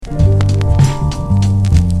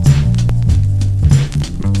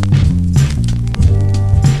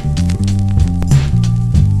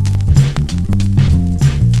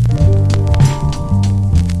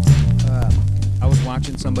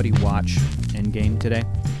Endgame today.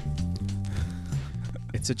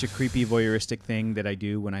 It's such a creepy voyeuristic thing that I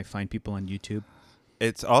do when I find people on YouTube.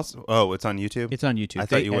 It's also it's on YouTube. It's on YouTube. I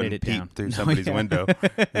thought you wouldn't peep through somebody's window.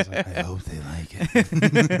 I was like, I hope they like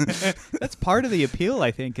it. That's part of the appeal,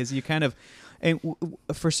 I think, is you kind of and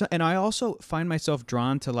I also find myself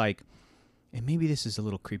drawn to like, and maybe this is a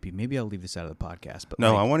little creepy. Maybe I'll leave this out of the podcast. But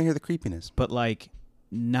no, like, I want to hear the creepiness. But like,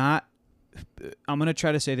 not. I'm gonna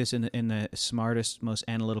try to say this in the smartest, most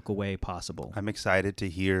analytical way possible. I'm excited to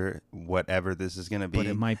hear whatever this is going to be. But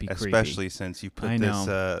it might be creepy, especially since you put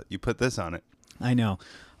this on it. I know.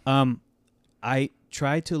 I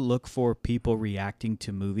try to look for people reacting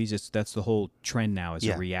to movies. That's the whole trend now, is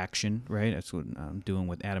a reaction, right? That's what I'm doing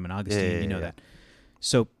with Adam and Augustine. You know that.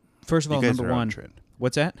 So first of all, number one, trend.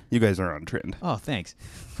 What's that? You guys are on trend. Oh, thanks.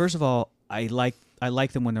 First of all, I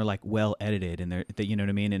like them when they're like well edited and they're you know what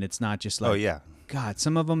I mean, and it's not just like, oh yeah, God,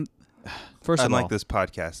 some of them. First of all, unlike this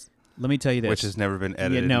podcast. Let me tell you this. Which has never been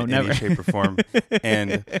edited never. in any shape or form.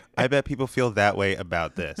 And I bet people feel that way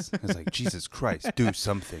about this. It's like, Jesus Christ, do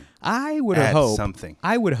something. I would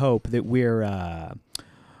hope that we're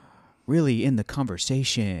really in the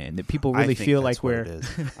conversation, that people really feel like we're...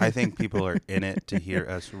 I think people are in it to hear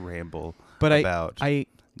us ramble about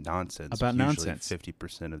nonsense. About usually nonsense.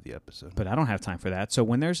 50% of the episode. But I don't have time for that. So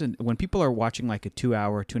when people are watching like a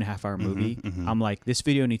 2-hour, 2.5-hour movie, I'm like, this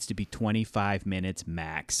video needs to be 25 minutes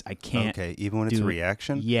max. I can't. Okay, even when it's a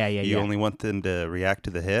reaction? Yeah. You only want them to react to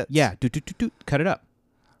the hits? Yeah. Cut it up.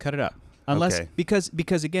 Unless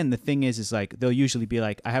because again, the thing is like they'll usually be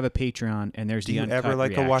like, I have a Patreon and there's the uncut reaction. Do you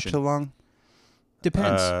ever like a watch along?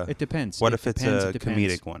 Depends. It depends. What if it's a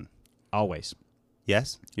comedic one? Always.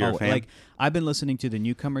 Yes? You're a fan? Like, I've been listening to the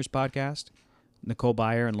Newcomers podcast, Nicole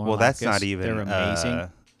Byer and Lauren Well, that's Lapkus. not even They're amazing.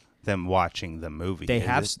 Them watching the movie. They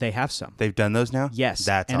have some. They've done those now? Yes.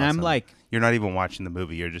 That's and awesome. I'm like... You're not even watching the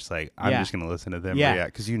movie. You're just like, I'm just going to listen to them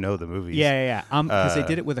react because you know the movies. Yeah. Because they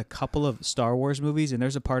did it with a couple of Star Wars movies, and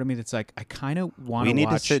there's a part of me that's like, I kind of want to watch... We need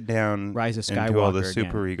to sit down Rise of Skywalker and do all the again.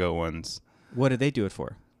 Super Ego ones. What did they do it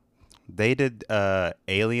for? They did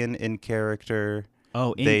Alien in character.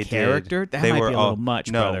 Oh, in character? That might be a little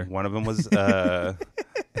much, brother. No, one of them was H.R.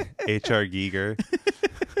 Giger.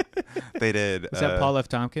 They did... Is that Paul F.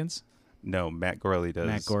 Tompkins? No, Matt Gorley does.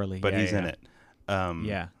 Matt Gorley, but he's in it.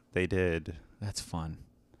 Yeah. They did... That's fun.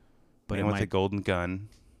 But Man with the Golden Gun.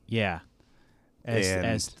 Yeah. As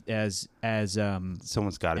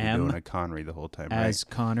someone's got to be doing a Connery the whole time, right? As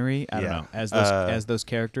Connery, I don't know. As those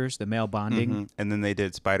characters, the male bonding. Mm-hmm. And then they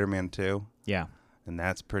did Spider-Man 2. Yeah. And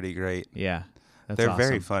that's pretty great. Yeah. They're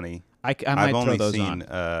very funny. I might throw those on. I've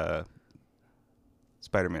only seen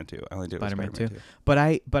Spider-Man 2. I only did Spider-Man 2. But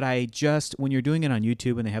I just, when you're doing it on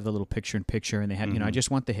YouTube and they have the little picture-in-picture and they have, I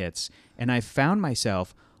just want the hits. And I found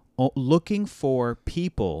myself looking for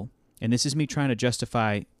people, and this is me trying to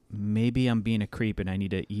justify, maybe I'm being a creep and I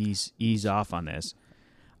need to ease off on this.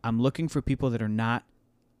 I'm looking for people that are not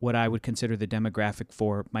what I would consider the demographic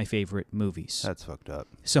for my favorite movies. That's fucked up.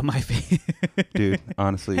 So my dude,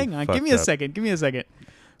 honestly, hang on, give me a second.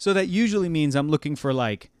 So that usually means I'm looking for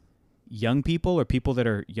like young people or people that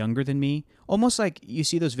are younger than me. Almost like you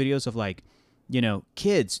see those videos of like,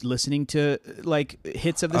 kids listening to like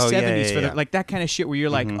hits of the 70s for like that kind of shit where you're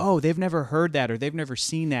like, oh, they've never heard that or they've never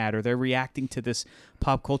seen that or they're reacting to this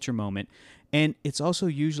pop culture moment. And it's also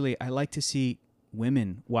usually I like to see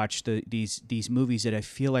women watch these movies that I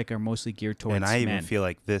feel like are mostly geared towards men. And I even feel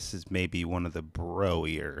like this is maybe one of the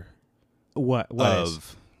bro-ier what of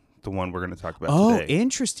is? The one we're going to talk about today. Oh,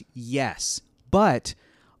 interesting. Yes. But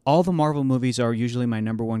all the Marvel movies are usually my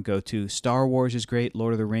number one go-to. Star Wars is great.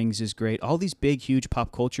 Lord of the Rings is great. All these big, huge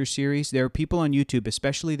pop culture series. There are people on YouTube,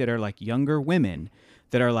 especially that are like younger women,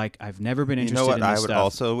 that are like, I've never been interested in this stuff. You know what I would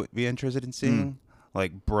also be interested in seeing?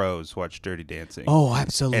 Like bros watch Dirty Dancing. Oh,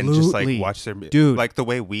 absolutely. And just like watch their... Dude. Like the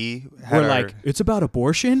way we're like, it's about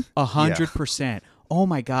abortion? 100%. Oh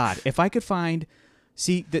my God. If I could find...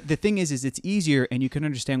 See, the thing is it's easier and you can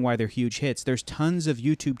understand why they're huge hits. There's tons of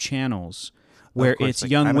YouTube channels where it's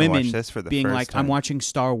young women being like, I'm watching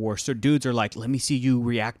Star Wars. So dudes are like, let me see you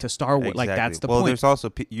react to Star Wars. Exactly. Like, that's the point. Well, there's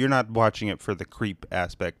also, you're not watching it for the creep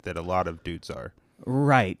aspect that a lot of dudes are.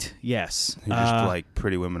 Right. Yes. You're just like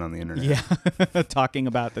pretty women on the internet. Yeah. Talking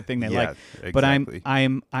about the thing they like. Exactly.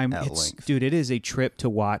 But dude, it is a trip to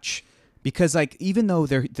watch because like, even though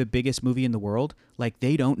they're the biggest movie in the world, like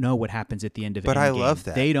they don't know what happens at the end of it. But I love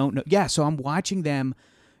that. They don't know. Yeah. So I'm watching them,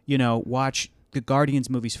 watch the Guardians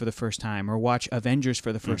movies for the first time or watch Avengers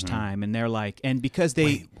for the first time, and they're like, and because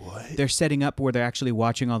they're setting up where they're actually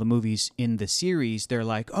watching all the movies in the series, they're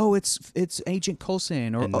like, oh, it's Agent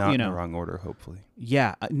Coulson, or And not you in know, the wrong order, hopefully.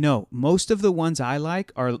 yeah, no, most of the ones I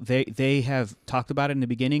like are they have talked about it in the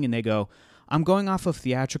beginning, and they go, I'm going off of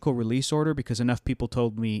theatrical release order because enough people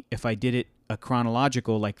told me if I did it a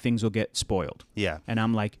chronological, like things will get spoiled. Yeah. And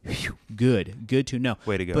I'm like, phew, good to know.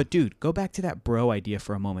 Way to go. But dude, go back to that bro idea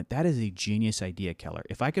for a moment. That is a genius idea, Keller.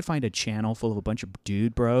 If I could find a channel full of a bunch of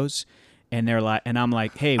dude bros, and they're like, and I'm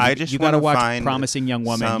like, hey, you got to watch find Promising Young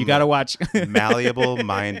Woman. some You got to watch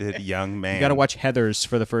malleable-minded young man. You got to watch Heathers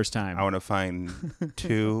for the first time. I want to find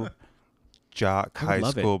 2 jock I would high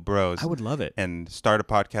love it. school bros I would love it. and start a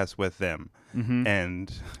podcast with them. Mm-hmm.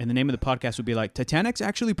 And the name of the podcast would be like, Titanic's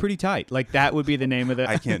actually pretty tight. Like, that would be the name of the...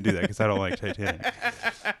 I can't do that because I don't like Titanic.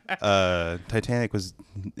 Titanic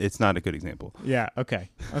it's not a good example. Yeah, okay.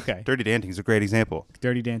 Dirty Dancing is a great example.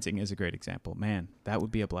 Dirty Dancing is a great example. Man, that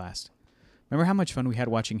would be a blast. Remember how much fun we had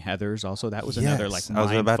watching Heathers? Also, that was another, like, I was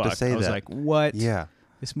mind about to fuck. say I was that. like, what? Yeah.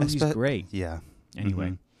 This movie's great. Yeah. Anyway,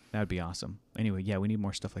 Mhm. that would be awesome. Anyway, yeah, we need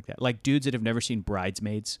more stuff like that. Like dudes that have never seen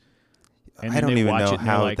Bridesmaids. And I then don't they even watch know it and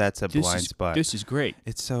they're how like, that's a "This blind is- spot. This is great.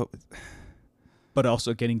 It's so... But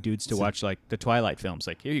also getting dudes to watch like the Twilight films.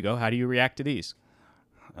 Like, here you go. How do you react to these?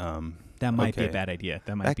 That might be a okay. bad idea.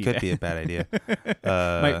 That might That be could be a bad idea.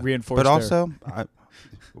 might reinforce. But their- also,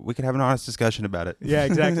 we could have an honest discussion about it. yeah,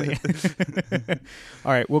 exactly.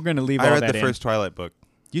 All right, we're going to leave I all read that the in. first Twilight book.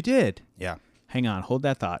 You did. Yeah. Hang on, hold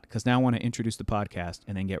that thought, because now I want to introduce the podcast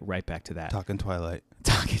and then get right back to that. Talking Twilight.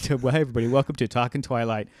 Talking to well, hey everybody, welcome to Talking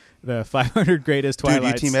Twilight, the 500 greatest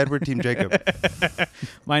Twilights. Dude, you Team Edward, Team Jacob.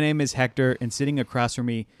 My name is Hector, and sitting across from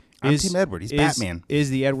me I'm is Team Edward. He's Batman. Is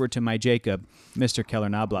the Edward to my Jacob, Mr. Keller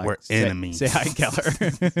Knobloch. We're enemies. Say hi,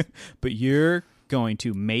 Keller. But you're going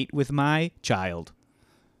to mate with my child.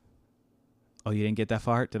 Oh, you didn't get that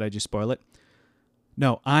far? Did I just spoil it?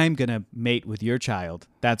 No, I'm going to mate with your child.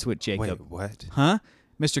 That's what Jacob. Wait, what? Huh?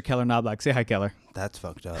 Mr. Keller Knobloch. Say hi, Keller. That's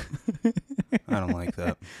fucked up. I don't like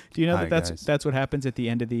that. Do you know Hi, that guys. that's what happens at the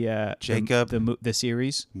end of the Jacob. the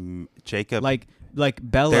series? Jacob. Like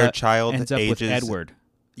Bella their child ends up with ages- Edward.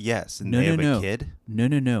 Yes. And No, they no, have no. a kid?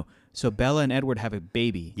 No. So Bella and Edward have a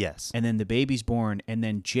baby. Yes. And then the baby's born, and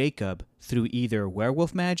then Jacob, through either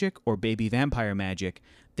werewolf magic or baby vampire magic,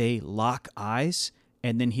 they lock eyes,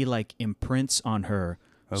 and then he like imprints on her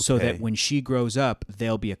so that Okay. when she grows up,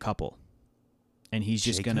 they'll be a couple. And he's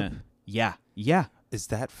just Jacob? gonna yeah. Is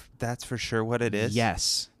that's for sure what it is?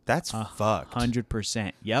 Yes. That's fucked.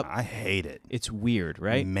 100%. Yep. I hate it. It's weird,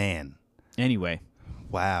 right? Man. Anyway.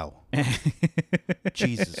 Wow.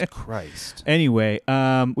 Jesus Christ. Anyway,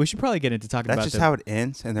 we should probably get into talking That's about just how it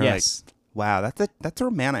ends, and they're Yes. like, "Wow, that's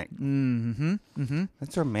romantic. Mm-hmm.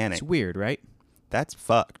 That's romantic. It's weird, right? That's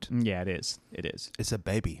fucked. Yeah, it is. It is. It's a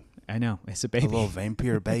baby, I know. It's a a baby. little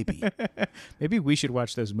vampire baby." Maybe we should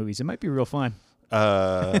watch those movies. It might be real fun.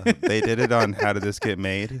 They did it on How Did This Get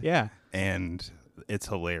Made? Yeah. And it's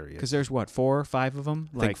hilarious. Because there's, 4 or 5 of them?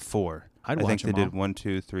 I think 4. I'd I watch think they them did 1,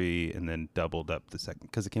 2, 3, and then doubled up the second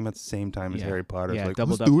because it came out at the same time as Yeah. Harry Potter. Yeah, It's like,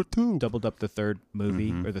 doubled let's up- do it too. doubled up the third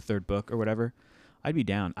movie Mhm. or the third book or whatever. I'd be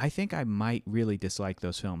down. I think I might really dislike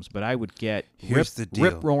those films, but I would get Here's the deal.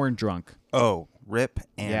 rip roaring drunk. Oh, Rip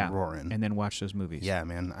and Yeah. Roarin'. And then watch those movies. Yeah,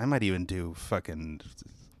 man. I might even do fucking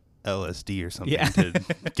LSD or something Yeah. to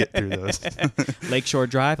get through those. Lakeshore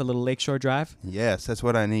Drive, a little Lakeshore Drive. Yes, that's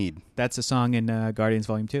what I need. That's a song in Guardians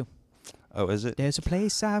Volume 2. Oh, is it? There's a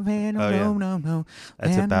place I've been, Oh, yeah. no.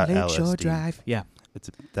 That's and about Lakeshore LSD. Drive. Yeah.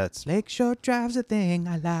 That's Lakeshore Drive's a thing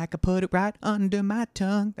I like. I put it right under my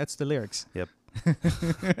tongue. That's the lyrics. yep. And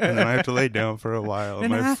then I have to lay down for a while.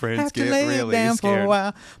 And And my I friends have to get lay really down for a scared.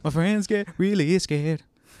 while. My friends get really scared.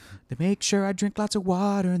 They make sure I drink lots of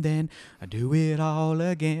water and then I do it all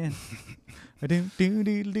again. I do.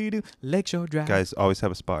 Lakeshore Drive. Guys, always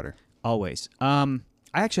have a spotter. Always.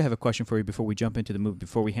 I actually have a question for you before we jump into the movie,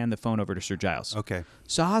 before we hand the phone over to Sir Giles. Okay.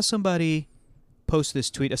 Saw somebody post this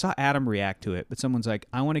tweet. I saw Adam react to it, but someone's like,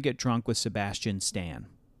 I want to get drunk with Sebastian Stan.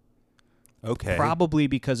 Okay. Probably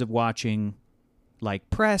because of watching like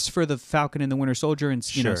press for the Falcon and the Winter Soldier and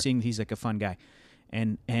you know Sure. seeing he's like a fun guy.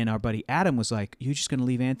 And our buddy Adam was like, "You just gonna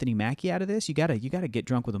leave Anthony Mackie out of this? You gotta get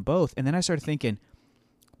drunk with them both." And then I started thinking,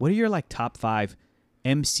 what are your like top 5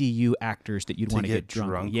 MCU actors that you'd To want to get get drunk?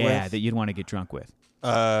 drunk Yeah, with? that you'd want to get drunk with.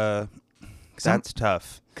 That's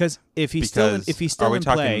tough. Because if he's Because still are we in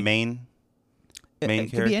talking play, main it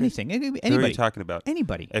could characters? be anything. It could be Who are you anybody. talking about?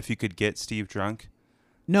 Anybody. If you could get Steve drunk,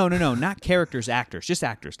 No, not characters, actors, just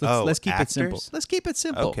actors. Let's keep it simple. Actors? Let's keep it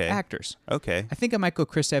simple. Okay. Actors. Okay. I think I might go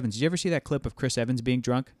Chris Evans. Did you ever see that clip of Chris Evans being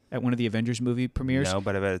drunk at one of the Avengers movie premieres? No,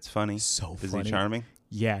 but I bet it's funny. So Is funny. he charming?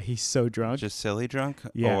 Yeah, he's so drunk. Just silly drunk?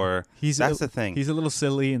 Yeah. Or He's that's a, the thing. He's a little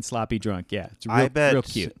silly and sloppy drunk. Yeah, it's real, I bet real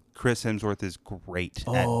cute. Chris Hemsworth is great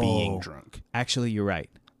at being drunk. Actually, you're right.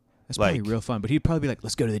 That's Like- probably real fun. But he'd probably be like,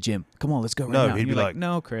 "Let's go to the gym. Come on, let's go right No, now." he'd And you're be like, like-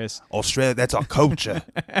 "No, Chris." Australia, that's our culture.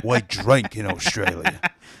 We drink in Australia.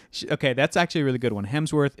 Okay, that's actually a really good one.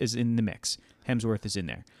 Hemsworth is in the mix. Hemsworth is in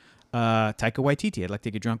there. Taika Waititi. I'd like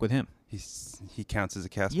to get drunk with him. He counts as a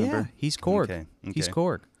cast Yeah, member? he's Korg. Okay. He's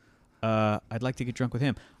Korg. I'd like to get drunk with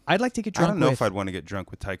him. I'd like to get drunk I don't know with... if I'd want to get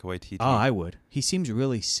drunk with Taika Waititi. Oh, I would. He seems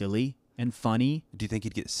really silly and funny. Do you think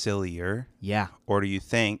he'd get sillier? Yeah. Or do you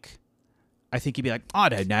think... I think he'd be like, I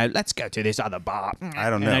don't know, let's go to this other bar. I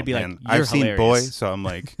don't And know, I'd be man. like, You're I've seen hilarious. Boy, so I'm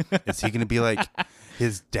like, is he going to be like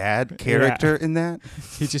his dad character in that?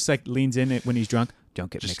 He just like leans in it when he's drunk.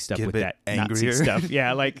 Don't get Just mixed up get a with bit that Nazi angrier. stuff.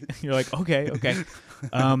 Yeah, like you're like, okay.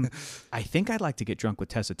 I think I'd like to get drunk with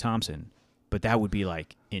Tessa Thompson, but that would be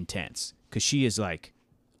like intense because she is like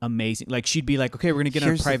amazing. Like she'd be like, okay, we're gonna get on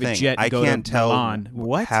a Here's the private thing. jet and I go can't to tell Milan.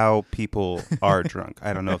 What? how people are drunk.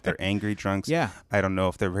 I don't know if they're angry drunks. Yeah. I don't know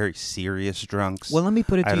if they're very serious drunks. Well, let me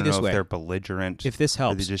put it I to you don't this know way. if they're belligerent. If this Or they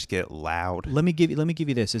helps, just get loud. let me give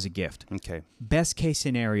you this as a gift. Okay. Best case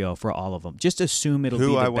scenario for all of them. Just assume it'll be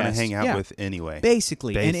Who the I best. want to hang out Yeah. with anyway.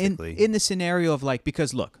 Basically. And Basically. in the scenario of like,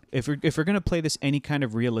 because look, if we're going to play this any kind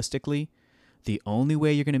of realistically, the only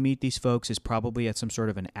way you're going to meet these folks is probably at some sort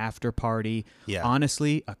of an after party. Yeah.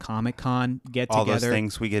 Honestly, a Comic-Con get All together. those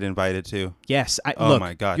things we get invited to. Yes. Oh look,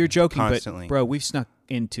 my God, you're joking, constantly. but bro, we've snuck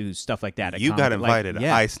into stuff like that. At You got Comic- invited, Like,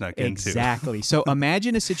 yeah, I snuck into. Exactly. So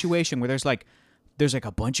imagine a situation where there's like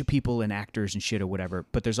a bunch of people and actors and shit or whatever,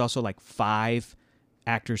 but there's also like 5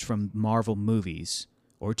 actors from Marvel movies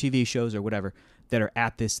or TV shows or whatever that are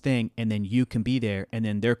at this thing, and then you can be there, and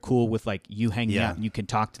then they're cool with like you hanging Yeah. out, and you can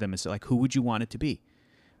talk to them and say like, who would you want it to be?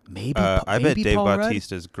 Maybe I bet maybe Dave Paul Rudd?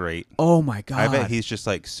 Bautista's great. Oh my god! I bet he's just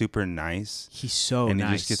like super nice. he's so and nice.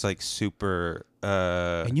 he just gets like super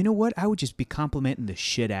And you know what? I would just be complimenting the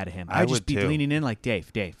shit out of him. I I'd just would be too. leaning in like,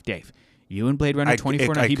 Dave, you and Blade Runner I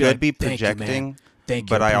 24. I He'd could like, be "Thank you, man. projecting, Thank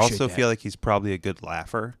you, but I appreciate also that." feel like he's probably a good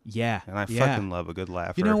laugher. Yeah, And I yeah. fucking love a good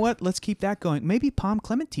laugher. You know what? Let's keep that going. Maybe Palm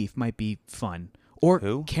Clementif might be fun. Or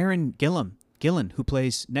Who? Karen Gillan, who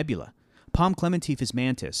plays Nebula. Palm Clementif is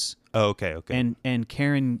Mantis. Oh, okay. And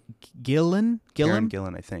Karen Gillan Karen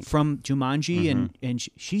Gillan, I think. from Jumanji, and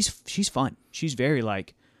she's fun. She's very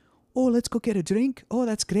like, oh, let's go get a drink. Oh,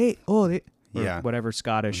 that's great. Oh, or Yeah. whatever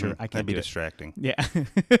Scottish or I can't That'd be do it. distracting. Yeah.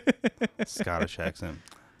 Scottish accent.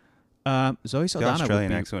 Zoe The Saldana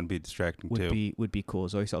Australian accent would be distracting would too. be cool.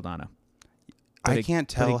 Zoe Saldana. I But can't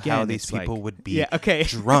but tell how again, these it's like- people would be Yeah, okay.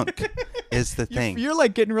 drunk is the thing. You're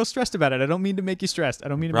like getting real stressed about it. I don't mean to make you stressed. I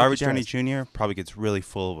don't mean to Robert make you Downey stressed. Jr. probably gets really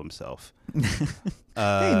full of himself.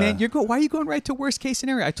 Hey man, why are you going right to worst case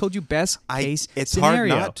scenario? I told you best case it's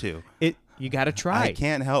scenario. hard not to. You got to try. I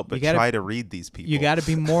can't help but You gotta- try to read these people. You got to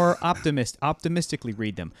be more optimistically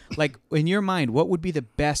read them. Like in your mind, what would be the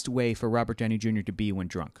best way for Robert Downey Jr. to be when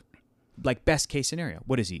drunk? Like best case scenario.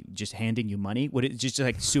 What is he? Just handing you money? Would it just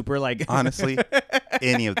like super like Honestly,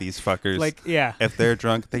 any of these fuckers, like yeah. if they're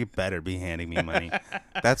drunk, they better be handing me money.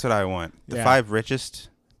 That's what I want. The Yeah. 5 richest,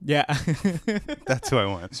 Yeah. that's who I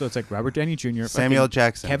want. So it's like Robert Downey Jr. Samuel fucking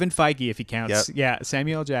Jackson. Kevin Feige if he counts. Yep. Yeah,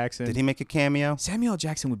 Samuel Jackson. Did he make a cameo? Samuel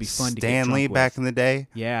Jackson would be fun to get Stanley drunk back with. in the day?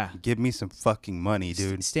 Yeah. Give me some fucking money,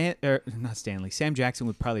 dude. Not Stanley. Sam Jackson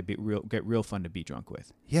would probably get real fun to be drunk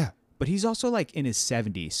with. Yeah. But he's also like in his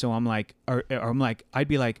 70s, so I'm like, I'd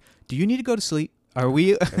be like, do you need to go to sleep? Are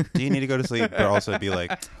we? Do you need to go to sleep? But also be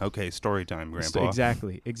like, okay, story time, Grandpa.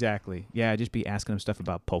 Exactly. Yeah, just be asking him stuff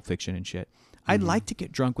about Pulp Fiction and shit. I'd like to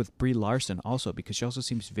get drunk with Brie Larson also because she also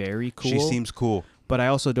seems very cool. She seems cool. But I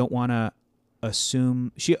also don't want to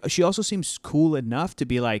assume she also seems cool enough to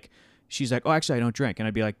be like. She's like, oh, actually, I don't drink, and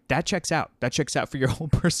I'd be like, that checks out. That checks out for your whole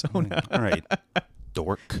persona. All right.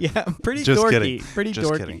 Dork. Yeah, pretty Just dorky. kidding. Pretty Just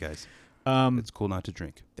dorky. kidding, guys. It's cool not to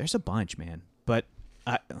drink. There's a bunch, man. But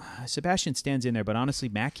Sebastian Stan's in there, but honestly,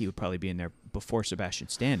 Mackie would probably be in there before Sebastian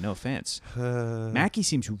Stan. No offense. Mackie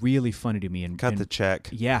seems really funny to me. Cut the check.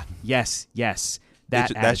 Yeah. Yes. That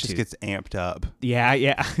just gets amped up.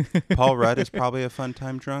 Yeah. Paul Rudd is probably a fun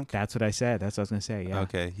time drunk. That's what I said. That's what I was gonna say. Yeah.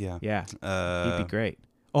 Okay, yeah. Yeah. He'd be Uh, great.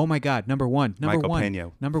 Oh my God. Number one. Michael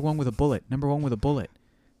Peña. Number one with a bullet.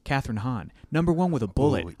 Catherine Hahn. Number one with a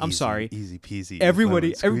bullet. ooh, I'm easy, sorry. Easy peasy.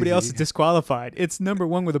 Everybody lemon else is squeezy. disqualified. It's number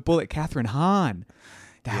one with a bullet. Catherine Hahn.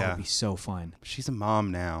 That Yeah. would be so fun. She's a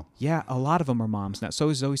mom now. Yeah, a lot of them are moms now. So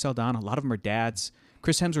is Zoe Saldana. A lot of them are dads.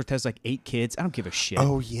 Chris Hemsworth has like 8 kids. I don't give a shit.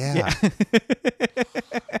 Oh yeah.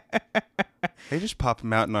 They just pop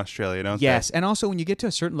them out in Australia, don't Yes, they? and also when you get to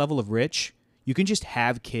a certain level of rich, you can just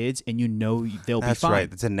have kids and you know they'll be That's fine.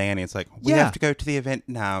 right. It's a nanny. It's like, we Yeah. have to go to the event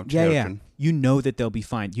now, Yeah, children. yeah. You know that they'll be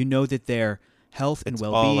fine. You know that their health and It's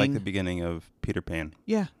well-being. all like the beginning of Peter Pan.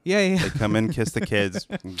 Yeah. They They come in, kiss the kids.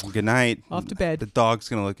 Good night. Off to bed. The dog's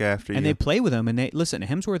going to look after And you. they play with them. And they listen,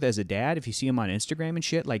 Hemsworth as a dad, if you see him on Instagram and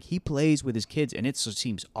shit, like he plays with his kids and it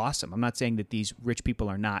seems awesome. I'm not saying that these rich people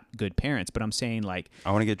are not good parents, but I'm saying like,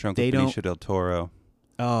 I want to get drunk They with don't- Benicio del Toro.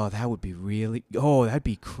 oh, that would be really, oh, that'd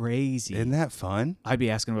be crazy. Isn't that fun? I'd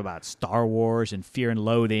be asking him about Star Wars and Fear and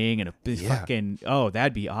Loathing and a Yeah. fucking, oh,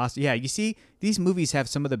 that'd be awesome. Yeah, you see, these movies have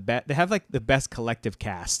some of the best, they have like the best collective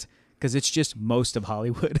cast because it's just most of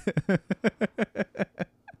Hollywood.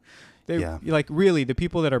 Yeah. Like, really, the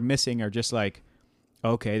people that are missing are just like,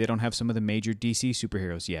 okay, they don't have some of the major DC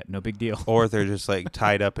superheroes yet. No big deal. Or they're just like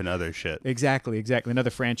tied up in other shit. Exactly. And other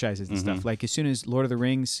franchises and stuff. Like as soon as Lord of the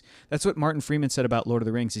Rings, that's what Martin Freeman said about Lord of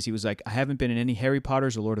the Rings. Is he was like, I haven't been in any Harry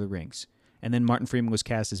Potters or Lord of the Rings. And then Martin Freeman was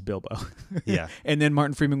cast as Bilbo. Yeah. And then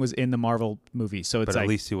Martin Freeman was in the Marvel movie. So it's But like, at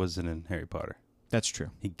least he wasn't in Harry Potter. that's true.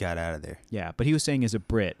 He got out of there. Yeah, but he was saying as a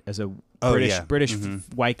Brit, as a Oh, British yeah. British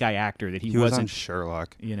Mhm. white guy actor that he He was on wasn't.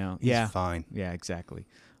 Sherlock. You know. He's Yeah. fine. Yeah. Exactly.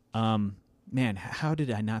 Man, how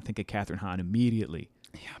did I not think of Catherine Hahn immediately?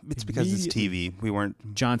 Yeah, it's because it's TV. We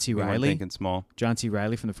weren't John C. we weren't Reilly. thinking small. John C.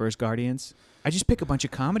 Reilly from the first Guardians. I just pick a bunch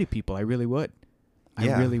of comedy people. I really would.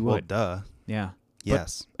 Yeah, I really well, would. duh. Yeah.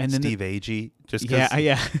 Yes. and then Steve Agee. Just Yeah. because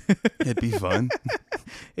Yeah. it'd be fun.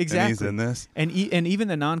 Exactly. And he's in this. And even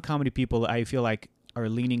the non-comedy people, I feel like are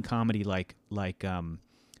leaning comedy, like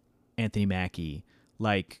Anthony Mackie,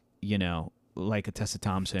 like like a Tessa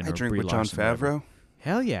Thompson I or drink Brie with John Larson, whatever. Favreau.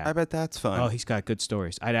 Hell yeah! I bet that's fun. Oh, he's got good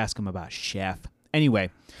stories. I'd ask him about Chef. Anyway,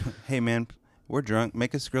 Hey man, we're drunk.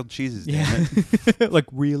 Make us grilled cheeses, damn yeah, it. like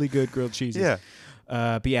really good grilled cheeses. Yeah.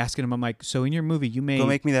 Be asking him. I'm like, so in your movie, you Go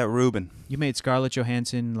make me that Reuben. made Scarlett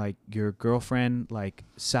Johansson like your girlfriend, like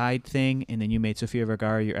side thing, and then you made Sofia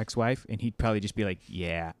Vergara your ex-wife, and he'd probably just be like,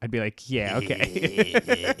 yeah. I'd be like, yeah,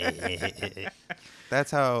 okay. That's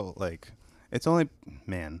how like it's only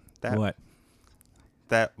man that What?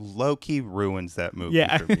 that low key ruins that movie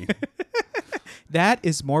Yeah. for me. That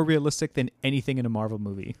is more realistic than anything in a Marvel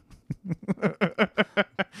movie.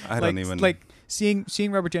 I don't even like seeing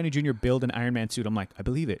Robert Downey Jr. build an Iron Man suit. I'm like, I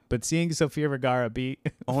believe it. But seeing Sofia Vergara be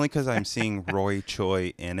only because I'm seeing Roy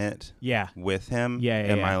Choi in it yeah, with him. Yeah,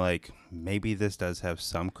 am yeah. I like maybe this does have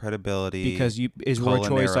some credibility because is Roy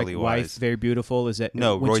Choi's like culinarily wife wise. very beautiful? Is that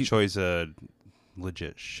No, when Roy she- Choi's a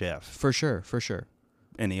legit chef, for sure.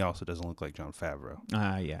 and he also doesn't look like John Favreau.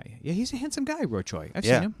 Yeah. He's a handsome guy, Roy Choi. I've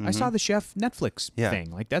Yeah, seen him. I saw the Chef Netflix Yeah.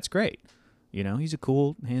 thing. Like that's great. He's a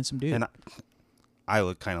cool, handsome dude. And I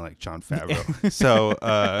look kind of like John Favreau, so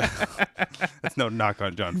that's no knock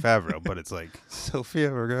on John Favreau, but it's like Sophia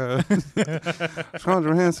Vergara, Scarlett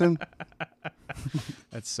Johansson.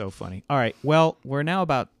 That's so funny. All right. Well, we're now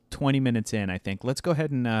about 20 minutes in, I think. Let's go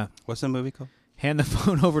ahead and What's the movie called? hand the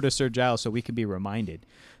phone over to Sir Giles so we can be reminded.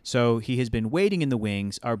 So he has been waiting in the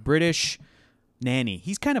wings. Our British nanny.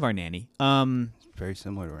 He's kind of our nanny. Very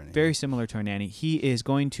similar to our name. Very similar to our nanny. He is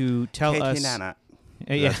going to tell Katie us. Nana.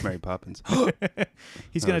 Yeah. That's Mary Poppins.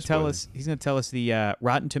 He's No going to tell spoiler. us. He's going to tell us the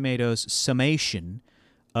Rotten Tomatoes summation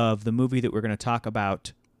of the movie that we're going to talk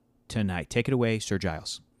about tonight. Take it away, Sir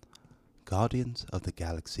Giles. Guardians of the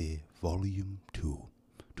Galaxy Volume 2.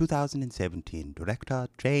 2017. Director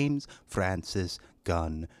James Francis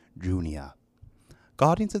Gunn Jr.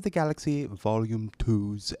 Guardians of the Galaxy Volume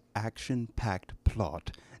 2's action-packed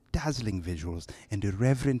plot, dazzling visuals, and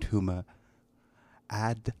irreverent humor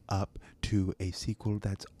add up to a sequel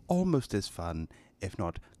that's almost as fun, if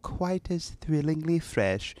not quite as thrillingly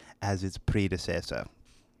fresh as its predecessor.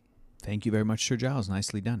 Thank you very much, Sir Giles.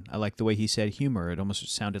 Nicely done. I like the way he said humor. It almost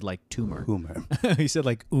sounded like tumor. Humor. He said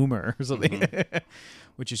like oomer or something,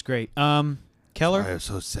 which is great. Keller. I was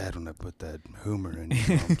so sad when I put that humor in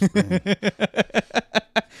your mom's brain.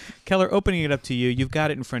 Keller, opening it up to you. You've got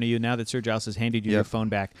it in front of you now that Sir Giles has handed you your Yep. phone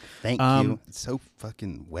back. Thank Um, you. It's so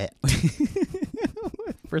fucking wet.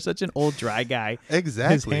 For such an old dry guy,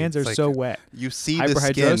 Exactly. his hands are It's like so wet. You see the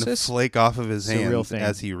skin Hyperhidrosis? flake off of his It's a real hands thing.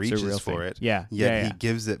 as he It's a reaches real for thing. it. Yeah, Yet yeah. he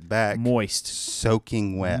gives it back Moist.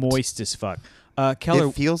 soaking wet. Moist as fuck. Keller,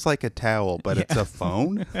 It feels like a towel, but it's a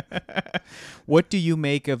phone. what do you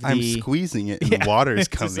make of the? I'm squeezing it and Yeah, water's it's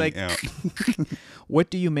just coming like- out. What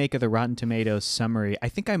do you make of the Rotten Tomatoes summary? I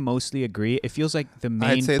think I mostly agree. It feels like the main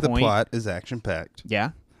I'd say the point. plot is action-packed.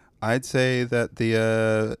 Yeah. I'd say that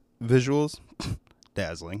the visuals,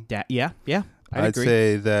 dazzling. Yeah. I'd agree.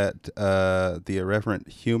 say that the irreverent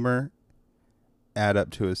humor add up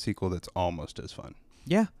to a sequel that's almost as fun.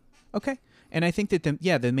 Yeah. Okay. And I think that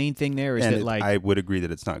the main thing there is And that like I would agree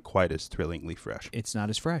that it's not quite as thrillingly fresh. it's not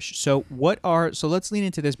as fresh. So let's lean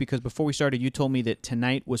into this because before we started, you told me that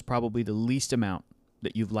tonight was probably the least amount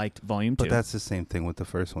that you've liked Volume 2. But that's the same thing with the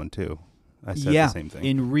first one too. I said yeah. the same thing.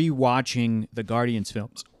 In rewatching the Guardians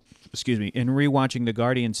films,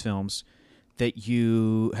 that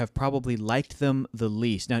you have probably liked them the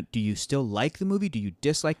least. Now, do you still like the movie? Do you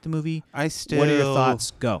dislike the movie? What are your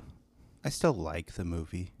thoughts? Go. I still like the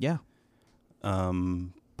movie. Yeah.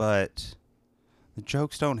 But the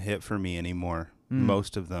jokes don't hit for me anymore.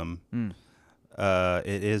 Most of them.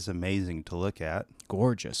 It is amazing to look at.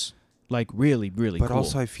 Gorgeous. Like really, really But cool.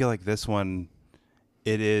 also I feel like this one,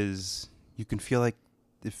 you can feel like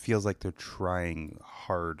it feels like they're trying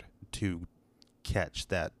hard to catch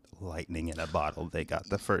that lightning in a bottle they got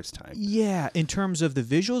the first time. Yeah, in terms of the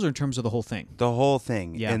visuals or in terms of the whole thing? The whole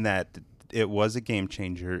thing. Yeah. In that it was a game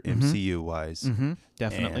changer MCU-wise. Mm-hmm.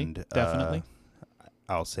 Definitely. And, Definitely.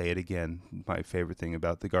 I'll say it again. My favorite thing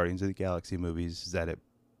about the Guardians of the Galaxy movies is that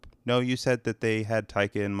No, you said that they had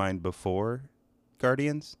Taika in mind before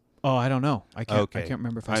Guardians? Oh, I don't know. I can't Okay.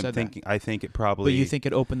 remember if I said that. I think it probably But you think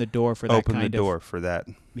it opened the door for that opened kind the door for that.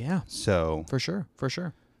 Yeah, So, for sure.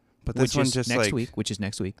 but this Which one is just next like week. Which is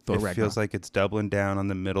next week. Thor it Ragnarok. feels like it's doubling down on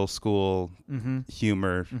the middle school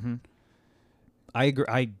humor. Mm-hmm. I agree.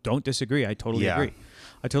 I don't disagree. I totally Yeah.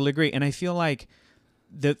 agree. And I feel like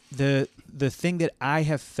the thing that I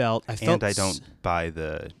have felt, And I don't buy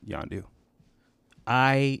the Yondu.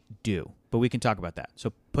 I do, but we can talk about that.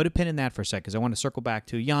 So put a pin in that for a sec, because I want to circle back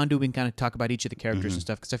to Yondu. We can kind of talk about each of the characters and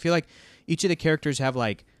stuff, because I feel like each of the characters have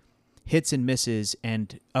like hits and misses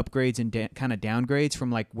and upgrades and kind of downgrades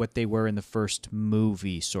from like what they were in the first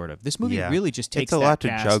movie, sort of. This movie really just takes it's a that lot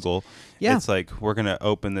cast. to juggle. Yeah. It's like we're going to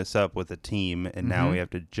open this up with a team, and now we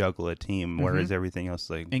have to juggle a team, whereas everything else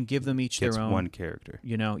like and give them each gets their own one character.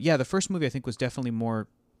 You know, yeah. The first movie I think was definitely more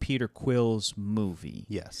Peter Quill's movie.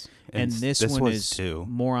 Yes, And this one was is too.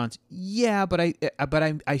 more on. Yeah, but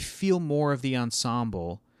I feel more of the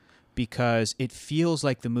ensemble because it feels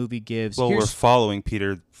like the movie gives. Well, we're following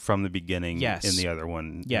Peter from the beginning. Yes. In the other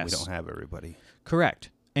one, Yes. we don't have everybody correct,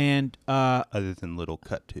 and other than little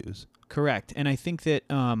cut twos. correct, and I think that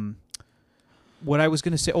what I was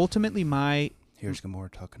going to say ultimately, Here's Gamora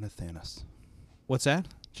talking to Thanos. what's that?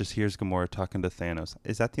 Just here's Gamora talking to Thanos.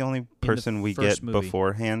 Is that the only person we first get movie.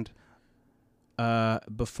 beforehand?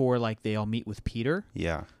 Before like they all meet with Peter.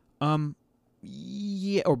 Yeah.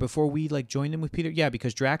 Yeah, or before we like join them with Peter. Yeah,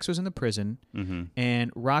 because Drax was in the prison,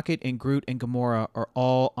 and Rocket and Groot and Gamora are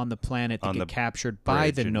all on the planet that On get the captured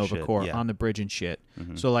by the bridge and Nova shit, Corps yeah. on the bridge and shit.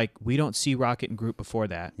 So like we don't see Rocket and Groot before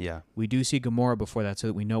that. Yeah. We do see Gamora before that, so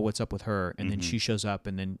that we know what's up with her, and then she shows up,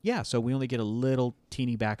 and then so we only get a little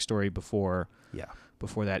teeny backstory before. Yeah.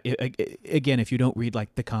 Before that, again, if you don't read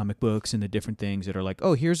like the comic books and the different things that are like,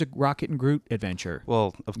 oh, here's a Rocket and Groot adventure.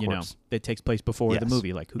 Well, of You know, course. that takes place before the Yes.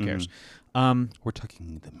 movie. Like, who cares? We're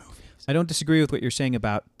talking the movies. I don't disagree with what you're saying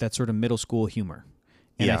about that sort of middle school humor.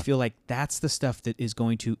 And I Yeah. feel like that's the stuff that is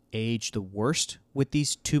going to age the worst with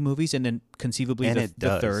these two movies, and then conceivably And the it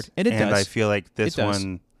does. third. And it does. I feel like this It does.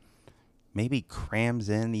 one maybe crams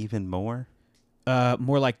in even more.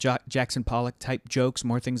 More like Jackson Pollock type jokes,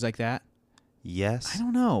 more things like that. Yes. I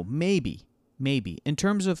don't know. Maybe. In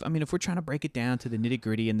terms of, I mean, if we're trying to break it down to the nitty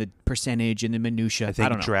gritty and the percentage and the minutia, I think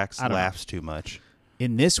don't know. Drax I don't know. laughs too much.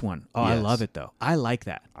 In this one, I Yes. love it though. I like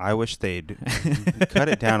that. I wish they'd cut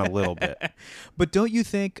it down a little bit. But don't you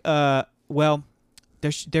think? Well,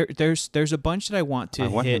 there's a bunch that I want to I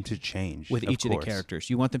want hit him to change with each of the course. characters.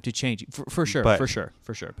 You want them to change for sure, But- for sure.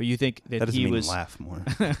 But you think that, That doesn't he mean was laugh more.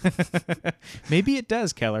 maybe it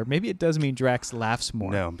does, Keller. Maybe it does mean Drax laughs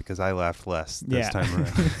more. No, because I laughed less this Yeah. time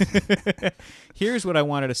around. Here's what I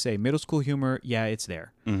wanted to say: middle school humor, yeah, it's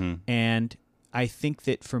there, and I think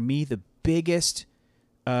that for me the biggest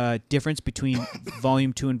difference between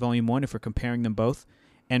Volume 2 and Volume 1, if we're comparing them both,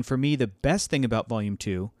 and for me the best thing about Volume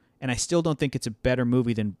 2. And I still don't think it's a better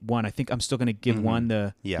movie than 1. I think I'm still going to give 1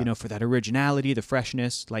 the, for that originality, the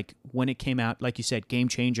freshness. Like when it came out, like you said, game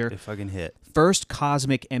changer. It fucking hit. First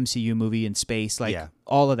cosmic MCU movie in space, like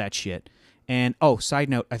all of that shit. And side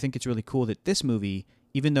note, I think it's really cool that this movie,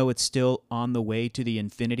 even though it's still on the way to the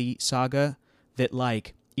Infinity Saga, that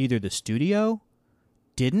like either the studio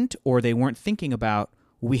didn't or they weren't thinking about,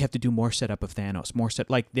 we have to do more setup of Thanos,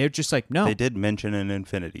 like they're just like, no. They did mention an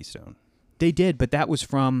Infinity Stone. They did, but that was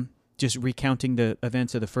from just recounting the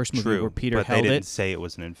events of the first movie True, where Peter but held they didn't it. say it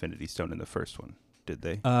was an Infinity Stone in the first one, did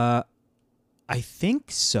they? I I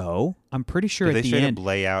think so. I'm pretty sure Did at they the straight end. up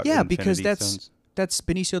lay out Yeah, Infinity because Stones? that's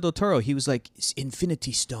Benicio del Toro. He was like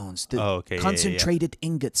Infinity Stones, the Oh, okay, yeah, yeah, yeah. concentrated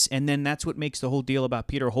ingots, and then that's what makes the whole deal about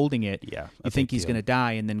Peter holding it. Yeah, You think he's going to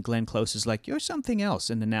die, and then Glenn Close is like, "You're something else,"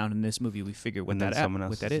 and then now in this movie we figure what and then that someone else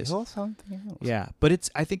what that is. is. Oh, something else. Yeah, but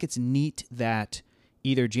I think it's neat that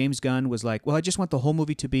either James Gunn was like, "Well, I just want the whole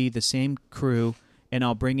movie to be the same crew, and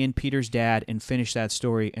I'll bring in Peter's dad and finish that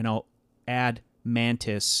story, and I'll add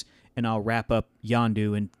Mantis." And I'll wrap up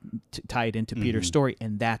Yondu and tie it into Peter's story,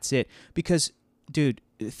 and that's it. Because, dude,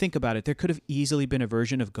 think about it. There could have easily been a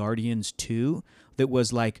version of Guardians 2 that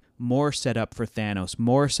was like more set up for Thanos,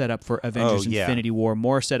 more set up for Avengers yeah. Infinity War,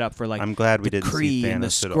 more set up for like I'm glad we the didn't see Kree and the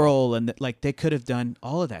Thanos at all. Skrull, and like they could have done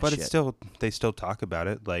all of that But shit. it's still, they still talk about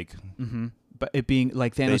it, like, But it being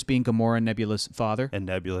like Thanos being Gamora and Nebula's father. and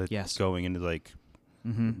Nebula Yes. going into like,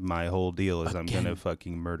 my whole deal is I'm gonna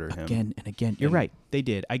fucking murder him. Again and again. You're And- right. They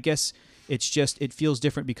did. I guess it's just it feels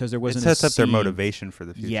different because there It wasn't sets a up their scene- motivation for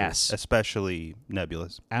the future. Yes. Especially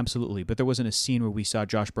Nebula's. Absolutely, but there wasn't a scene where we saw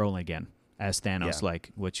Josh Brolin again as Thanos, Yeah.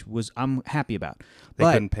 like, which was I'm happy about. They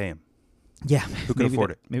But couldn't pay him. yeah, Who can afford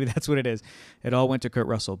it? Maybe that's what it is. It all went to Kurt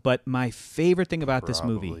Russell. But my favorite thing about this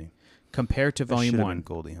movie, Probably. compared to That Volume should've 1, been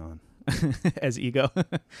Goldie Hawn. as Ego,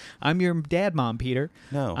 I'm your dad, Mom, Peter.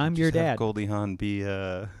 No, I'm just your have dad. Goldie Hawn be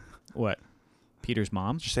What? Peter's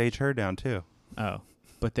mom? just age her down too. Oh,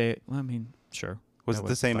 but well, I mean, sure. Was That it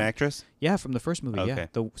the same fun. actress? Yeah, from the first movie. Yeah, Okay.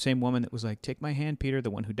 the same woman that was like, "Take my hand, Peter," the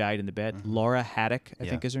one who died in the bed. Laura Haddock, I Yeah.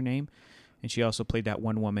 think is her name, and she also played that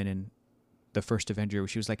one woman in the first Avenger where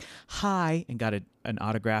she was like, "Hi," and got an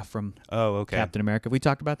autograph from Oh, okay. Captain America. We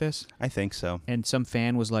talked about this, I think so. and some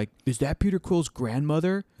fan was like, "Is that Peter Quill's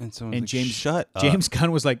grandmother?" And someone And like, James- shut up. James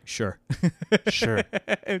Gunn was like, "Sure," Sure,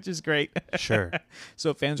 which is great. sure.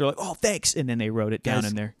 So fans were like, "Oh, thanks," and then they wrote it down Guys,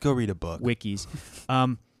 in their go read a book. wikis.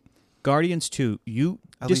 Guardians 2, you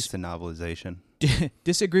At least the novelization.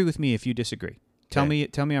 disagree with me if you disagree. Tell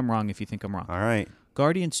Okay. me I'm wrong if you think I'm wrong. All right.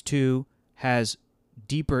 Guardians 2 has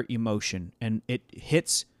deeper emotion, and it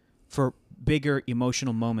hits for bigger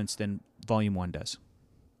emotional moments than Volume 1 does.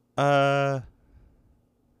 I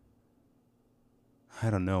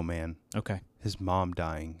don't know, man. Okay. His mom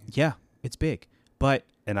dying, Yeah, it's big, but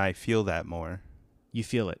and I feel that more. you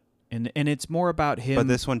feel it. And it's more about him. But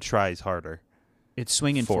this one tries harder. it's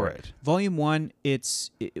swinging for for it. it. Volume 1,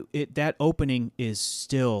 that opening is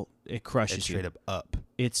still, it crushes It's you. straight up.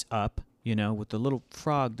 It's up, with the little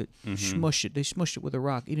frog that smushed it. They smushed it with a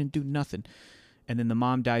rock. He didn't do nothing. And then the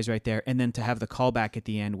mom dies right there. And then to have the callback at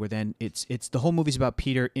the end where then it's the whole movie's about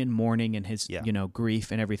Peter in mourning and his, Yeah.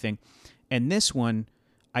 grief and everything. And this one,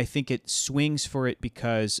 I think it swings for it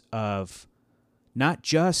because of not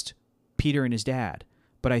just Peter and his dad,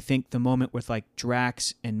 but I think the moment with like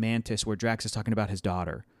Drax and Mantis where Drax is talking about his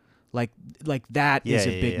daughter. Like that is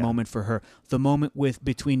a big moment for her. The moment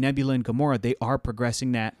between Nebula and Gamora, they are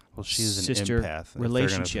progressing that Well, she's an sister empath. If they're gonna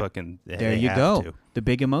relationship. fucking- There they you have go. to. The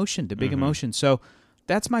big emotion, So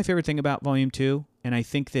that's my favorite thing about Volume 2, and I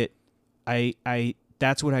think that I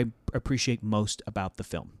that's what I appreciate most about the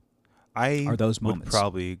film. I Are those would moments.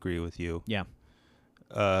 probably agree with you. Yeah.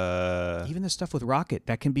 Uh, Even the stuff with Rocket,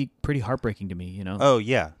 that can be pretty heartbreaking to me, oh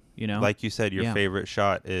yeah. You know? Like you said, your Yeah. favorite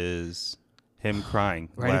shot is him crying.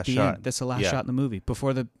 right last at the shot. end. That's the last Yeah. shot in the movie.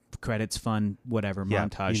 Before the credits, fun, whatever, Yeah,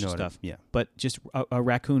 montage you know what I- stuff. yeah. But just a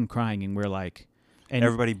raccoon crying, and we're like... And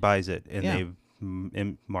Everybody buys it, and Yeah. they've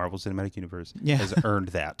in Marvel Cinematic Universe Yeah. has earned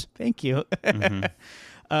that. Thank you. Mm-hmm.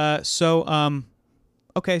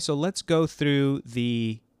 Okay, so let's go through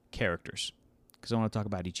the characters because I want to talk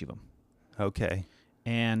about each of them. Okay,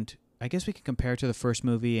 And I guess we can compare it to the first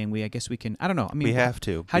movie, and I guess we can. I don't know. I mean, we have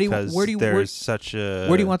to. How do you? because Where do you? There's such a.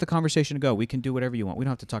 Where do you want the conversation to go? We can do whatever you want. We don't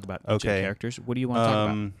have to talk about each of the Okay. characters. What do you want to talk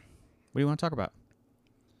about? What do you want to talk about?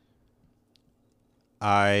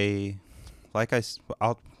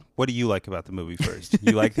 What do you like about the movie first?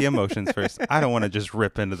 You like the emotions first. I don't want to just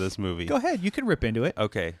rip into this movie. Go ahead. You can rip into it.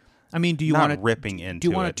 Okay. I mean, do you Not want to ripping into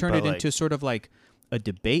Do you want it, to turn but it like, into sort of like a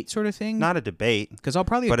debate sort of thing? not a debate? Because I'll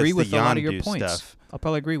probably but agree it's with the a lot of your Yondu points. stuff. I'll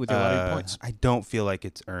probably agree with a lot of your points. I don't feel like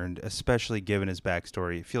it's earned, especially given his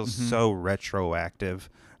backstory. It feels Mm-hmm. so retroactive.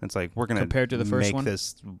 It's like we're gonna Compared to the first make one?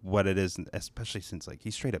 this what it is, especially since like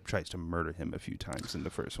he straight up tries to murder him a few times in the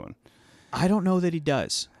first one. I don't know that he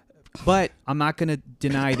does, but I'm not going to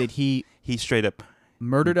deny that he He straight up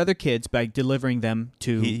murdered other kids by delivering them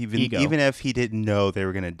to Ego. even if he didn't know they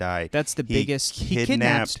were gonna die. That's the he biggest. He kidnaps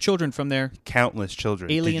kidnapped children from their countless children.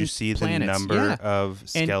 Did alien you see planets. the number Yeah. of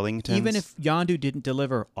and skeletons? even if Yondu didn't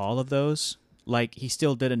deliver all of those, like he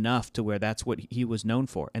still did enough to where that's what he was known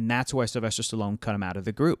for, and that's why Sylvester Stallone cut him out of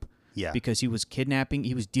the group. Yeah. because he was kidnapping,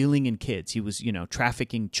 he was dealing in kids, he was,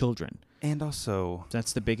 trafficking children. And also,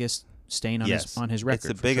 That's the biggest stain on yes, his record. it's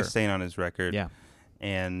the for biggest sure. stain on his record. Yeah.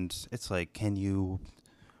 And it's like, can you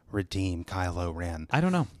redeem Kylo Ren? I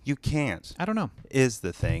don't know. You can't, I don't know. is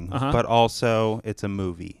the thing. Uh-huh. But also, it's a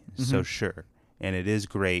movie, so Mhm. sure. And it is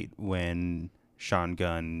great when Sean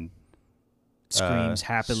Gunn Screams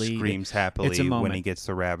happily. It's a when moment. he gets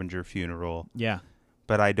the Ravager funeral. Yeah.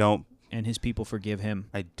 But I don't And his people forgive him.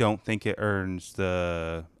 think it earns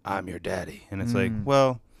the "I'm your daddy," and it's like, Mm.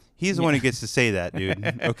 well, he's the one Yeah. who gets to say that,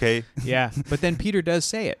 dude. Okay, Yeah. But then Peter does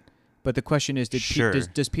say it. But the question is, Sure.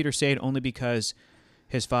 does Peter say it only because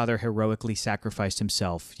his father heroically sacrificed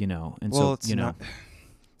himself, And well, it's so, not.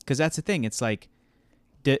 because that's the thing. It's like,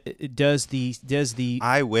 does the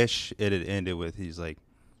I wish it had ended with he's like,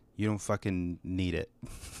 you don't fucking need it.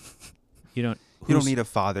 you don't You don't need a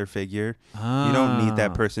father figure. You don't need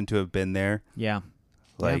that person to have been there. Yeah.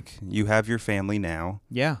 Like, you have your family now.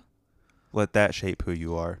 Yeah. Let that shape who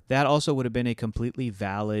you are. That also would have been a completely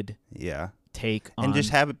valid Yeah. take on And just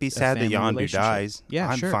have it be sad that family Yondu relationship. dies. Yeah,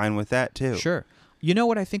 I'm sure. fine with that too. Sure. You know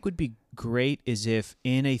what I think would be great is if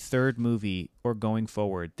in a third movie or going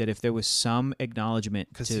forward that if there was some acknowledgement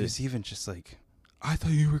Because to he was even just like, I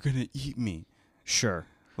thought you were gonna eat me. sure.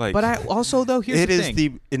 Like, But I also though here's it the is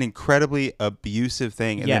thing. an incredibly abusive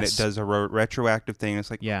thing, and then it Yes. does a retroactive thing. It's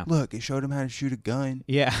like, Yeah. look, it showed him how to shoot a gun.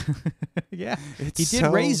 Yeah. Yeah. It's He did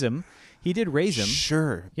so- raise him. He did raise him.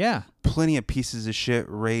 Sure, Yeah. plenty of pieces of shit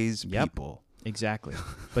raise Yep. people. Exactly.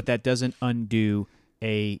 But that doesn't undo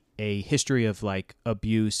a history of like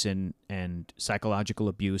abuse and psychological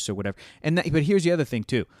abuse or whatever. But here's the other thing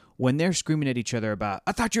too. When they're screaming at each other about,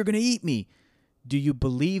 I thought you were going to eat me. Do you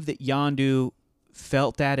believe that Yondu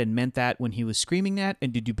felt that and meant that when he was screaming that?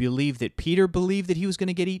 And did you believe that Peter believed that he was going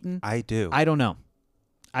to get eaten? I do. I don't know.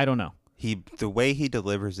 The way he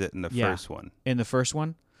delivers it in the Yeah. first one, In the first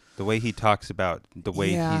one? the way he talks about the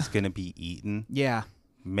way Yeah. he's gonna be eaten, Yeah.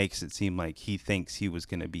 makes it seem like he thinks he was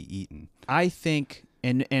gonna be eaten. I think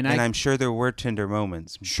and I'm sure there were tender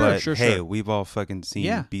moments. Sure, but sure, hey, sure. we've all fucking seen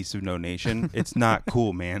Yeah. Beasts of No Nation. It's not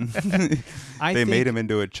cool, man. I They think, made him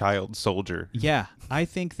into a child soldier. Yeah, I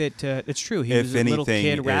think that it's true. He If was a little anything,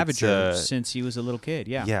 kid it's, Ravager since he was a little kid.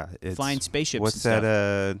 Yeah. Yeah. It's, Flying spaceships. What's and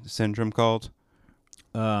that syndrome called?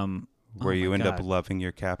 stuff. Where oh you my end up God. loving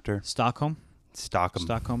your captor? Stockholm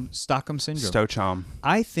Stockholm syndrome. Stochom.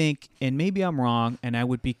 I think, and maybe I'm wrong, and I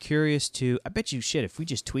would be curious to. I bet you shit if we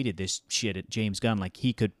just tweeted this shit at James Gunn, like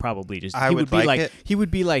he could probably just. I he would be like like it. he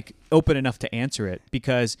would be like open enough to answer it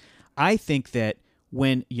because I think that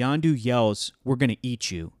when Yondu yells, "We're gonna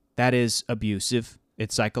eat you," that is abusive.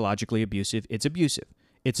 It's psychologically abusive. It's abusive.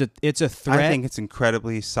 It's a threat. I think it's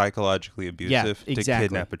incredibly psychologically abusive to exactly.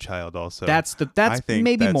 kidnap a child. Also, that's I think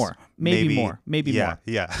maybe that's more, maybe more.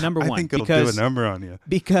 Yeah. Number I one, think it'll because- do a number on you.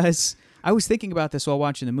 Because I was thinking about this while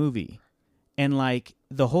watching the movie, and like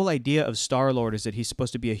the whole idea of Star-Lord is that he's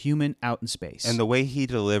supposed to be a human out in space. And the way he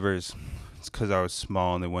delivers, it's because I was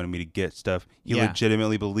small and they wanted me to get stuff. He Yeah.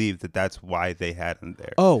 legitimately believed that that's why they had him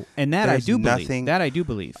there. oh, and that There's I do believe. nothing- That I do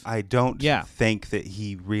believe. I don't Yeah. think that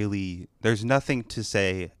he really. There's nothing to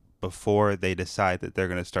say before they decide that they're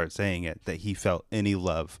going to start saying it that he felt any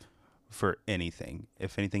love for anything.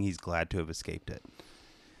 If anything, he's glad to have escaped it.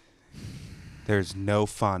 There's no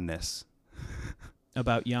fondness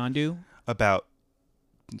About Yondu? about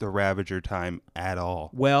the Ravager time at all.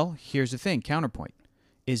 Well, here's the thing. Counterpoint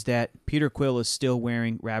is that Peter Quill is still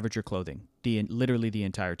wearing Ravager clothing literally the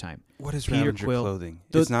entire time. What is Peter Ravager Quill- clothing?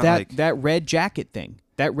 Th- It's not that like that red jacket thing.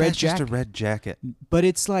 That red that's jacket. just a red jacket. But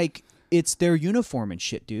it's like it's their uniform and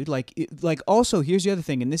shit, dude. Like also here's the other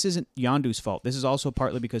thing, and this isn't Yondu's fault. This is also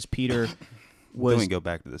partly because Peter Then was. we go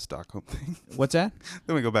back to the Stockholm thing. What's that?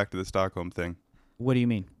 Then we go back to the Stockholm thing. What do you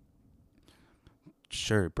mean?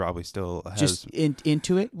 Sure, it probably still has. Just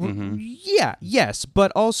into it? Well, Mhm. Yeah, yes,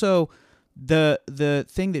 but also the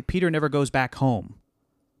thing that Peter never goes back home.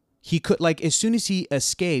 He could like as soon as he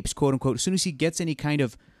escapes, quote unquote, as soon as he gets any kind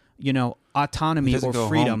of autonomy he doesn't or go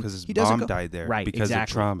freedom, because his he doesn't mom go. died there Right, because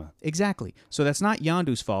exactly. of trauma. Exactly. So that's not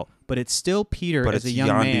Yondu's fault, but it's still Peter But as it's a young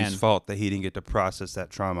Yondu's man. fault that he didn't get to process that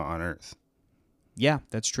trauma on Earth. Yeah,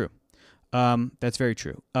 that's true. That's very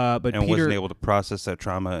true. But And Peter wasn't able to process that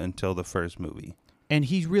trauma until the first movie. and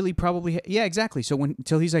he's really probably yeah, exactly. So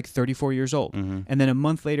until he's like 34 years old, Mm-hmm. and then a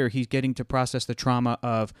month later he's getting to process the trauma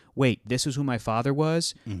of wait, this is who my father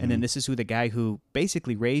was, and Mm-hmm. then this is who the guy who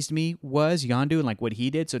basically raised me was, Yondu, and like what he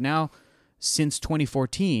did. So now, since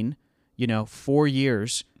 2014, 4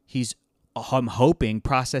 years, he's I'm hoping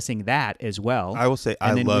processing that as well. I will say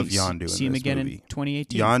And I then love we Yondu in See him this again movie. in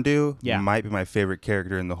 2018. Yondu Yeah. might be my favorite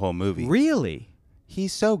character in the whole movie. Really?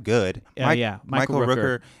 He's so good. Michael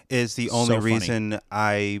Rooker is the so only funny. reason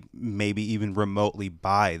I maybe even remotely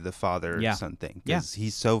buy the father-son thing. Because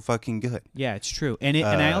he's so fucking good. Yeah, it's true. And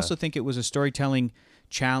I also think it was a storytelling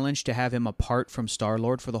challenge to have him apart from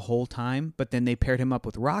Star-Lord for the whole time, but then they paired him up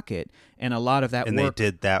with Rocket, and a lot of that And work they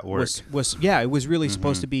did that work. was it was really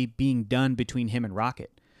supposed to be being done between him and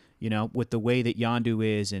Rocket, with the way that Yondu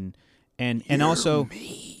is, and also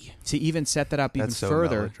to even set that up That's so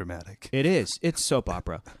further. melodramatic. It is. It's soap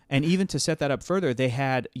opera. And even to set that up further, they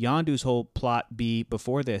had Yondu's whole plot be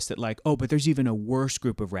before this that but there's even a worse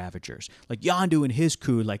group of Ravagers. Like Yondu and his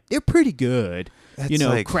crew, they're pretty good. That's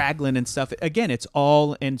Kraglin and stuff. Again, it's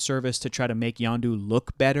all in service to try to make Yondu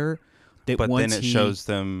look better. But then it shows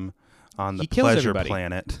them on the kills pleasure everybody.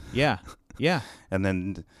 planet. Yeah. Yeah. And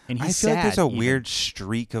then And I he's feel like there's sad, a even. weird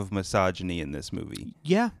streak of misogyny in this movie.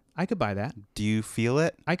 Yeah. I could buy that. Do you feel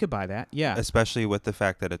it? I could buy that. Yeah. Especially with the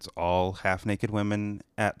fact that it's all half-naked women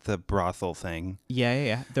at the brothel thing.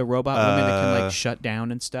 Yeah. The robot women that can shut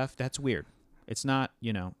down and stuff. That's weird. It's not,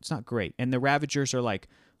 it's not great. And the Ravagers are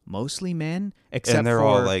mostly men, except and they're for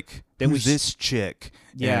all who's this chick?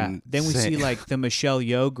 Yeah. And Then we see the Michelle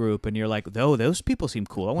Yeoh group, and you're like, oh, those people seem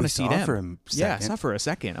cool. I want to see them. For a second. Yeah, saw for a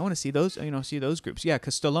second. I want to see those. See those groups. Yeah,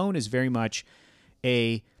 because Stallone is very much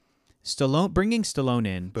bringing Stallone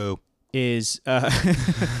in. Boo. Is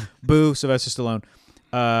boo Sylvester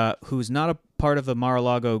Stallone, who's not a part of the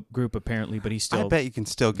Mar-a-Lago group apparently, but he's still. I bet you can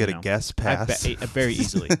still get a guest pass. Very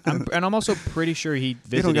easily. I'm also pretty sure he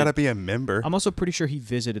visited. You don't got to be a member. I'm also pretty sure he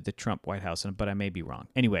visited the Trump White House, but I may be wrong.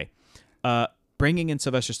 Anyway, bringing in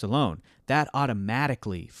Sylvester Stallone, that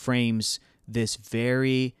automatically frames this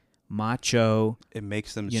very macho. It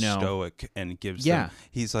makes them stoic and gives Yeah. them.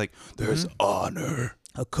 He's like, there's honor.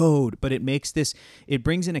 A code, but it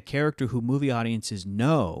brings in a character who movie audiences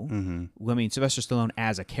know. Mm-hmm. I mean, Sylvester Stallone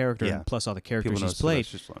as a character, and plus all the characters People know he's played,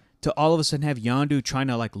 Sylvester Stallone. to all of a sudden have Yondu trying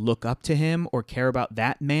to look up to him or care about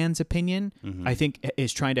that man's opinion, I think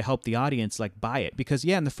is trying to help the audience buy it. Because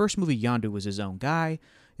in the first movie, Yondu was his own guy.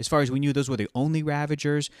 As far as we knew, those were the only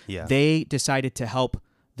Ravagers. Yeah. They decided to help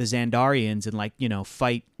the Xandarians and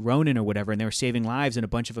fight Ronin or whatever, and they were saving lives, and a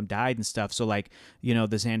bunch of them died and stuff. So the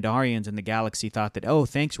Xandarians and the galaxy thought that, oh,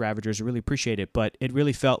 thanks Ravagers, I really appreciate it. But it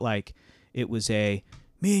really felt like it was me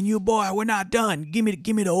and you, boy, we're not done. Give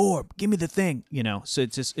me the orb, give me the thing, So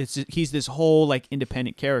he's this whole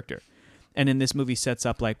independent character, and in this movie sets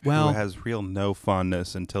up who has real no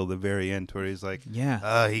fondness until the very end, where he's like,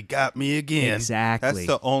 he got me again. Exactly. That's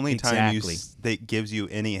the only time that gives you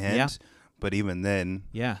any hint. Yeah. But even then,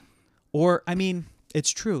 or I mean, it's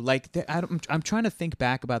true. I'm trying to think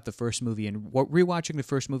back about the first movie, and rewatching the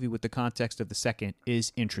first movie with the context of the second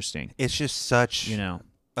is interesting. It's just such,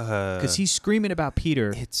 because he's screaming about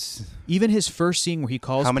Peter. It's even his first scene where he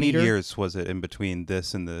calls. How many Peter, years was it in between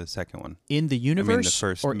this and the second one? In the universe, the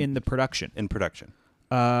first or in the production? In production.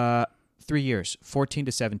 3 years, 14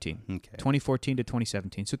 to 17. Okay. 2014 to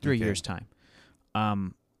 2017. So 3 years time.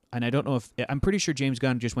 And I don't know if I'm pretty sure James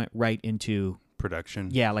Gunn just went right into production.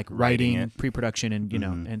 Yeah, writing it. pre-production, and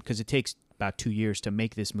and because it takes about 2 years to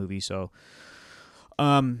make this movie. So,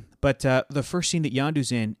 but the first scene that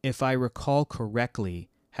Yondu's in, if I recall correctly,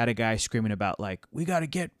 had a guy screaming about we got to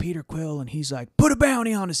get Peter Quill, and he's like, put a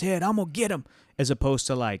bounty on his head, I'm gonna get him, as opposed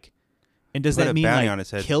to and does that mean on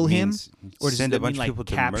his head kill him, or does send that a bunch mean of people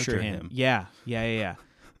to capture murder him? Yeah.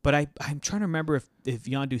 But I'm trying to remember if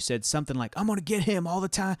Yondu said something like, I'm going to get him all the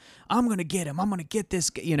time. I'm going to get him. I'm going to get this,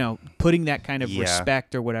 putting that kind of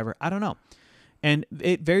respect or whatever. I don't know. And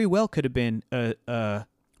it very well could have been a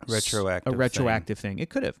retroactive thing. It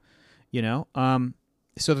could have,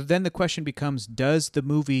 So then the question becomes, does the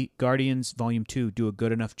movie Guardians Volume 2 do a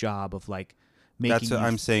good enough job of making That's what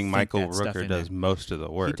I'm saying. Michael Rooker does most of the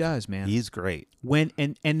work. He does, man. He's great.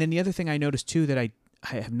 And then the other thing I noticed too that I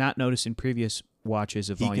have not noticed in previous watches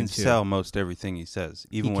of Volume 2. He can sell most everything he says,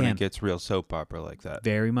 even when it gets real soap opera like that.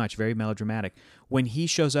 Very much, very melodramatic. When he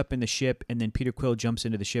shows up in the ship and then Peter Quill jumps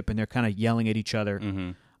into the ship and they're kind of yelling at each other,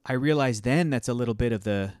 I realize then that's a little bit of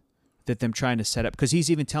that them trying to set up, because he's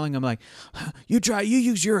even telling him you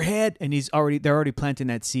use your head, and they're already planting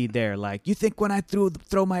that seed there. You think when I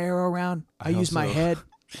throw my arrow around, I use my head?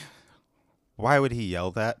 Why would he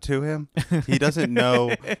yell that to him? He doesn't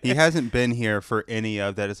know. He hasn't been here for any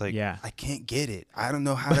of that. It's I can't get it. I don't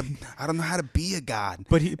know how to be a god.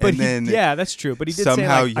 Yeah, that's true. But he did say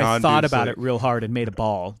I thought about it real hard and made a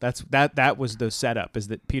ball. That was the setup. Is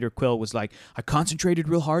that Peter Quill was I concentrated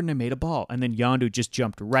real hard and I made a ball, and then Yondu just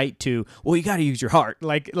jumped right to, well, you got to use your heart.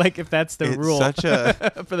 Like if that's the rule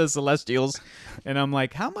for the Celestials. And I'm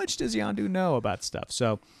like, how much does Yondu know about stuff?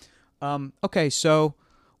 So, okay, so.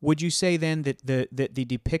 would you say then that the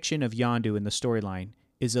depiction of Yondu in the storyline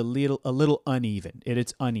is a little uneven?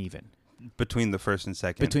 It's uneven Between the first and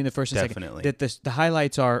second. between the first and Definitely. second. That the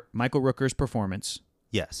highlights are Michael Rooker's performance,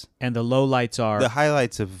 Yes. and the lowlights are The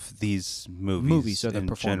highlights of these movies, are the in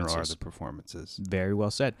general are performances. the performances. very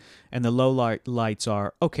well said, and the low lights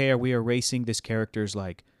are okay. Are we erasing this character's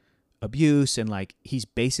like abuse and like he's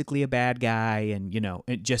basically a bad guy, and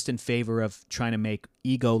just in favor of trying to make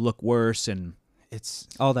Ego look worse and It's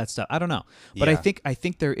all that stuff. I don't know, but I Yeah.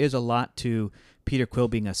 think there is a lot to Peter Quill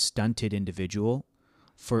being a stunted individual,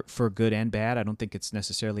 for good and bad. I don't think it's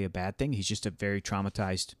necessarily a bad thing. He's just a very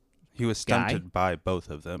traumatized. he was guy. stunted by both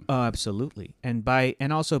of them. Oh, absolutely, and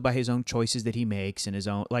also by his own choices that he makes and his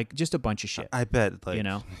own like just a bunch of shit. I bet like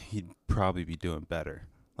he'd probably be doing better.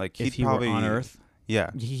 Like if he'd he probably were on Earth, Yeah.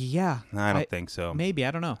 yeah, I don't think so. maybe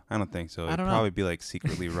I don't know. I don't think so. I He'd don't know. probably be like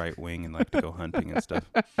secretly right wing and like to go hunting and stuff.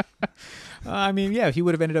 I mean, yeah, he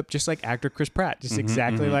would have ended up just like actor Chris Pratt, just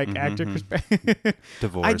exactly like actor Chris Pratt.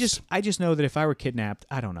 Divorced. I just know that if I were kidnapped,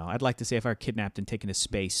 I don't know. I'd like to say if I were kidnapped and taken to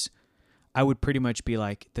space, I would pretty much be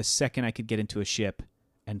like the second I could get into a ship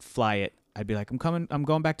and fly it, I'd be like, I'm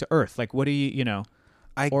going back to Earth. Like, what do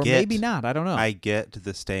or maybe not. I don't know. I get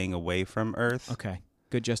the staying away from Earth. Okay,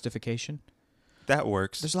 good justification. That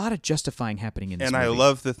works. There's a lot of justifying happening in this And movie. I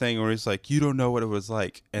love the thing where he's like, you don't know what it was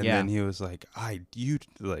like. And Yeah. then he was like,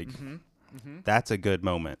 that's a good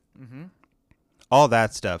moment. Mm-hmm. All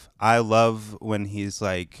that stuff. I love when he's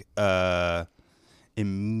like,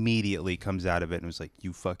 immediately comes out of it and was like,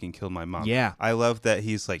 you fucking killed my mom. Yeah. I love that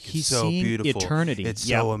he's like, He's it's so seeing beautiful. eternity. It's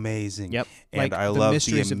Yep. so amazing. Yep. And Like I the love the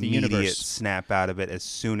mysteries of the immediate universe. snap out of it as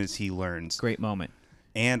soon as he learns. Great moment.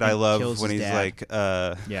 And And I love kills when his he's dad. like,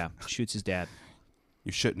 Yeah, shoots his dad.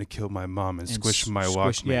 you shouldn't have killed my mom and squished s- my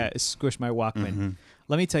squish- Walkman. Yeah, squish my Walkman.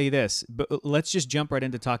 Let me tell you this. But let's just jump right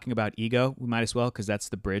into talking about Ego. We might as well because that's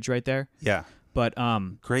the bridge right there. Yeah. But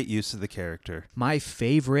Great use of the character. my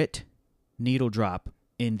favorite needle drop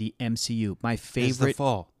in the MCU, my Is the favorite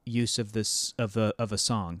fall. use of this of a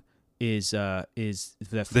song is the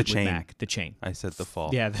Fleetwood Chain. Mac, the chain. I said the fall.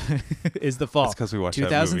 Yeah, is the fall. That's because we watched that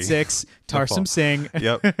movie. 2006, Tarsum Fall. Singh,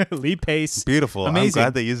 Yep. Lee Pace. Beautiful. I'm Amazing.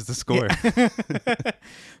 glad they used the score.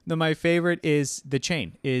 No, my favorite is the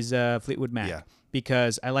chain, is Fleetwood Mac. Yeah.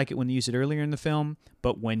 Because I like it when they use it earlier in the film,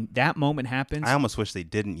 but when that moment happens, I almost wish they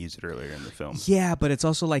didn't use it earlier in the film. yeah, but it's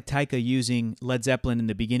also like Taika using Led Zeppelin in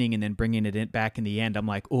the beginning and then bringing it back in the end. I'm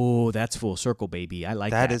like, oh, that's full circle, baby. I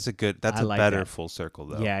like that. That is a good. That's I a like better that. full circle,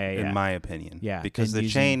 though. Yeah, yeah, yeah. In my opinion. Yeah, Because and the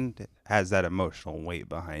using- chain has that emotional weight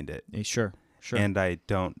behind it, Sure. and I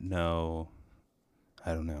don't know.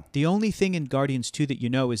 The only thing in Guardians 2 that you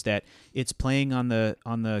know is that it's playing on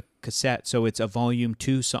the cassette, so it's a volume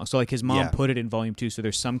 2 song. So like his mom Yeah. put it in volume 2, so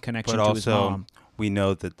there's some connection But to his also, mom. we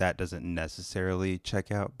know that doesn't necessarily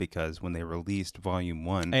check out because when they released Volume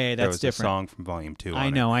 1, Hey, there that's was different. a song from Volume 2 on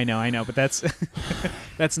I it. know, but that's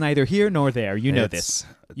that's neither here nor there. You know this.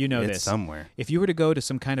 You know it's this. somewhere. If you were to go to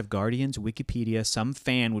some kind of Guardians Wikipedia, some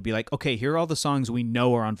fan would be like, okay, here are all the songs we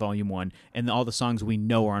know are on Volume 1, and all the songs we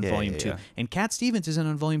know are on Yeah, Volume yeah, 2. yeah. And Cat Stevens isn't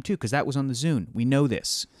on Volume 2 because that was on the Zune. We know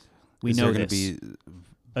this. We Is know there this. Gonna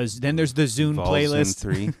be Then there's the Zune Vol playlist.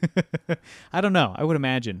 Zune 3? I don't know. I would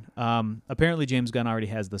imagine. Apparently, James Gunn already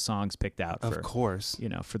has the songs picked out for, Of course.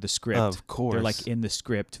 for the script. Of course. They're like in the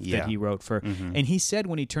script Yeah. that he wrote for. Mhm. And he said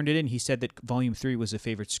when he turned it in, he said that Volume 3 was a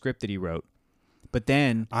favorite script that he wrote. But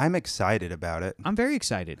then I'm excited about it. I'm very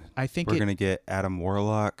excited. I think We're going to get Adam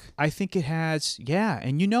Warlock. I think it has, yeah.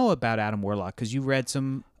 And you know about Adam Warlock because you read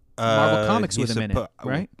some Marvel comics with he's him in it,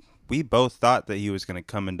 right? We both thought that he was going to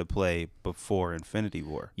come into play before Infinity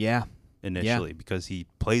War Yeah, initially because he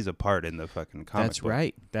plays a part in the fucking comic that's book.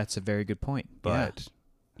 right. That's a very good point. But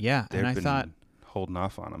yeah, they've and I been thought holding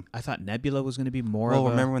off on him. Nebula was going to be more Well, of a.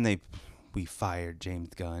 remember when we fired James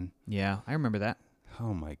Gunn? Yeah, I remember that.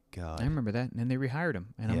 Oh my god. I remember that, and then they rehired him,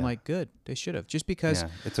 and I'm Yeah. like, good. They should have, just because. Yeah,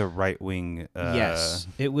 it's a right-wing Yes,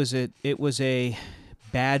 it was a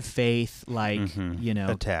bad faith, like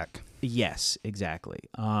attack. Yes, exactly.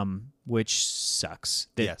 Which sucks.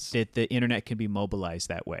 That, Yes. that the internet can be mobilized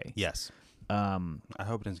that way. Yes. I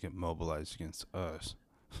hope it doesn't get mobilized against us.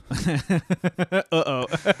 Uh-oh.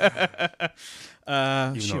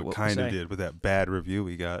 Even Shoot, though it what kind was of I- did with that bad review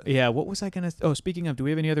we got. Yeah, what was I going to... Oh, speaking of, do we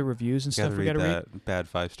have any other reviews and Gotta stuff we read got to read? that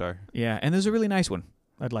bad 5-star. Yeah, and there's a really nice one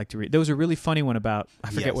I'd like to read. There was a really funny one about... I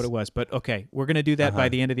forget Yes. what it was, but okay. We're going to do that by Uh-huh.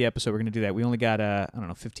 the end of the episode. We're going to do that. We only got,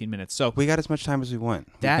 15 minutes. So We got as much time as we want.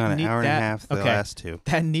 We've That got an ne- hour and a that- half the okay. last two.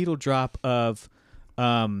 that needle drop of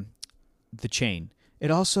the chain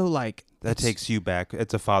it also like That takes you back.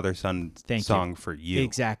 It's a father-son Thank you. song for you.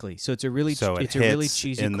 exactly. So it's a really So it it's a really hits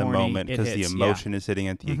cheesy in the corny, moment it because the hits, emotion is hitting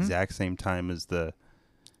at the Mhm. exact same time as the.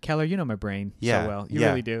 Keller, you know my brain Yeah, so well. You yeah.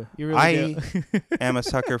 really do. You really do. am a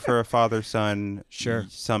sucker for a father-son. Sure.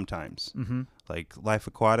 Sometimes, Mm-hmm. like Life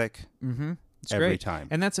Aquatic, Mm-hmm. It's every great. time.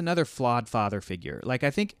 And that's another flawed father figure. Like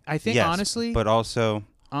I think Yes, honestly, but also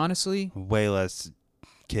honestly. way less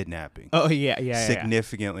kidnapping. Oh yeah.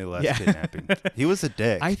 Significantly less Yeah. kidnapping. He was a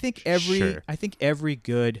dick. I think every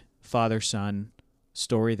good father-son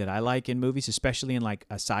story that I like in movies, especially in like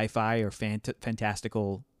a sci-fi or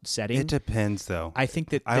fantastical setting. It depends, though. I think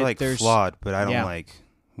that I like there's flawed, but I don't yeah. like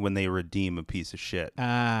when they redeem a piece of shit.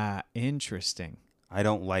 Interesting. I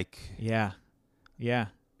don't like. Yeah.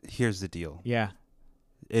 Here's the deal. Yeah.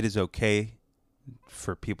 It is okay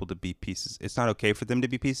for people to be pieces. It's not okay for them to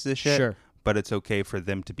be pieces of shit. Sure. But it's okay for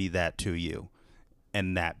them to be that to you,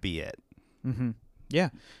 and that be it. Mm-hmm. Yeah.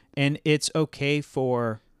 And it's okay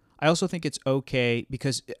for. I also think it's okay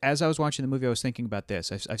because as I was watching the movie, I was thinking about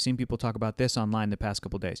this. I've seen people talk about this online the past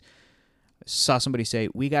couple of days. Saw somebody say,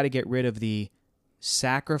 we got to get rid of the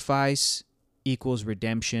sacrifice equals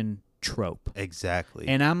redemption trope. Exactly.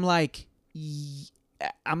 And I'm like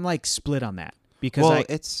split on that because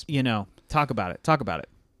it's talk about it. we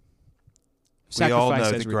all know Sacrifice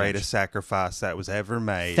the as greatest redemption. sacrifice that was ever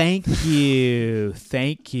made. Thank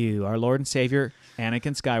you, our Lord and Savior,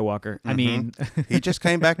 Anakin Skywalker. I mean, He just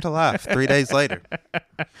came back to life 3 days later.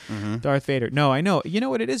 Darth Vader. No, I know. You know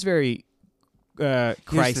what? It is very Here's the thing.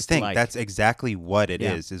 Christ-like. That's exactly what it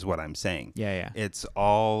Yeah. is what I'm saying. Yeah. It's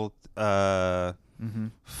all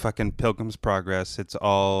fucking Pilgrim's Progress. It's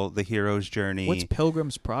all the hero's journey. What's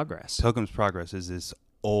Pilgrim's Progress? Pilgrim's Progress is this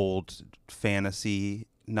old fantasy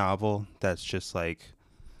novel that's just like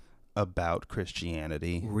about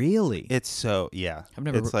Christianity. Really? It's so I've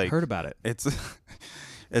never it's like, heard about it.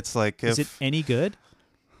 It's like Is it any good?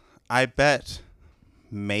 I bet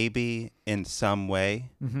maybe in some way.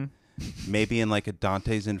 Mm-hmm. Maybe in like a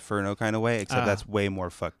Dante's Inferno kind of way, except that's way more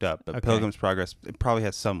fucked up. But Okay. Pilgrim's Progress, it probably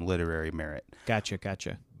has some literary merit. Gotcha.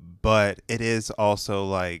 But it is also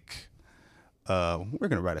like, we're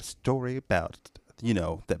going to write a story about,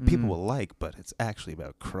 that people will like, but it's actually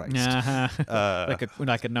about Christ. Like a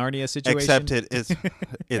Narnia situation. Except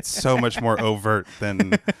it's so much more overt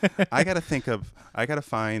than, I got to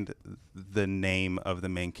find the name of the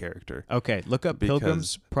main character. Okay, look up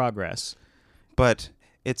Pilgrim's Progress. But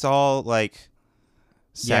it's all like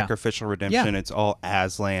sacrificial redemption. Yeah. It's all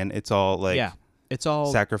Aslan. It's all like it's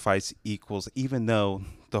all sacrifice equals, even though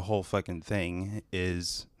the whole fucking thing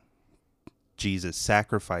is Jesus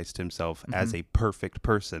sacrificed himself as a perfect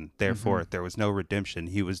person. Therefore, there was no redemption.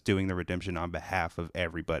 He was doing the redemption on behalf of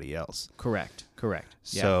everybody else. correct. Yeah.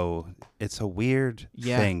 So it's a weird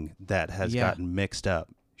thing that has gotten mixed up.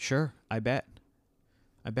 Sure, I bet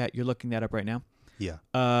you're looking that up right now. Yeah.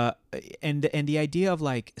 And the idea of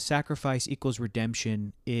like sacrifice equals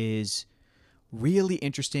redemption is really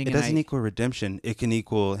interesting. It doesn't equal redemption. It can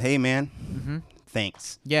equal, hey man,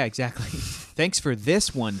 thanks. Yeah, exactly. Thanks for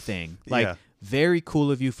this one thing. Like, Yeah. very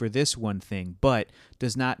cool of you for this one thing, but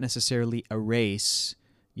does not necessarily erase,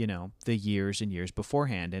 the years and years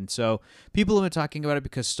beforehand. And so people have been talking about it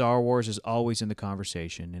because Star Wars is always in the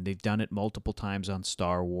conversation, and they've done it multiple times on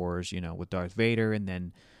Star Wars, with Darth Vader and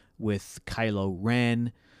then with Kylo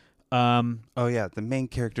Ren. Oh yeah, the main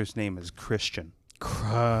character's name is Christian.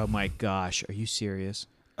 Oh my gosh, are you serious?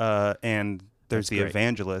 And there's That's the great.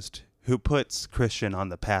 evangelist who puts Christian on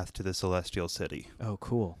the path to the celestial city. Oh,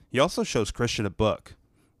 cool. He also shows Christian a book,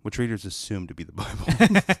 which readers assume to be the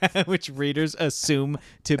Bible. Which readers assume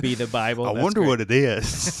to be the Bible. I wonder what it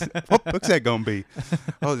is. What book's that gonna be?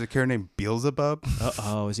 Oh, is it a character named Beelzebub?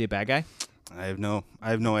 Oh, is he a bad guy? I have no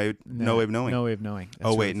way of knowing. No way of knowing. That's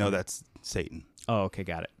Oh wait, really no, funny. that's Satan. Oh, okay,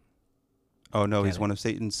 got it. Oh no, Got he's it. one of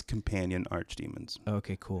Satan's companion archdemons,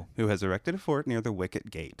 Okay, cool. who has erected a fort near the Wicket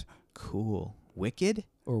Gate. Cool. Wicked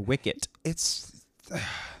or Wicket? It's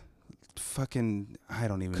fucking. I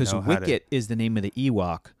don't even Because know how to. Wicket is the name of the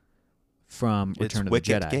Ewok from It's Return of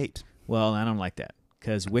Wicket the Jedi. Gate. Well, I don't like that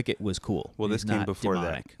because Wicket was cool. Well, He's this came not before that.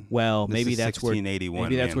 demonic. Well, This maybe is that's where 1681,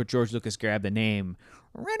 maybe that's man. where George Lucas grabbed the name.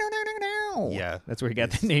 Yeah. That's where he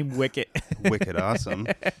got the name Wicket. Wicked awesome.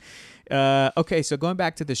 Okay, so going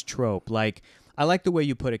back to this trope, like I like the way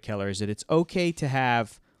you put it, Keller, is that it's okay to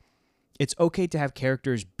have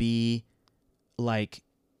characters be like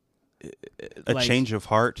A change of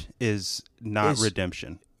heart is not is-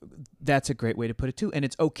 redemption. That's a great way to put it too. And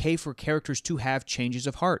it's okay for characters to have changes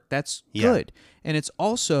of heart. That's Yeah. good. And it's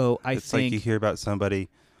also, It's like you hear about somebody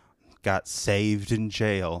got saved in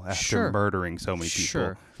jail after Sure. murdering so many people.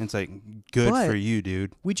 Sure. And it's like, good But for you,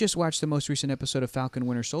 dude. We just watched the most recent episode of Falcon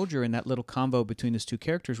Winter Soldier, and that little convo between those two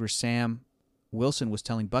characters where Sam Wilson was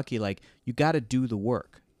telling Bucky, like, you got to do the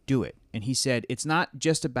work. Do it. And he said, it's not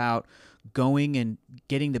just about going and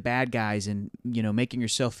getting the bad guys and, you know, making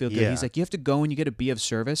yourself feel good. Yeah. He's like, you have to go and you got to be of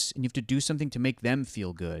service and you have to do something to make them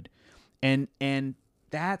feel good. And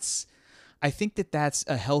that's, I think that's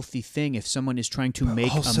a healthy thing if someone is trying to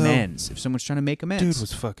make also, amends. If someone's trying to make amends. Dude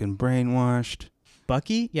was fucking brainwashed.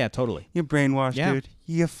 Bucky? Yeah, totally. You're brainwashed, Yeah. dude.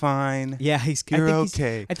 You're fine. Yeah, You're I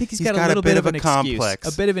okay. think he's got a little bit of an complex.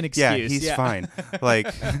 excuse. A bit of an excuse. Yeah, he's fine.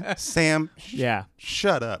 Like, Sam, Yeah.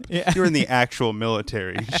 shut up. Yeah. You're in the actual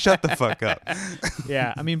military. Shut the fuck up.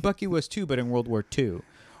 Yeah. I mean, Bucky was too, but in World War II.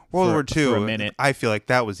 World War for a II, minute. I feel like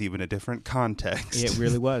that was even a different context. It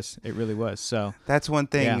really was. It really was. So, That's one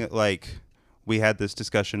thing, Yeah. like, we had this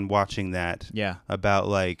discussion watching that yeah. about,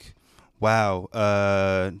 like, wow,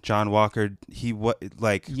 John Walker,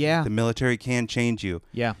 Yeah. the military can change you.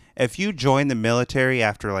 Yeah. If you join the military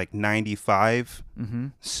after, like, 95,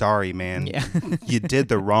 sorry, man. Yeah. You did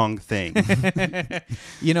the wrong thing.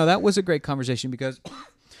 You know, that was a great conversation because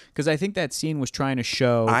I think that scene was trying to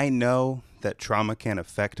show. I know that trauma can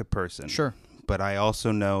affect a person. Sure. But I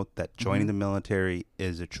also know that joining the military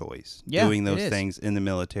is a choice. Yeah, Doing it those is. things in the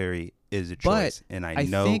military is a But choice. And I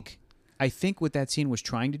know. I think what that scene was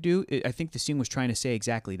trying to do, I think the scene was trying to say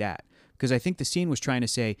exactly that. Because I think the scene was trying to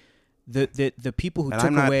say the people who and took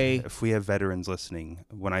I'm not, away. if we have veterans listening,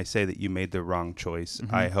 when I say that you made the wrong choice,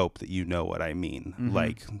 I hope that you know what I mean.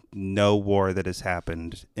 Like, no war that has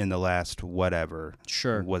happened in the last whatever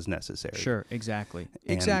Sure. was necessary. Sure, exactly.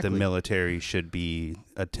 And Exactly. the military should be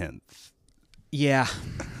a 10th. Yeah,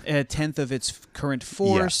 a tenth of its current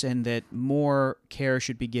force, and that more care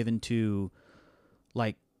should be given to,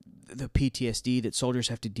 like, the PTSD that soldiers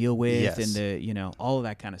have to deal with, Yes. and the all of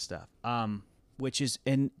that kind of stuff. Which is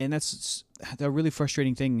and that's the really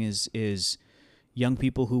frustrating thing is young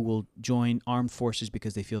people who will join armed forces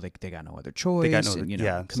because they feel like they got no other choice. got no- and,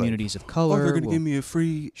 yeah, it's communities like, of color. they're going to will- give me a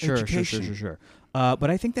free education. Sure. But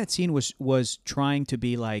I think that scene was trying to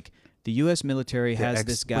be like the U.S. military has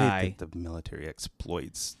this guy. That the military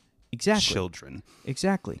exploits Exactly. children.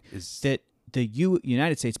 Exactly. Is That the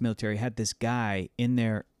United States military had this guy in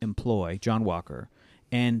their employ, John Walker,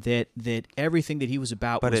 and that everything that he was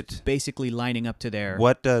about But was it- basically lining up to their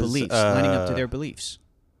What does, beliefs. Lining up to their beliefs.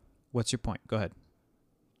 What's your point? Go ahead.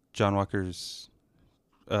 John Walker's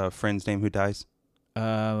friend's name who dies?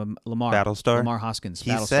 Lamar. Battlestar? Lamar Hoskins. He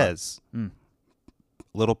Battlestar. says, Mm.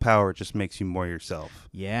 little power just makes you more yourself.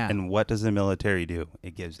 Yeah. And what does the military do?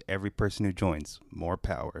 It gives every person who joins more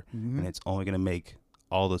power. Mm-hmm. And it's only going to make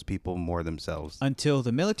all those people more themselves. Until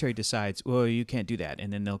the military decides, well, you can't do that,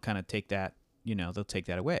 and then they'll kind of take that, they'll take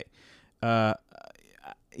that away. I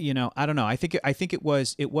don't know. I think it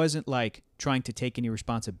wasn't like trying to take any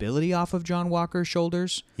responsibility off of John Walker's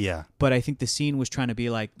shoulders, Yeah. but I think the scene was trying to be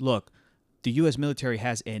like, look, the U.S. military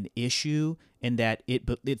has an issue in that it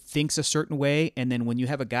thinks a certain way, and then when you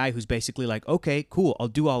have a guy who's basically like, okay, cool, I'll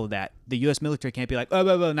do all of that, the U.S. military can't be like,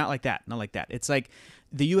 oh, not like that, not like that. It's like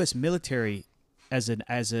the U.S. military as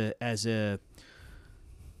a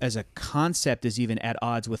concept is even at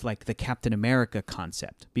odds with like the Captain America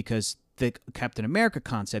concept, because the Captain America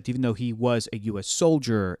concept, even though he was a U.S.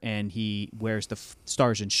 soldier and he wears the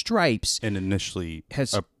stars and stripes, And initially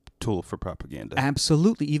has a tool for propaganda.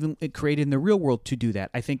 absolutely even created in the real world to do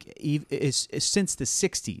that. I think is since the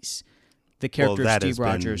 60s, the character that of has Steve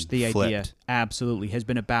Rogers, been the idea flipped. absolutely has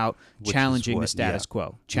been about Which is challenging the what- status yeah.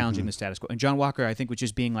 quo, challenging the status quo. And John Walker, I think, was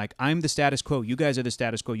just being like, I'm the status quo. You guys are the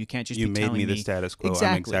status quo. You can't just You be made telling me the status quo.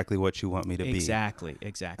 I'm exactly what you want me to be. Exactly.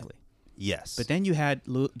 Yes. But then you had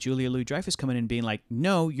Julia Louis-Dreyfus coming in and being like,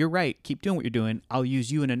 no, you're right. Keep doing what you're doing. I'll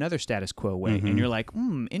use you in another status quo way. And you're like,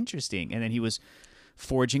 interesting. And then he was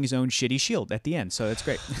forging his own shitty shield at the end. So that's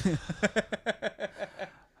great.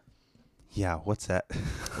 Yeah, what's that?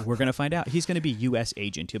 We're going to find out. He's going to be U.S.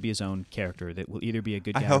 agent. He'll be his own character that will either be a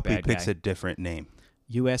good guy I or hope bad he picks guy. a different name.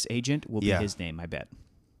 U.S. agent will Yeah. be his name, I bet.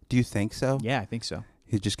 Do you think so? Yeah, I think so.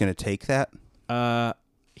 He's just going to take that?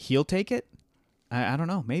 He'll take it? I don't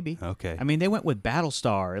know. Maybe. Okay. I mean, they went with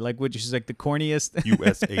Battlestar, which is like the corniest.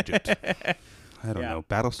 U.S. agent. I don't Yeah. know.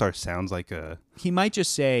 Battlestar sounds like a He might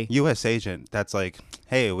just say, U.S. agent. That's like,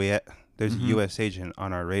 hey, there's a U.S. agent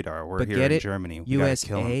on our radar. We're but here get in it? Germany. We gotta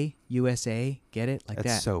kill him. USA, get it? Like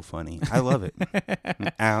That's that. so funny. I love it.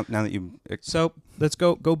 now that you, So let's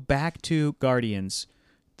go back to Guardians.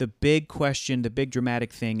 The big question, the big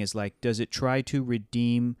dramatic thing is like, does it try to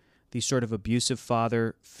redeem these sort of abusive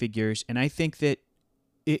father figures? And I think that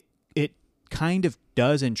it kind of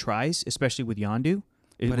does and tries, especially with Yondu.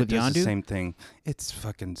 But with it does Yondu. the same thing. It's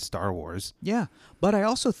fucking Star Wars. Yeah, but I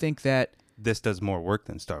also think that This does more work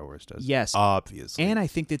than Star Wars does. Yes. Obviously. And I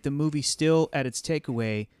think that the movie still, at its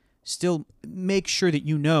takeaway, still makes sure that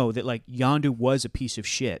you know that, like, Yondu was a piece of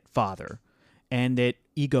shit father, and that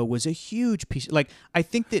Ego was a huge piece. Like, I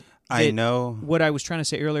think that I know. what I was trying to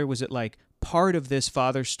say earlier was that, like, part of this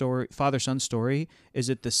father-son story is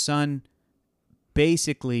that the son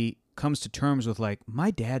basically comes to terms with, like,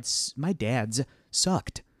 my dad's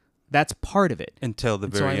sucked. That's part of it. Until the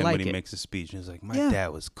And so very I end like when he it. makes a speech and he's like, my Yeah. dad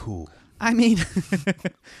was cool. I mean,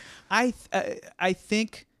 I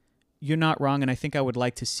think you're not wrong, and I think I would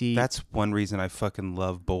like to see. That's one reason I fucking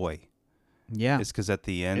love Boy. Yeah, It's because at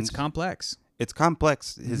the end, it's complex. it's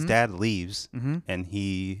complex. His Mhm. dad leaves Mm-hmm. and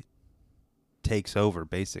he takes over,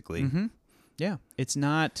 basically. Mm-hmm. Yeah, it's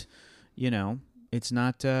not, it's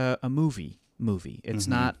not a movie. It's Mhm.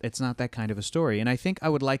 not. It's not that kind of a story. And I think I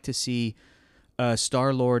would like to see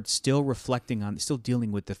Star-Lord still reflecting on, still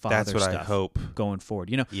dealing with the father That's what stuff I hope. going forward.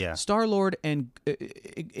 Yeah. Star-Lord and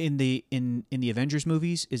in the Avengers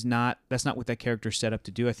movies that's not what that character's set up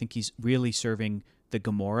to do. I think he's really serving the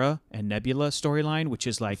Gamora and Nebula storyline, which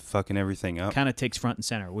is like Fucking everything up. kind of takes front and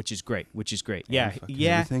center, which is great. Fucking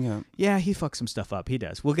Everything up. Yeah, he fucks some stuff up. He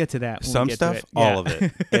does. We'll get to that. When we Some get to stuff, it. all Yeah. of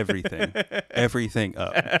it. Everything. Everything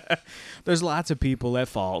up. There's lots of people at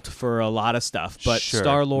fault for a lot of stuff, but Sure.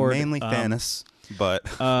 Star-Lord... Mainly Thanos, but...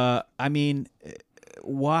 I mean,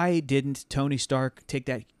 why didn't Tony Stark take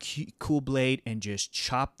that cool blade and just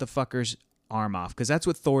chop the fucker's arm off? Because that's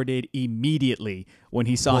what Thor did immediately when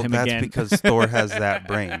he saw him that's again. because Thor has that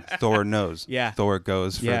brain. Thor knows. Yeah. Thor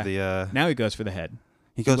goes for Yeah. the... Now he goes for the head.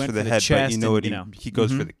 he goes went for the for the head, but chest you know and, what? He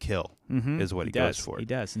goes for Mhm. the kill, Mm-hmm. is what he does. goes for. He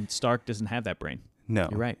does, and Stark doesn't have that brain. No.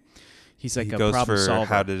 You're right. He's like he a goes problem for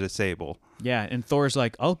solver. how to disable. Yeah, and Thor's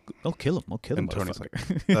like, I'll kill him. I'll kill him. And Tony's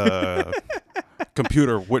motherfucker."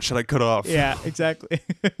 Computer, what should I cut off? Yeah, exactly.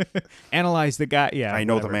 Analyze the guy. Yeah, I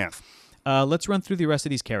know the whatever. math. Let's run through the rest of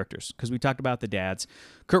these characters because we talked about the dads.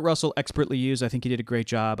 Kurt Russell, expertly used. I think he did a great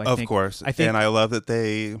job. Of course. I think, And I love that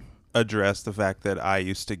they address the fact that I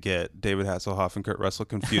used to get David Hasselhoff and Kurt Russell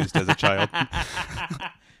confused as a child.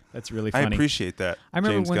 that's really I funny. appreciate that, I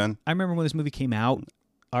remember James when Gunn. I remember when this movie came out.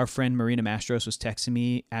 Our friend Marina Mastros was texting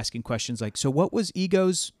me asking questions like, "So what was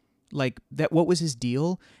Ego's like? That what was his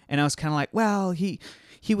deal?" And I was kind of like, "Well, he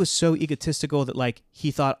was so egotistical that like he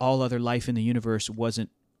thought all other life in the universe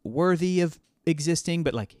wasn't worthy of existing,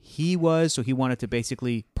 but like he was, so he wanted to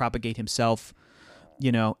basically propagate himself,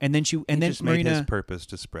 And then He then just made Marina his purpose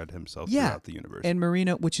to spread himself Yeah. throughout the universe. and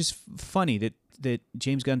Marina, which is funny that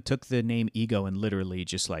James Gunn took the name Ego and literally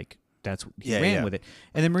just like he ran with it.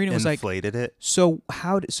 And then Marina was like, inflated it. So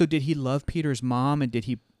did he love Peter's mom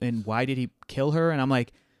and why did he kill her? And I'm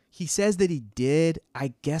like, he says that he did.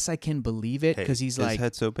 I guess I can believe it because he's his like,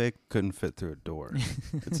 head so big couldn't fit through a door.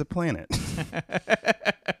 It's a planet.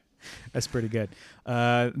 that's pretty good.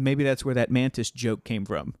 Maybe that's where that mantis joke came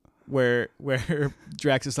from, where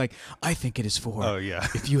Drax is like, I think it is for Oh yeah,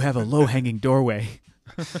 if you have a low hanging doorway.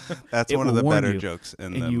 that's It one of will the warn better you, jokes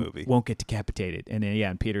in and the you movie. won't get decapitated. And then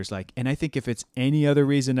and Peter's like, and I think if it's any other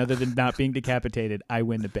reason other than not being decapitated, I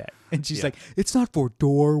win the bet. And she's Yeah. like, it's not for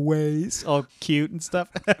doorways, all cute and stuff.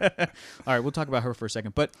 All right, we'll talk about her for a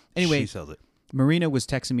second. But anyway, she sells it. Marina was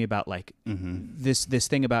texting me about like Mm-hmm. this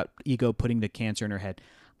thing about Ego putting the cancer in her head.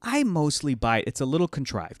 I mostly buy it. It's a little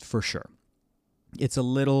contrived for sure. It's a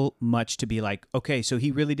little much to be like, okay, so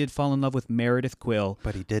he really did fall in love with Meredith Quill.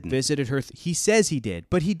 But he didn't. Visited her. He says he did,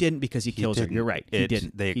 but he didn't because he kills her. You're right. He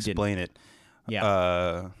didn't. They He didn't. explain it.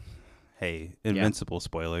 Yeah. Hey, Invincible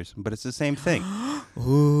spoilers, but it's the same thing.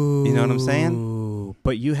 Ooh. You know what I'm saying?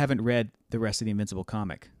 But you haven't read the rest of the Invincible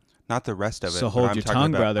comic. Not the rest of it. So but hold I'm your talking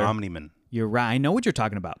tongue, about brother. Omni-Man. You're right. I know what you're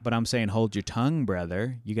talking about, but I'm saying hold your tongue,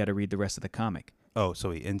 brother. You got to read the rest of the comic. Oh,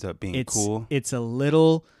 so he ends up being It's cool. It's a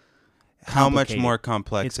little How much complicated. more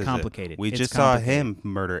complex It's is complicated. it? We It's just complicated. saw him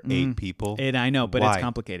murder 8 people. And I know, but Why? it's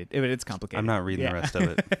complicated. It's complicated. I'm not reading Yeah. the rest of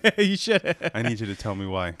it. You should. I need you to tell me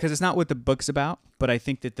why. Because it's not what the book's about. But I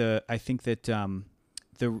think that the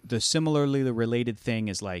similarly related thing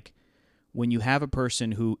is like when you have a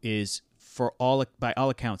person who is by all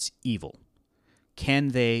accounts evil, can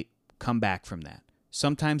they come back from that?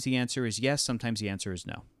 Sometimes the answer is yes. Sometimes the answer is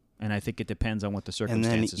no. And I think it depends on what the And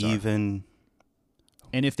then circumstances are. even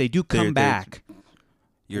And if they do come they're- back,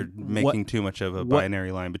 you're making too much of a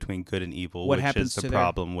binary line between good and evil, what which happens is the to their-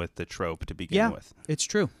 problem with the trope to begin yeah, with. it's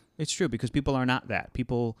true. It's true because people are not that.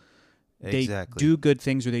 People they Exactly. do good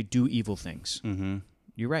things or they do evil things. Mm-hmm.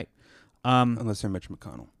 You're right. Unless they're Mitch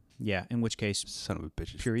McConnell. Yeah, in which case, Son of a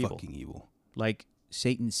bitch is Pure evil. fucking evil. like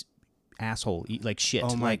Satan's asshole, like shit,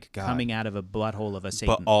 Oh my like God. coming out of a butthole of a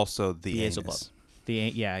Satan. But also the Beelzebub. anus.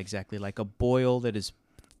 Yeah, exactly, like a boil that is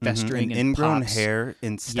Mhm, festering and and ingrown pops. hair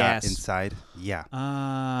Yes. inside. Yeah.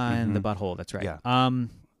 And the butthole. That's right. Yeah.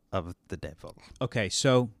 Of the devil. Okay,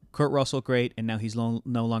 so Kurt Russell, great, and now he's no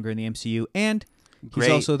longer in the MCU, and he's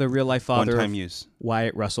Great also the real life father one-time of use.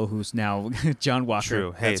 Wyatt Russell, who's now John Walker.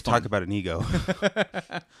 True. Hey, That's talk fun. about an ego.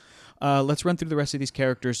 Let's run through the rest of these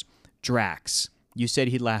characters. Drax. You said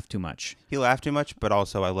he laughed too much. He laughed too much, but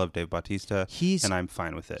also I love Dave Bautista, He's and I'm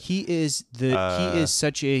fine with it. he is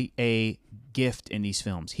such a gift in these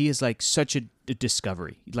films. He is like such a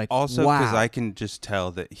discovery. Like Also, wow. because I can just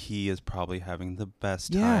tell that he is probably having the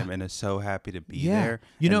best Yeah. time and is so happy to be Yeah. there.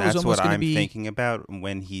 You know, and it was that's almost what gonna I'm be- thinking about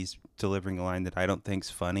when he's delivering a line that I don't think's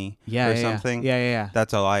funny yeah, or yeah, something. Yeah.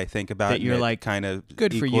 That's all I think about. That and you're it like, kind of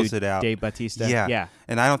Good for you, equals it out. Dave Bautista. Yeah. Yeah.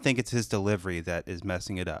 And I don't think it's his delivery that is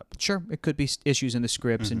messing it up. Sure, it could be issues in the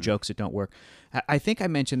scripts and jokes that don't work. I think I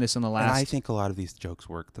mentioned this in the last. And I think a lot of these jokes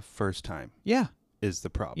work the first time Yeah, is the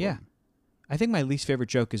problem. yeah. I think my least favorite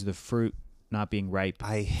joke is the fruit not being ripe.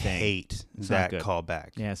 I hate It's not that good. callback.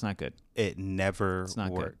 Yeah, it's not good. It never It's not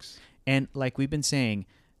good. works. And like we've been saying,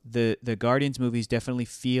 the Guardians movies definitely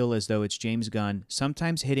feel as though it's James Gunn,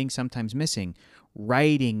 sometimes hitting, sometimes missing,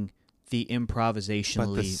 writing the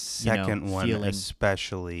improvisationally. But the second one feeling.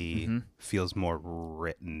 especially feels more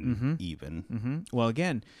written even. Well,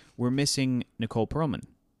 again, we're missing Nicole Perlman,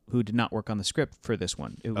 who did not work on the script for this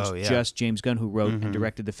one. It was Oh, yeah. just James Gunn who wrote and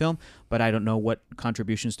directed the film, but I don't know what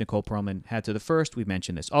contributions Nicole Perlman had to the first. We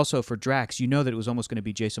mentioned this. Also, for Drax, you know that it was almost going to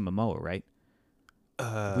be Jason Momoa, right? We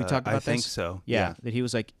talked about I think this? so. Yeah, that he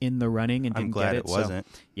was like in the running and I'm didn't glad get it So, wasn't.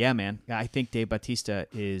 yeah, man. I think Dave Bautista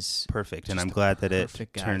is Perfect. And just I'm a glad that it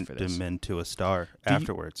perfect guy turned for this. him into a star Do you-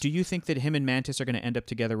 afterwards. Do you think that him and Mantis are going to end up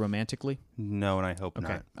together romantically? No, and I hope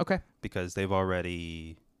Okay. not. Okay. Because they've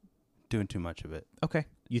already doing too much of it. Okay.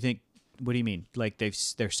 You think? What do you mean? Like they're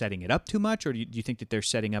setting it up too much, or do you think that they're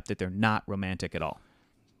setting up that they're not romantic at all,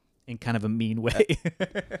 in kind of a mean way?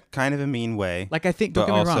 Kind of a mean way. Like I think. Don't but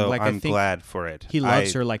get me also, wrong. Like I'm I think glad for it. he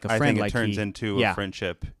loves her like a friend, I think like it turns he- into yeah. a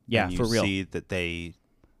friendship. Yeah, and you for real. see that they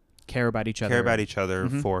care about each other. care about each other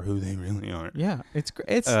Mhm. for who they really are. Yeah, it's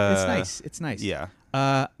nice. It's nice. Yeah.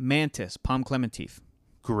 Mantis, Palm Clementif.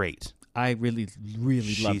 Great. I really love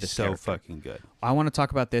She's this so character. fucking good. I want to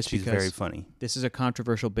talk about this She's because very funny. this is a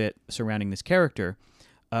controversial bit surrounding this character.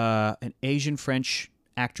 An Asian French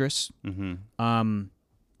actress Mm-hmm.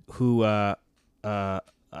 who I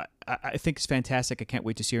think is fantastic. I can't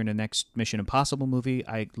wait to see her in the next Mission Impossible movie.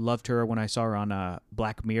 I loved her when I saw her on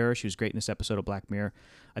Black Mirror. She was great in this episode of Black Mirror.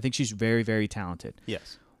 I think she's very, very talented.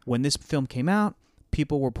 Yes. When this film came out,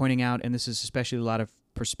 people were pointing out, and this is especially a lot of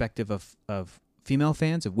perspective of female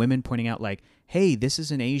fans, of women pointing out like, hey, this is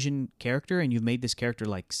an Asian character and you've made this character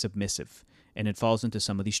like submissive, and it falls into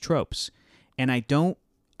some of these tropes. And I'm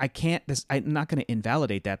not going to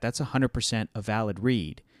invalidate that. That's 100% a valid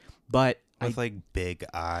read. But With like big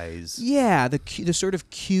eyes. yeah, the sort of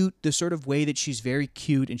cute, the sort of way that she's very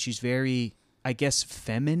cute and she's very, I guess,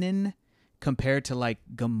 feminine compared to like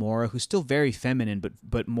Gamora, who's still very feminine,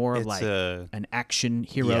 but more It's like a- an action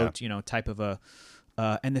hero, Yeah. type of a,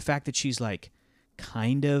 and the fact that she's like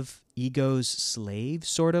kind of Ego's slave,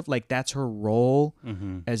 sort of like that's her role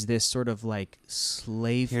as this sort of like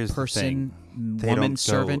slave Here's the person, thing. They woman don't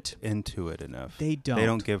servant. go into it enough. They don't. They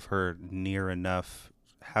don't give her near enough.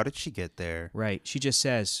 How did she get there? Right. She just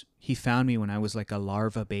says he found me when I was like a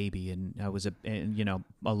larva baby and I was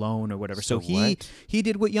alone or whatever. So, what? he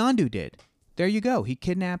did what Yondu did. There you go. He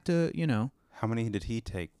kidnapped How many did he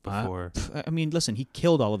take before? I mean, listen, he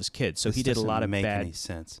killed all of his kids, so This he did a doesn't lot of make bad. any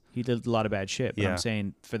sense. He did a lot of bad shit. But I'm Yeah.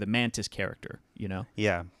 saying for the Mantis character, Yeah.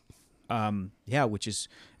 which is,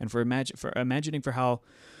 and for imagining for how,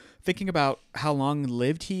 thinking about how long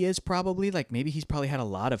lived he is, probably like maybe he's probably had a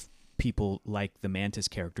lot of people like the Mantis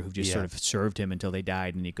character who just Yeah. sort of served him until they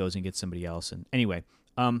died, and he goes and gets somebody else. And anyway,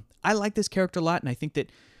 I like this character a lot, and I think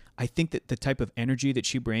that the type of energy that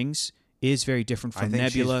she brings is very different I from think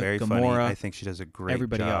Nebula, she's very funny. Gamora, I think she does a great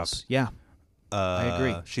everybody job. else. Yeah, I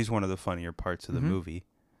agree. She's one of the funnier parts of the movie.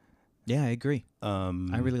 yeah, I agree. I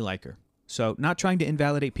I really like her. So, not trying to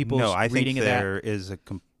invalidate people's No, I think reading of that. there is a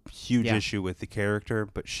huge Yeah. issue with the character,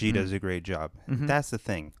 but she does a great job. Mhm. That's the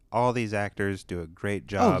thing. All these actors do a great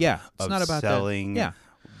job Oh yeah, it's of not about selling yeah.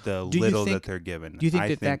 the Do you little think- that they're given. Do you think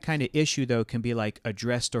I that kind of issue though can be like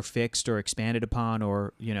addressed or fixed or expanded upon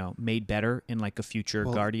or made better in like a future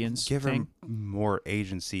Well, Guardians give thing? her more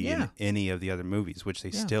agency Yeah. in any of the other movies, which they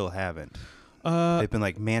Yeah. still haven't. They've been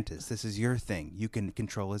like, Mantis, this is your thing. You can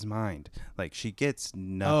control his mind. Like, she gets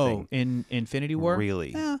nothing. in Infinity War,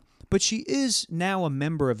 Really. Yeah, But she is now a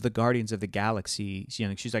member of the Guardians of the Galaxy. You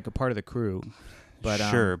know, she's like a part of the crew. But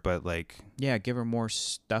sure, but like, yeah, give her more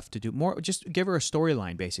stuff to do. More, just give her a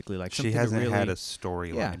storyline, basically. Like she something hasn't to really, had a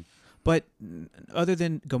storyline. Yeah. But other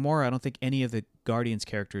than Gamora, I don't think any of the Guardians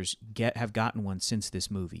characters have gotten one since this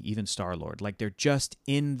movie. Even Star-Lord, like they're just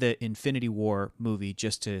in the Infinity War movie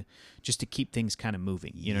just to keep things kind of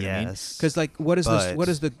moving. You know what I mean? Yes, Because like, what is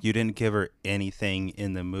the? You didn't give her anything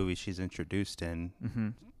in the movie she's introduced in. Mm-hmm.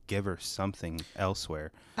 Give her something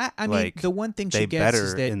elsewhere. I mean, Like, the one thing They she gets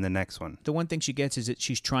is better that in the next one. the one thing she gets is that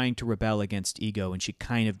she's trying to rebel against ego, and she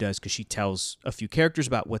kind of does because she tells a few characters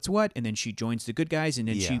about what's what, and then she joins the good guys, and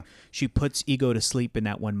then Yeah. she puts ego to sleep in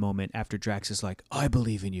that one moment after Drax is like, "I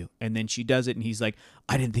believe in you," and then she does it, and he's like,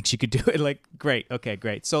 "I didn't think she could do it." Like, great, okay,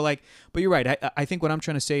 great. So like, but you're right. I think what I'm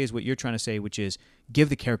trying to say is what you're trying to say, which is give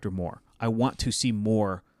the character more. I want to see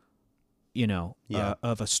more. You know, Yeah.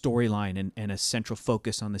 of a storyline and a central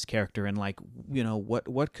focus on this character, and like, you know,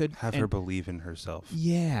 what could Have her believe in herself.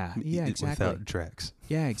 Yeah, exactly. Without Drax.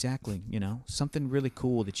 Yeah, exactly. You know, something really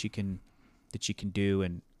cool that she can do,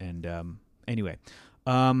 and anyway,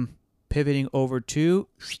 pivoting over to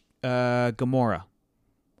Gamora.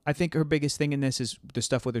 I think her biggest thing in this is the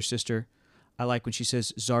stuff with her sister. I like when she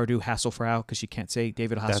says Zardu Hasselfrau because she can't say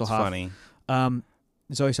David Hasselhoff. That's funny.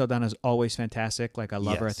 Zoe Saldana is always fantastic. Like, I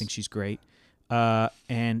love her. I Yes. think she's great.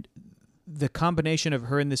 And the combination of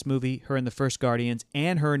her in this movie, her in the first Guardians,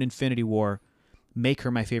 and her in Infinity War make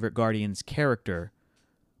her my favorite Guardians character.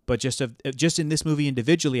 But just in this movie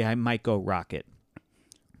individually, I might go Rocket.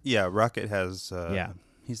 Yeah, Rocket has. Yeah.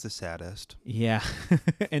 He's the saddest. Yeah,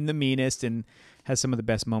 and the meanest, and has some of the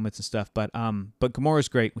best moments and stuff. But Gamora's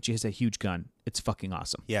great when she has that huge gun. It's fucking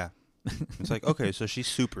awesome. Yeah. It's like, okay, so she's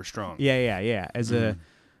super strong. Yeah. As a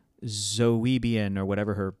Zoebian or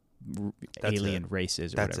whatever her That's alien it. race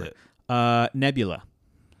is or That's whatever. Nebula.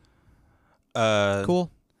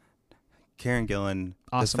 Cool. Karen Gillan.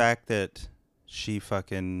 Awesome. The fact that she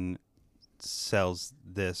fucking sells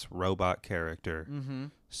this robot character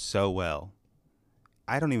so well.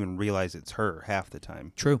 I don't even realize it's her half the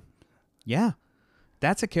time. True. Yeah.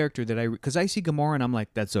 That's a character that because I see Gamora and I'm like,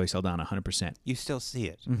 that's Zoe Saldana 100%. You still see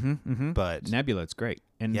it. Mm-hmm. But Nebula, it's great.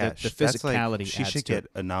 And yeah, the that's like, physicality she adds should to get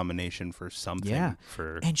it. a nomination for something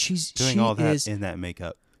for And she's doing she all that is, in that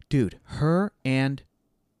makeup. Dude, her and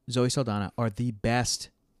Zoe Saldana are the best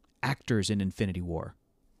actors in Infinity War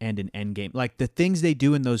and in Endgame. Like, the things they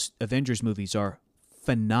do in those Avengers movies are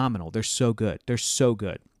phenomenal. They're so good.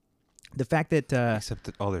 The fact that Except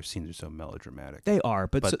that all their scenes are so melodramatic. they are,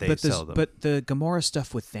 but they sell them. But the Gamora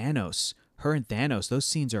stuff with Thanos, her and Thanos, those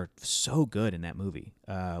scenes are so good in that movie,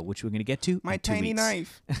 which we're going to get to. My in 2 tiny weeks.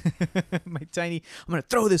 knife. I'm going to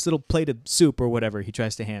throw this little plate of soup or whatever he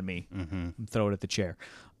tries to hand me Mm-hmm. and throw it at the chair.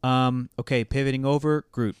 Okay, pivoting over,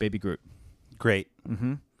 Groot, baby Groot. Great.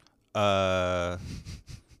 Mm-hmm.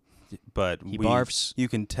 But He barfs. You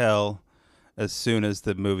can tell as soon as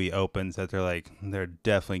the movie opens that they're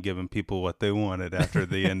definitely giving people what they wanted after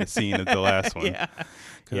the end scene of the last one. Yeah.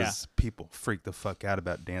 Because people freak the fuck out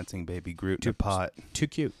about dancing baby Groot in a pot. Too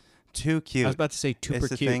cute. Too cute. I was about to say It's super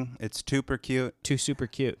the cute. thing. It's super cute. Too super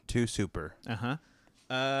cute. Too super.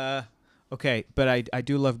 Uh-huh. Okay, but I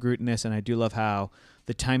do love Groot in this, and I do love how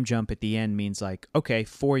the time jump at the end means, like, okay,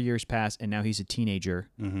 4 years pass, and now he's a teenager.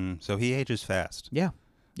 Mm-hmm. So he ages fast. Yeah.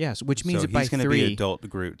 Yes, which means so that by he's going to 3... be adult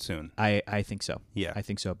Groot soon. I think so. Yeah. I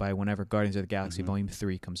think so. By whenever Guardians of the Galaxy Volume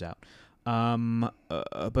 3 comes out.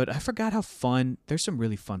 But I forgot how fun. There's some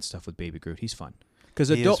really fun stuff with Baby Groot. He's fun. Because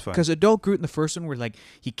adult Groot in the first one, where like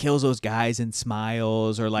he kills those guys and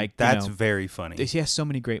smiles, or like That's very funny. he has so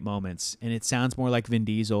many great moments, and it sounds more like Vin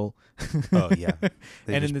Diesel. Oh yeah,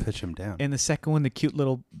 they And just in the- pitch him down. And the second one, the cute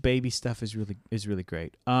little baby stuff is really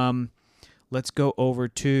great. Let's go over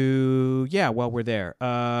to while we're there,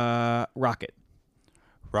 Rocket.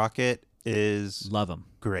 Rocket is Love him.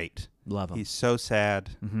 great. Love him. He's so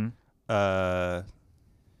sad. Mm-hmm.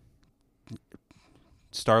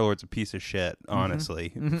 Star-Lord's a piece of shit, honestly,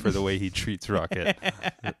 for the way he treats Rocket.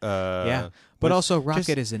 Yeah, but which also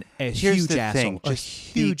Rocket just- is a Here's huge the asshole. thing, A just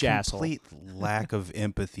huge the asshole. complete lack of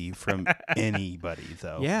empathy from anybody,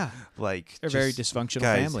 though. Yeah, Like they're a very just, dysfunctional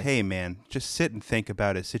guys, family. hey man, just sit and think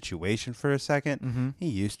about his situation for a second. Mm-hmm. He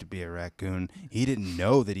used to be a raccoon. He didn't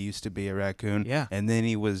know that he used to be a raccoon. Yeah. And then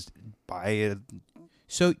he was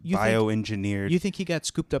So bioengineered. you think he got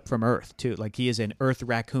scooped up from Earth too? Like he is an Earth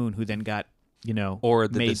raccoon who then got or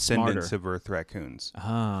the made descendants smarter. of Earth raccoons.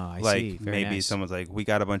 Ah, I like see. Very maybe nice. someone's like, we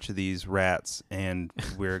got a bunch of these rats and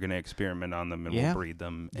we're gonna experiment on them and Yeah. we'll breed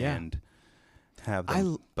them Yeah. and have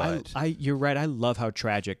them. You're right. I love how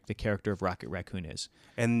tragic the character of Rocket Raccoon is.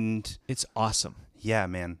 And It's awesome. yeah,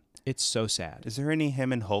 man. It's so sad. Is there any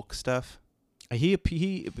him and Hulk stuff? He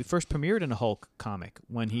first premiered in a Hulk comic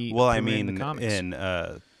when he Well, I premiered mean, in the comics. in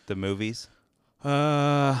the movies.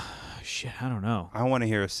 Shit, I don't know. I want to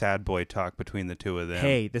hear a sad boy talk between the two of them.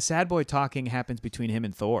 Hey, the sad boy talking happens between him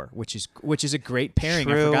and Thor, which is a great pairing.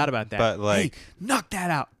 I True, forgot about that. but, like, hey, knock that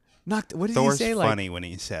out. What did Thor's he say? funny when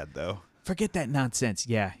he's sad, though. Forget that nonsense.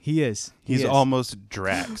 Yeah, he is. He He's is. almost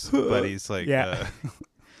Drax, but he's like, Yeah.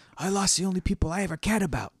 I lost the only people I ever cared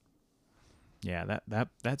about. Yeah,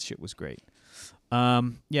 that shit was great.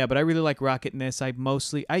 Yeah, but I really like Rocket in this. I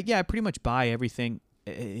pretty much buy everything.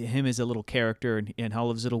 Him as a little character and all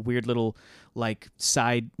of his little weird little like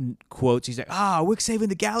side quotes. He's like, we're saving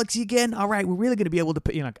the galaxy again. All right, we're really gonna be able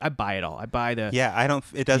to. I buy it all. I buy the. yeah, I don't.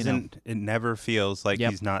 It doesn't. It never feels like Yep.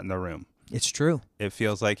 he's not in the room. It's true. It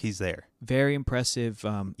feels like he's there. Very impressive.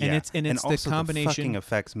 And Yeah. it's the also combination. The fucking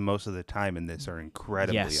effects most of the time in this are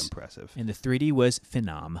incredibly Yes. impressive. And the 3D was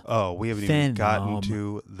phenom. Oh, we haven't even gotten Phenom.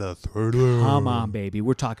 to the third one. Come on, baby.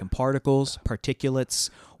 We're talking particles, particulates.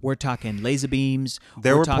 We're talking laser beams.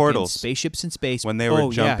 There we're were talking portals. Spaceships in space. When they were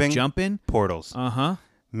jumping. Yeah, jumping. Portals. Uh-huh.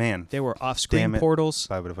 Man. They were off-screen Damn it. portals.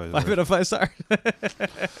 5 out of 5. 5 out of 5 stars.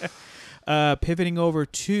 Pivoting over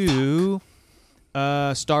to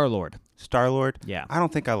Star-Lord. Star-Lord. Yeah. I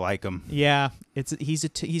don't think I like him. Yeah, he's a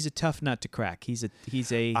tough nut to crack. He's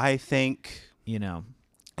a I think you know.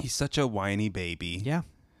 he's such a whiny baby. Yeah.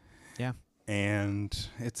 Yeah. And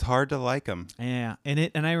it's hard to like him. Yeah.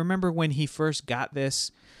 And I remember when he first got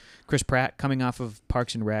this, Chris Pratt coming off of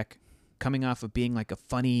Parks and Rec, coming off of being like a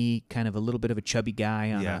funny, kind of a little bit of a chubby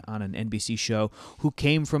guy on an NBC show, who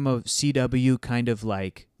came from a CW kind of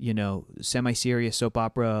like, semi-serious soap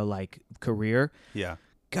opera like career. Yeah.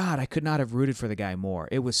 God, I could not have rooted for the guy more.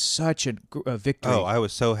 It was such a victory. Oh, I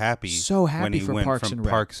was so happy. So happy when he for went Parks from and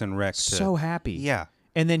Rec. Parks and Rec to, So happy. Yeah.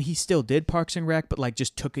 And then he still did Parks and Rec, but like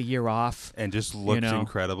just took a year off. And just looked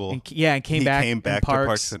incredible. And came he back. came back in Parks. to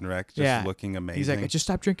Parks and Rec just looking amazing. He's like, I just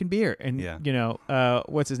stopped drinking beer. And,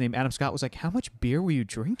 what's his name? Adam Scott was like, how much beer were you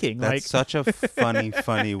drinking? That's such a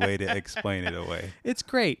funny way to explain it away. It's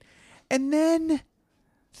great. And then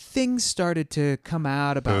things started to come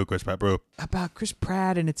out about Chris Pratt, bro. About Chris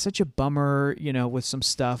Pratt, and it's such a bummer, with some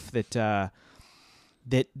stuff that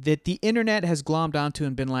that the internet has glommed onto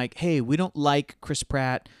and been like, hey, we don't like Chris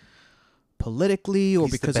Pratt politically or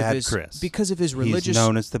He's because the of bad his Chris. because of his religious. He's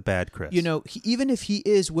known as the bad Chris. Even if he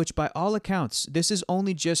is, which by all accounts, this is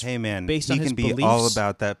only just hey man, based he on his can be beliefs. all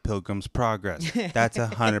about that Pilgrim's Progress. That's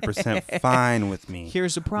 100% fine with me.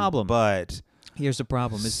 Here's the problem. But here's the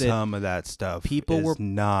problem: is that some of that stuff people is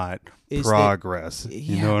not is progress. that-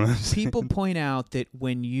 You know what I'm saying? People point out that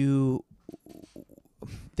when you're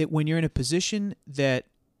in a position that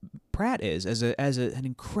Pratt is as an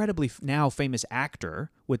incredibly now famous actor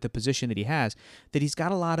with the position that he has, that he's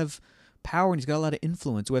got a lot of power and he's got a lot of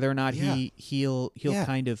influence, whether or not he'll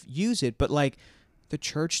kind of use it. But like the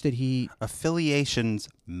church that affiliations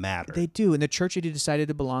matter. they do, and the church that he decided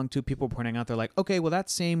to belong to, people are pointing out, they're like, okay, well that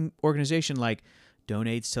same organization like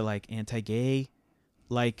donates to like anti-gay,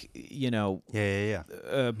 like movements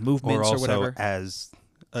or or whatever. as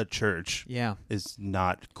a church is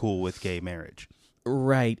not cool with gay marriage.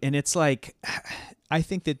 Right. And it's like, I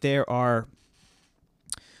think that there are,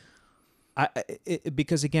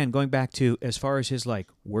 because again, going back to as far as his like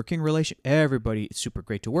working relation, everybody is super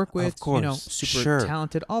great to work with, Of course. super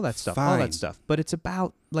talented, all that stuff, Fine. But it's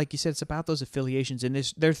about, like you said, it's about those affiliations. And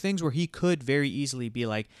there are things where he could very easily be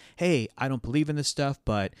like, hey, I don't believe in this stuff,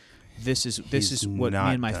 but this is what me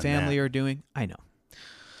not and my done family that. are doing. I know.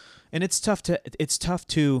 And it's tough to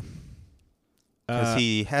Because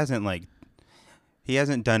he hasn't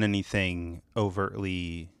done anything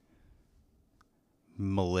overtly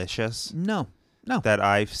malicious. No. That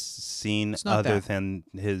I've seen not other that. than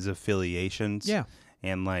his affiliations. Yeah.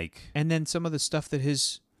 And And then some of the stuff that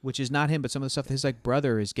which is not him, but some of the stuff that his like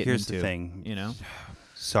brother is getting here's into. the thing. You know?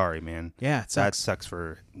 Sorry, man. Yeah, it sucks.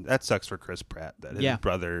 That sucks for Chris Pratt that his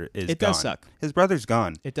brother is It gone. does suck. His brother's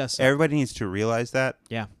gone. It does suck. Everybody needs to realize that.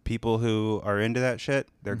 Yeah. People who are into that shit,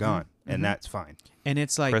 they're gone. And that's fine. And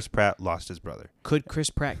it's like, Chris Pratt lost his brother. could Chris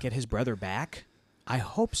Pratt get his brother back? I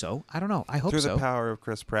hope so. I don't know. I hope Through so. the power of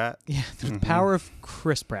Chris Pratt. Yeah, through the power of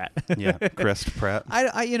Chris Pratt. Yeah, Chris Pratt.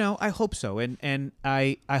 I hope so. And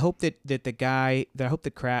I hope that the guy that I hope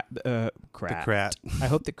that The Pratt. I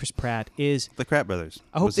hope that Chris Pratt is The Pratt brothers.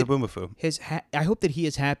 I hope Was the that Boomafoo. I hope that he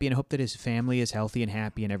is happy, and I hope that his family is healthy and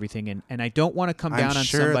happy and everything. And I don't want to come down I'm on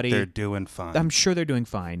sure somebody. they're doing fine. I'm sure they're doing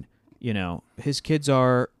fine. His kids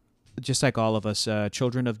are just like all of us,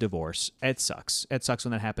 children of divorce. It sucks. It sucks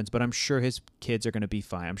when that happens, but I'm sure his kids are going to be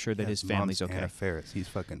fine. I'm sure that his family's mom's okay. Anna Faris. He's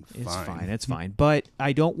fucking fine. It's fine. It's fine. But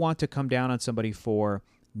I don't want to come down on somebody for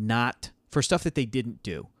stuff that they didn't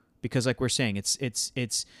do, because like we're saying, it's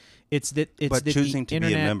that But that choosing the to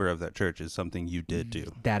internet, be a member of that church is something you did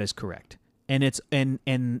do. That is correct. And it's and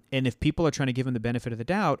if people are trying to give him the benefit of the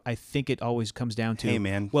doubt, I think it always comes down to, Hey,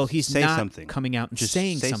 man, well, he's say not something. coming out and Just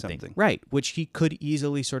saying say something. something. Right? Which he could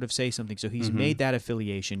easily sort of say something. So he's made that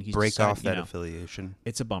affiliation. He's Break decided, off that affiliation.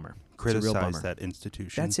 It's a bummer. It's a Criticize real bummer. that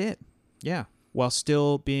institution. That's it. Yeah. While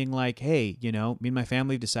still being like, hey, me and my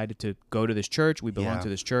family decided to go to this church. We belong Yeah. to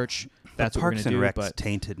this church. That's what we're Parks going and to do. Rec's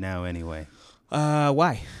tainted now anyway.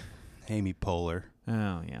 Why? Amy Poehler.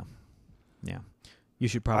 Oh, yeah. Yeah. You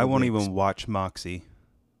should probably. I won't even watch Moxie.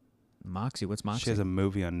 Moxie? What's Moxie? She has a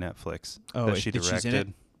movie on Netflix Oh, that she that she's in it?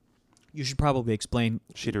 directed. You should probably explain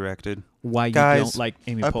She directed. why you Guys, don't like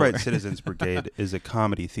Amy Upright Poehler. Citizens Brigade is a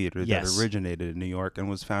comedy theater Yes. that originated in New York and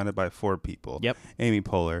was founded by 4 people. Yep. Amy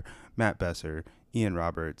Poehler, Matt Besser, Ian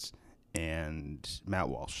Roberts, and Matt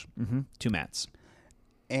Walsh. Mm-hmm. 2 Matts.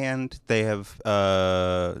 And they have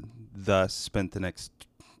thus spent the next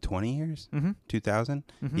 20 years? Mm-hmm. 2000?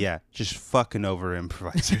 Mhm. Yeah, just fucking over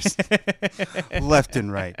improvisers. Left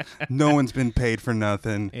and right. No one's been paid for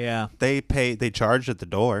nothing. Yeah. They charge at the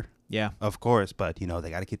door, Yeah. of course, but they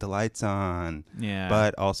got to keep the lights on. Yeah.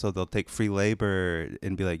 But also they'll take free labor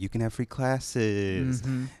and be like, you can have free classes,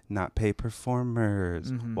 Mhm. not pay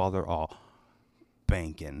performers, Mhm. while they're all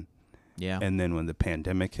banking. Yeah. And then when the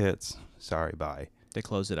pandemic hits, sorry, bye. They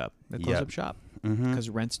close it up. They close Yep. up shop Mm-hmm. because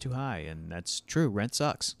rent's too high, and that's true. Rent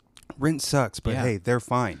sucks. Rent sucks, but Yeah. hey, they're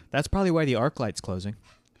fine. That's probably why the ArcLight's closing.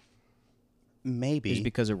 Maybe. Is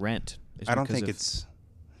because of rent. Is I don't because think of it's...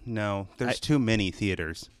 No, there's too many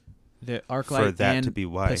theaters the ArcLight for that and to be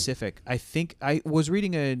why. Pacific. I think I was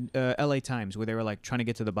reading a LA Times where they were like trying to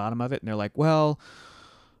get to the bottom of it, and they're like, well,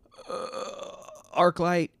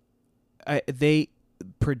 ArcLight, they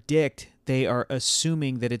predict, they are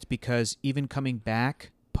assuming that it's because even coming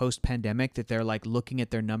back post-pandemic that they're like looking at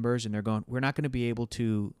their numbers and they're going, we're not going to be able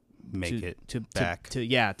to Make it to back.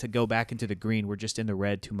 to go back into the green. We're just in the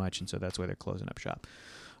red too much, and so that's why they're closing up shop.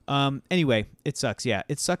 Anyway, it sucks. Yeah,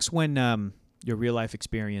 it sucks when your real life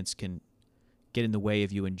experience can get in the way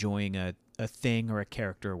of you enjoying a thing or a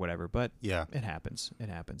character or whatever. But Yeah. it happens. It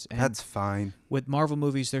happens. And That's fine. with Marvel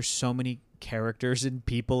movies, there's so many characters and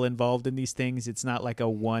people involved in these things. It's not like a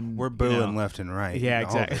one. We're booing left and right. Yeah, and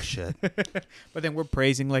all exactly. that shit. But then we're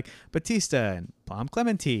praising like Batista and Palm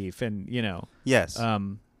Clementif and Yes.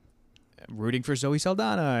 rooting for Zoe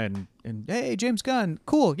Saldana and hey, James Gunn,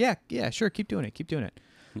 cool, yeah, sure, keep doing it.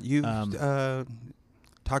 You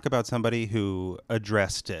talk about somebody who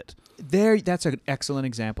addressed it. That's an excellent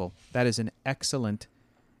example. That is an excellent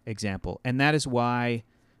example, and that is why,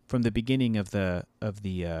 from the beginning of the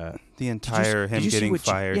entire him getting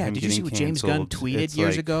fired, him did you see getting what James Gunn canceled, tweeted it's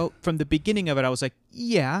years like- ago? From the beginning of it, I was like,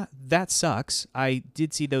 yeah, that sucks. I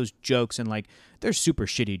did see those jokes, and like, they're super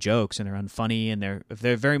shitty jokes, and they're unfunny, and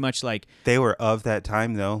they're very much like They were of that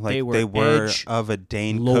time though. Like They they were were edge of a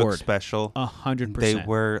Dane lord. Cook special. 100%. They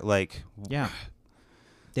were like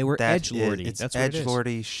They were that edgelordy. It's That's what it is.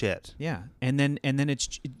 edgelordy shit. Yeah, and then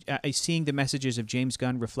it's seeing the messages of James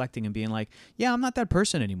Gunn reflecting and being like, "Yeah, I'm not that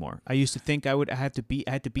person anymore. I used to think I had to be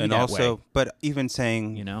And that also, way." but even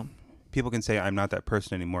saying, people can say I'm not that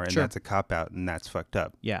person anymore, and Sure. that's a cop out, and that's fucked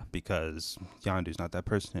up. Yeah. Because Yondu's not that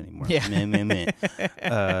person anymore. Yeah. Meh, meh, meh.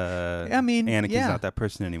 I mean, Anakin's yeah. not that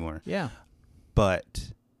person anymore. Yeah,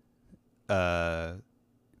 But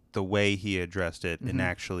the way he addressed it and Mhm.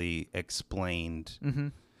 actually explained, mm-hmm.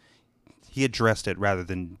 he addressed it rather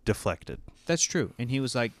than deflected. That's true. And he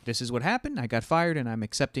was like, "This is what happened. I got fired, and I'm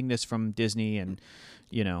accepting this from Disney." And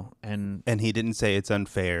and And he didn't say it's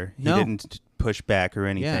unfair. No. He didn't push back or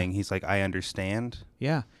anything. He's like, I understand.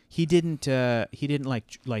 yeah, he didn't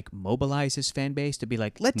like mobilize his fan base to be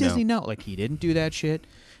like, "Let No. Disney know." Like, he didn't do that shit.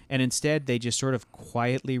 And instead, they just sort of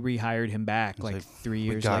quietly rehired him back He's like 3 We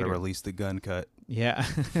years gotta later. release the gun cut. Yeah.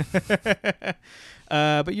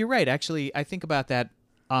 But you're right. Actually, I think about that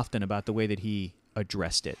often, about the way that he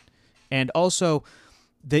addressed it. And also,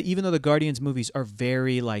 even though the Guardians movies are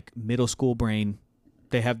very like middle school brain,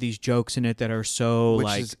 they have these jokes in it that are so Which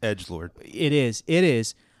like is edgelord. It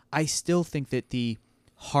is. I still think that the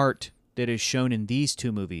heart that is shown in these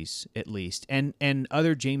 2 movies, at least, and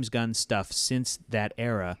other James Gunn stuff since that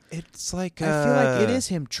era, It's like I feel like it is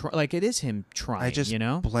him. It is him trying. I just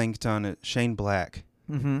blanked on it. Shane Black.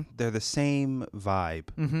 Mm-hmm. They're the same vibe.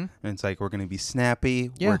 Mm-hmm. And it's like, we're going to be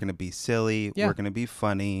snappy. Yeah. We're going to be silly. Yeah. We're going to be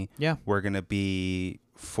funny. Yeah. We're going to be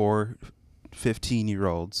for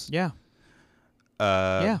 15-year-olds. Yeah.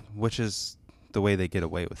 Yeah. Which is the way they get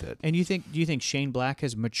away with it. And do you think Shane Black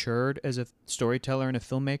has matured as a storyteller and a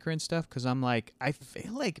filmmaker and stuff? Because I'm like, I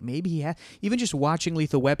feel like maybe he has. Even just watching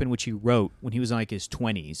Lethal Weapon, which he wrote when he was in like his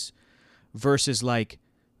 20s, versus like,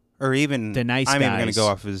 or even The Nice I'm even going to Guys. go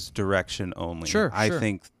off his direction only. Sure, I sure.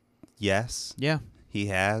 think yes, yeah, he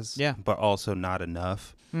has. Yeah. But also not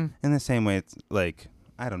enough. Hmm. In the same way, it's like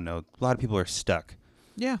I don't know. A lot of people are stuck.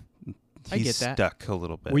 yeah. I He's get that. stuck a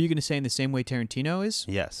little bit. Were you going to say in the same way Tarantino is?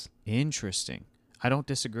 Yes. Interesting. I don't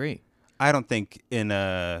disagree. I don't think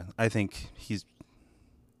I think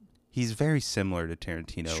he's very similar to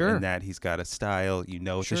Tarantino Sure. in that he's got a style. You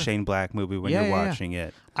know, it's Sure. a Shane Black movie when Yeah, you're yeah, yeah. watching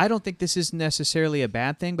it. I don't think this is necessarily a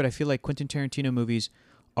bad thing, but I feel like Quentin Tarantino movies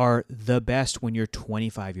are the best when you're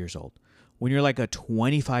 25 years old. When you're like a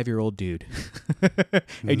 25-year-old dude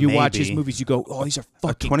and you watch his Maybe. movies, you go, oh, these are A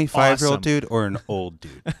fucking 25-year-old awesome. dude or an old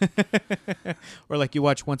dude? Or like you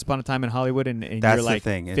watch Once Upon a Time in Hollywood and That's you're like the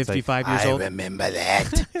thing. It's 55 like, years old. I remember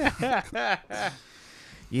that.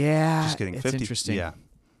 Yeah, Just kidding. it's 50, interesting. Yeah.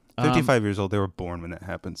 Um, 55 years old. They were born when that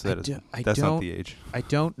happened. So that's not the age. I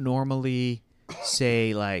don't normally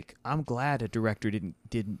say like I'm glad a director didn't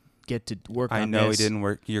get to work I on know this. he didn't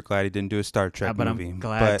work. You're glad he didn't do a Star Trek but movie. I'm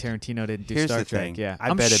glad but Tarantino didn't do here's Star the Trek. thing. Yeah, I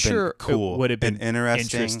I'm bet it'd been sure cool it would have been and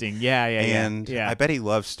interesting. Yeah, and yeah. I bet he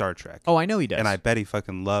loves Star Trek. Oh, I know he does. And I bet he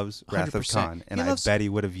fucking loves Wrath of 100%. Khan. And He I loves- bet he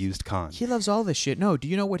would have used Khan. He loves all this shit. No, do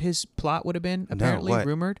you know what his plot would have been? Apparently what?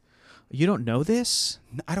 rumored. You don't know this?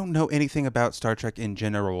 I don't know anything about Star Trek in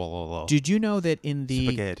general. Did you know that in the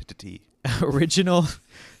Spaghetti. original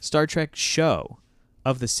Star Trek show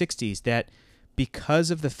of the 60s that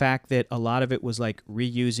because of the fact that a lot of it was like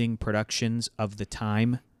reusing productions of the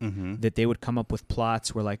time, that they would come up with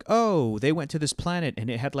plots where like, oh, they went to this planet and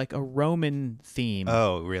it had like a Roman theme.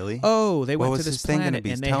 Oh, really? Oh, they What went was to this his thing gonna planet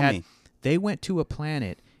be? and Tell me. they went to a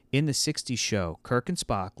planet in the 60s show, Kirk and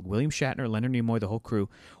Spock, William Shatner, Leonard Nimoy, the whole crew,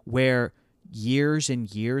 where years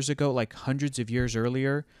and years ago, like hundreds of years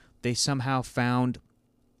earlier, they somehow found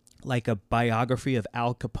like a biography of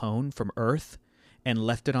Al Capone from Earth and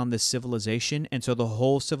left it on this civilization. And so the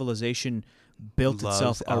whole civilization built Loves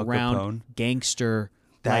itself Al around Capone. gangster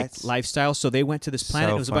like That's lifestyle. So they went to this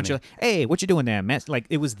planet. so It was a bunch funny. of like, hey, what you doing there, man? Like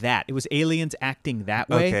it was that. It was aliens acting that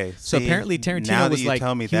way. Okay, So see, apparently now Tarantino that was you like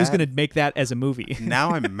tell me he was that- going to make that as a movie.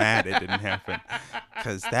 Now I'm mad it didn't happen.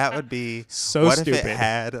 Because that would be... So what stupid. if it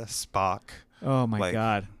had a Spock? Oh my Like,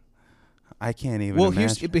 god. I can't even Well,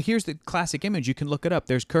 imagine. here's the classic image. You can look it up.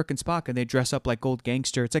 There's Kirk and Spock, and they dress up like old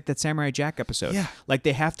gangster. It's like that Samurai Jack episode. Yeah. Like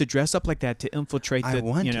they have to dress up like that to infiltrate I the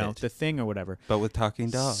want it. the thing or whatever. But with talking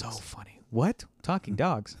dogs. So funny. What? Talking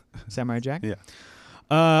dogs? Samurai Jack?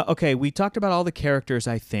 Yeah. Okay, we talked about all the characters,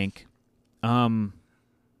 I think.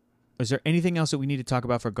 Is there anything else that we need to talk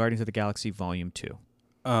about for Guardians of the Galaxy Volume 2?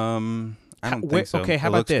 I don't think so. Okay, how It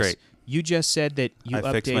about looks this? Great. You just said that you I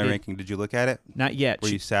updated. fixed my ranking. Did you look at it? Not yet. Were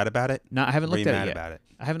you sad about it? No, I haven't Were looked you at mad it yet. about it?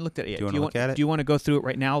 I haven't looked at it yet. Do you wanna look at it? Do you want to go through it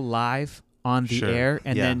right now live on the Sure. air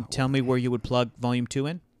and Yeah. then tell me where you would plug Volume 2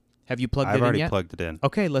 in? Have you plugged I've it in already yet? plugged it in.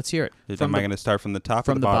 Okay, let's hear it. Am I going to start from the top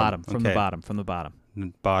or from the the bottom? bottom? From the Okay. bottom. From the bottom.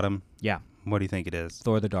 Bottom. Yeah. What do you think it is?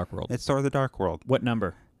 Thor: The Dark World. It's Thor: The Dark World. What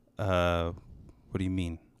number? What do you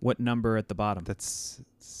mean? What number at the bottom? That's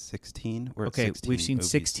 16. We're at Okay, 16 we've seen movies.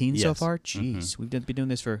 16 so Yes. far. Jeez, we've been doing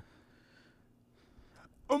this for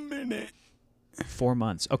A minute. 4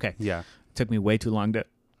 months. Okay, Yeah. took me way too long to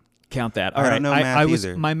count that. All I right, don't know math I was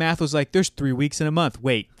either. my math was like there's 3 weeks in a month.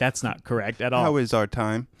 Wait, that's not correct at all. How is our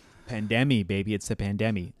time? Pandemic, baby. It's the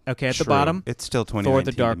pandemic. Okay, at the True. bottom, It's still 2019 Thor: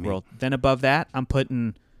 The Dark to me. World. Then above that, I'm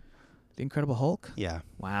putting The Incredible Hulk. Yeah.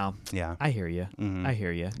 Wow, Yeah. I hear you. Mhm. I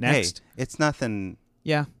hear you. Next, Hey, it's nothing,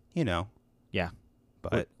 yeah, you know. yeah.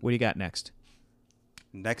 But What do you got next?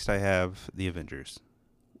 next I have The Avengers.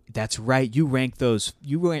 That's right. You rank those.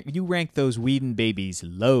 You rank those Whedon babies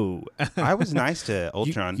low. I was nice to You-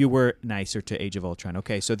 Ultron. You, were nicer to Age of Ultron.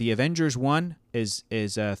 Okay, so the Avengers 1 is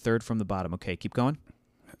third from the bottom. Okay, keep going.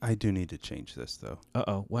 I do need to change this, though.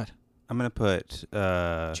 Uh-oh, what? I'm going to put...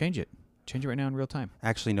 Change it. Change it right now in real time.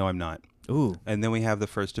 Actually, no, I'm not. Ooh. And then we have the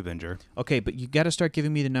first Avenger. Okay, but you got to start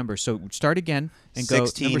giving me the numbers. So start again and go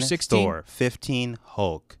 16 number 16. Thor. 15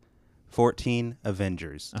 Hulk. 14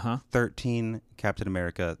 Avengers. Uh-huh. 13 Captain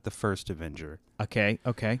America, the first Avenger. Okay.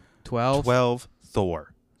 12. 12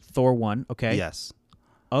 Thor. Thor 1. Okay. Yes.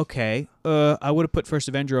 Okay. I would have put First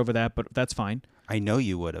Avenger over that, but that's fine. I know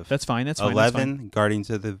you would have. That's fine. That's fine. 11 That's fine. Guardians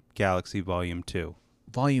of the Galaxy Volume 2.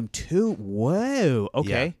 Volume 2. Whoa.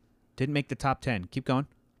 Okay. Yeah. Didn't make the top 10. Keep going.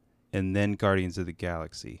 And then Guardians of the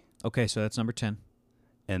Galaxy. Okay, so that's number 10.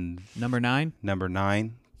 And Number 9. number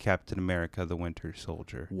 9, Captain America: The Winter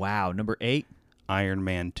Soldier. Wow. Number 8. Iron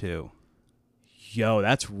Man 2. Yo,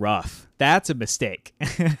 that's rough. That's a mistake.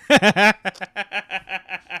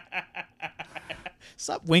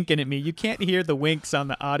 Stop winking at me. You can't hear the winks on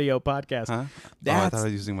the audio podcast. Huh? I thought I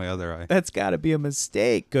was using my other eye. That's got to be a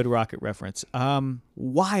mistake. Good Rocket reference.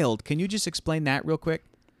 Wild. Can you just explain that real quick?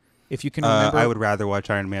 If you can remember. I would rather watch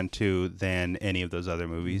Iron Man 2 than any of those other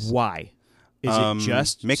movies. Why? Is it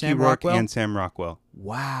just Mickey Sam Rourke Rockwell? and Sam Rockwell?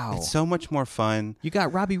 Wow. It's so much more fun. You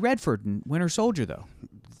got Robbie Redford in Winter Soldier, though.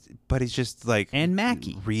 But he's just like And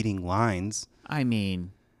Mackie. reading lines. I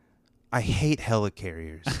mean, I hate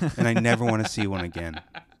helicarriers, and I never want to see one again.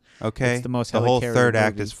 Okay, It's the most whole helicarrier third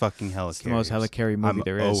act movie. is fucking helicarriers. it's the most helicarrier movie I'm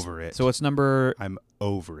there is. over it. So what's number I'm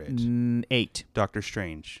over it. 8? Doctor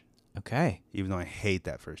Strange. Okay. Even though I hate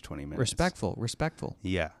that first 20 minutes. Respectful.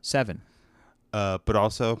 Yeah. 7. But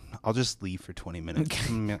also, I'll just leave for 20 minutes.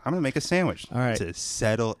 Okay. I'm gonna make a sandwich All right. to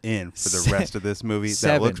settle in for the rest of this movie.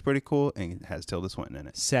 7. That looks pretty cool and it has Tilda Swinton in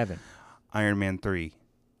it. 7. Iron Man 3.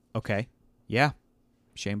 Okay. Yeah.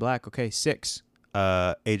 Shane Black. Okay. 6.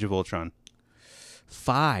 Age of Ultron.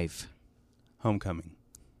 5. Homecoming.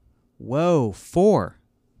 Whoa. 4.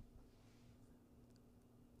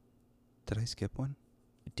 Did I skip one?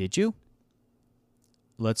 Did you?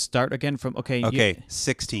 Let's start again from. Okay. Okay.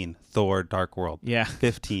 16. Thor: Dark World. Yeah.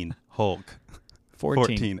 15. Hulk.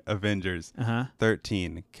 14. Avengers. Uh huh.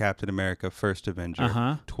 13. Captain America: First Avenger. Uh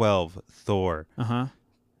huh. 12. Thor. Uh huh.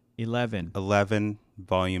 11. 11.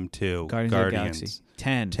 Volume 2. Guardians of the Galaxy.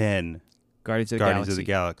 10. 10. Guardians of the Guardians Galaxy. of the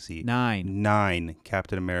Galaxy. 9. 9.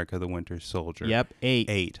 Captain America: The Winter Soldier. Yep. 8.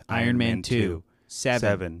 8. Iron Man 2. 7.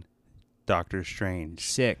 7. Doctor Strange.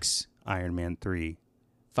 6. Iron Man 3.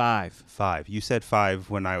 5. 5. You said 5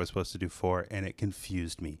 when I was supposed to do 4, and it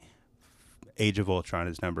confused me. Age of Ultron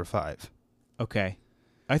is number 5. Okay.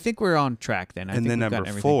 I think we're on track then. I And think then we've number gotten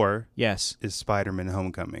everything. 4 Yes. is Spider-Man: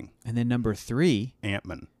 Homecoming. And then number 3.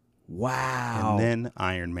 Ant-Man. Wow. And then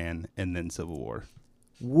Iron Man, and then Civil War.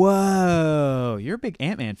 Whoa. You're a big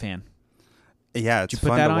Ant-Man fan. Yeah, it's Did you put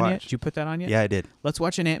fun that to on watch. yet? Did you put that on yet? Yeah, I did. Let's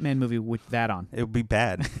watch an Ant-Man movie with that on. It would be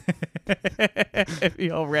bad. It'd be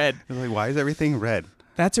all red. It's like, why is everything red?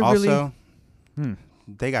 That's a Also, really...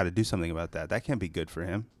 they got to do something about that. That can't be good for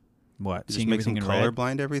him. What? Just Seeing makes him everything in red?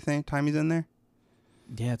 colorblind everything time he's in there.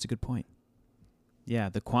 Yeah, that's a good point. Yeah,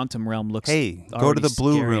 the quantum realm looks... Hey, go to already the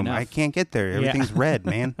blue scary room. enough. I can't get there. Everything's red,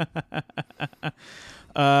 man.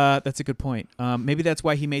 That's a good point. Maybe that's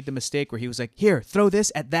why he made the mistake where he was like, "Here, throw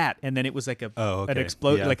this at that," and then it was like Yeah.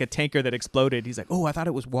 like a tanker that exploded. He's like, "Oh, I thought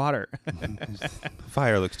it was water."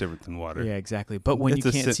 Fire looks different than water. Yeah, exactly. But when It's you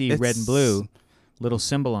a can't sy- see red and blue, little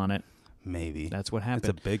symbol on it, Maybe. that's what It's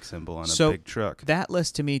happened. a big symbol on So- a big truck. That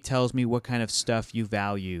list to me tells me what kind of stuff you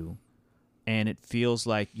value, and it feels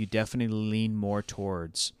like you definitely lean more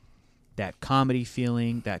towards that comedy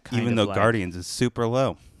feeling, that kind Even of though like, Guardians is super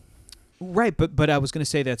low. right? But I was going to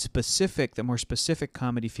say the more specific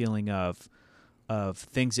comedy feeling of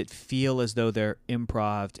things that feel as though they're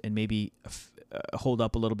improv and maybe hold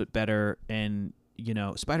up a little bit better. And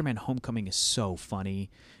Spider-Man: Homecoming is so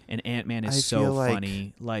funny, and Ant-Man is I so feel like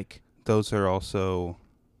funny. Like Those are also,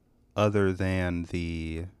 other than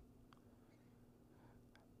the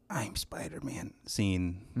I'm Spider-Man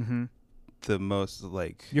scene, the most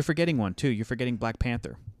like... you're forgetting one too. You're forgetting Black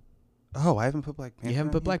Panther. Oh, I haven't put Black Panther You haven't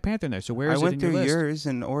on put here? Black Panther in there. So where I is it went in through your list? yours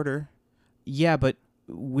in order. Yeah, but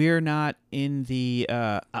we're not in the.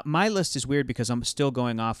 My list is weird because I'm still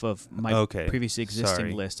going off of my Okay, previously existing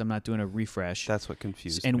sorry. list. I'm not doing a refresh. That's what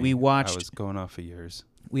confused And me. we watched- I was going off of yours.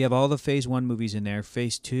 We have all the Phase 1 movies in there.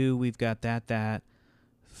 Phase 2, we've got that.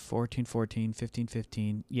 14, 15,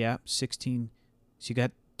 15. Yeah, 16. So you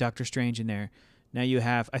got Doctor Strange in there. Now you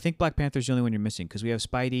have. I think Black Panther's the only one you're missing because we have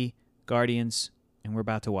Spidey, Guardians, and we're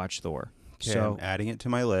about to watch Thor. Okay, So I'm adding it to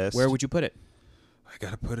my list. where would you put it? I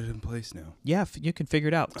gotta put it in place now. Yeah, you can figure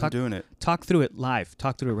it out. I'm doing it. Talk through it live.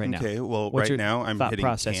 Talk through it right now. Okay, well, What's right your now I'm thought hitting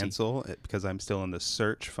processing? cancel because I'm still in the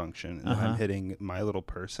search function. And Uh-huh. I'm hitting My Little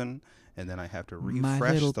Person, and then I have to refresh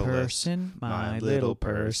My little the person, list. my little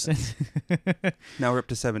person. Now we're up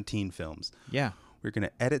to 17 films. Yeah, We're going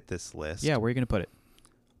to edit this list. yeah. Where are you gonna put it?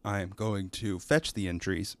 I'm going to fetch the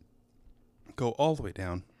entries, go all the way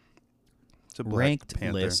down to Black Ranked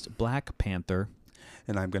Panther, list. Black Panther.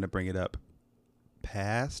 and I'm going to bring it up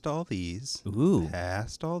past all these, Ooh,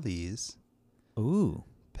 past all these, ooh,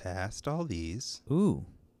 past all these. ooh.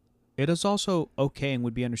 It is also okay and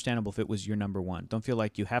would be understandable if it was your number one. Don't feel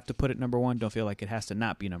like you have to put it number one. Don't feel like it has to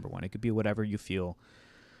not be number one. It could be whatever you feel.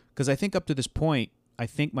 Because I think up to this point, I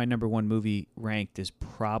think my number one movie ranked is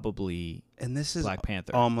probably And this is Black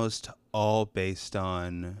Panther. almost all based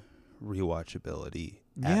on rewatchability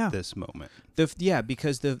Yeah. at this moment.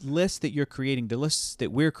 Because the lists that you're creating, the lists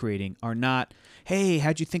that we're creating are not, hey,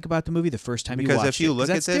 how'd you think about the movie the first time you watched it? Because if you look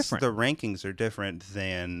at that's this, different. the rankings are different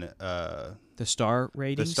than The star the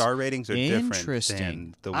ratings? star ratings are different Interesting.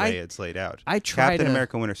 than the way it's laid out. I try Captain to-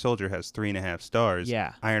 America Winter Soldier has 3.5 stars.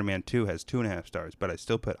 Yeah. Iron Man 2 has 2.5 stars, but I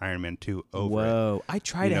still put Iron Man 2 over it. Whoa. I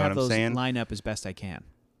try You to know have what I'm those saying? line up as best I can.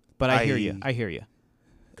 But I hear you. I hear you.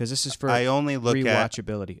 Because this is for I only look at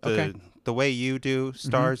rewatchability. Okay. the way you do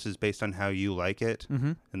stars is based on how you like it,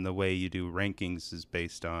 Mm-hmm. and the way you do rankings is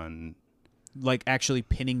based on, Like actually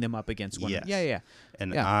pinning them up against one. Yes. Yeah.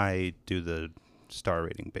 and Yeah. I do the star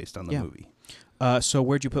rating based on the Yeah. movie. So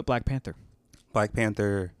where'd you put Black Panther? Black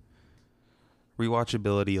Panther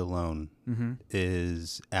rewatchability alone Mm-hmm.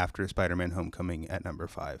 is after Spider-Man: Homecoming at number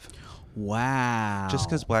 5. Wow. Just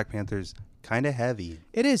because Black Panther's kind of heavy,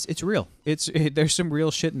 It is. It's real. There's some real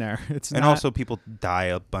shit in there. It's and not, also people die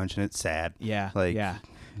a bunch, and it's sad. Yeah. Like- yeah.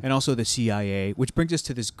 And also the CIA, which brings us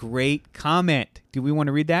to this great comment. Do we want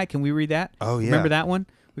to read that? Can we read that? Oh, yeah. Remember that one?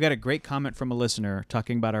 We got a great comment from a listener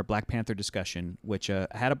talking about our Black Panther discussion, which I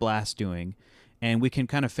had a blast doing. And we can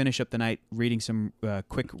kind of finish up the night reading some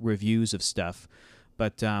quick reviews of stuff.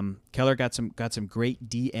 But Keller got some great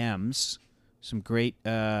DMs, some great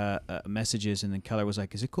messages, and then Keller was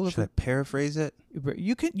like, "Is it cool if Should I paraphrase it?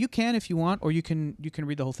 you can if you want, or you can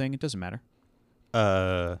read the whole thing. It doesn't matter."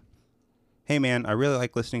 Hey man, I really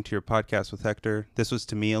like listening to your podcast with Hector. This was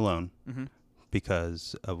to me alone Mm-hmm.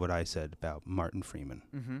 because of what I said about Martin Freeman,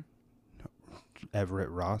 Mm-hmm. Everett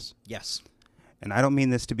Ross. Yes. And I don't mean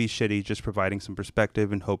this to be shitty, just providing some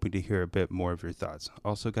perspective and hoping to hear a bit more of your thoughts.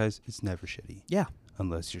 Also, guys, it's never shitty. Yeah.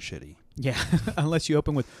 Unless you're shitty. Yeah. Unless you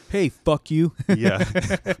open with, "Hey, fuck you." Yeah.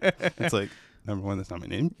 It's like, number one, that's not my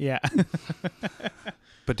name. Yeah.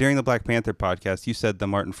 But during the Black Panther podcast, you said the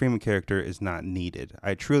Martin Freeman character is not needed.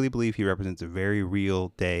 I truly believe he represents a very real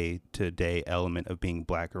day-to-day element of being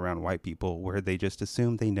black around white people where they just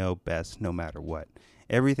assume they know best no matter what.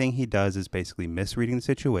 Everything he does is basically misreading the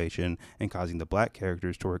situation and causing the black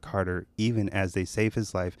characters to work harder even as they save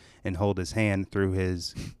his life and hold his hand through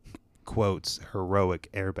his, quotes, heroic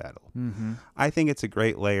air battle. Mm-hmm. I think it's a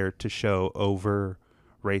great layer to show over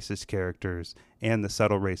racist characters and the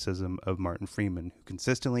subtle racism of Martin Freeman, who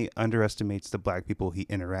consistently underestimates the black people he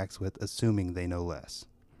interacts with, assuming they know less.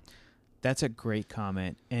 That's a great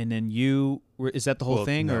comment. And then is that the whole Well,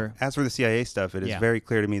 thing, no. or As for the CIA stuff, it is Yeah. very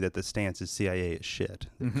clear to me that the stance is CIA is shit.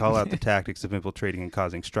 They call out the tactics of infiltrating and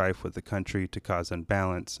causing strife with the country to cause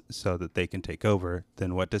unbalance so that they can take over.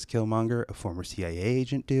 Then what does Killmonger, a former CIA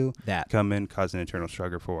agent, do? that? Come in, cause an internal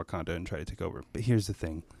struggle for Wakanda, and try to take over. But here's the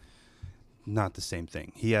thing. Not the same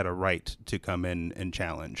thing. He had a right to come in and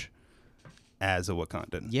challenge as a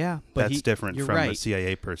Wakandan. Yeah, but That's different you're from a right.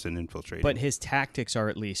 CIA person infiltrating. But his tactics are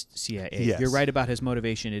at least CIA. Yes. You're right about his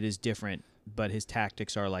motivation. It is different, but his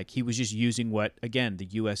tactics are like he was just using what, again, the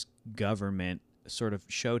U.S. government sort of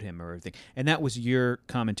showed him or everything. And that was your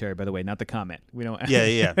commentary, by the way, not the comment. We don't.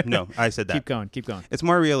 yeah. No, I said that. Keep going. It's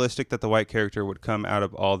more realistic that the white character would come out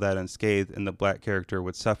of all that unscathed and the black character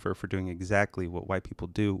would suffer for doing exactly what white people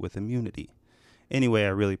do with immunity. Anyway, I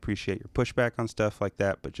really appreciate your pushback on stuff like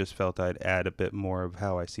that, but just felt I'd add a bit more of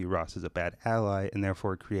how I see Ross as a bad ally and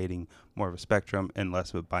therefore creating more of a spectrum and less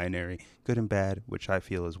of a binary, good and bad, which I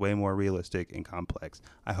feel is way more realistic and complex.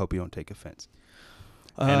 I hope you don't take offense.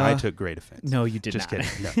 And I took great offense. No, you did Just not.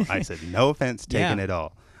 kidding. No, I said no offense taken Yeah. at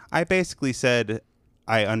all. I basically said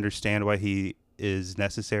I understand why he is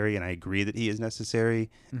necessary, and I agree that he is necessary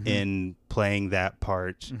in playing that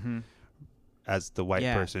part Mm-hmm. as the white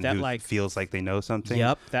Yeah, person that, who like- feels like they know something.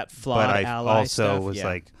 Yep, that flawed But I ally also stuff. was Yeah.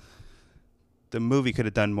 like, the movie could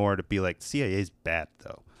have done more to be like, CIA's bad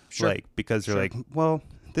though. Sure. Like, because they're Sure. like, well,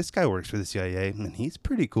 this guy works for the CIA and he's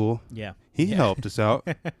pretty cool. Yeah. He Yeah. helped us out.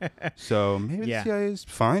 So maybe Yeah. the CIA's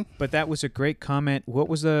fine. But that was a great comment. What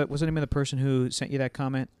was the name of the person who sent you that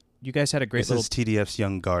comment? You guys had a great This little is TDF's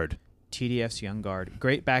Young Guard. TDF's Young Guard.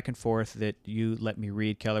 Great back and forth that you let me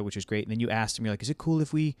read, Keller, which was great. And then you asked him, you're like, is it cool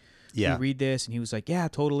if we read this? And he was like, yeah,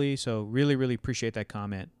 totally. So really, really appreciate that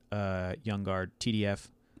comment, Young Guard, TDF.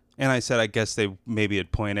 And I said, I guess they maybe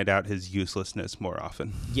had pointed out his uselessness more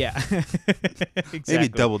often. Yeah. Exactly. Maybe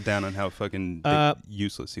doubled down on how fucking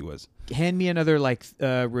useless he was. Hand me another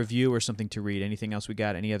review or something to read. Anything else we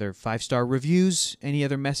got? Any other 5-star reviews? Any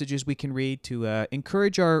other messages we can read to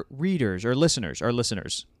encourage our readers or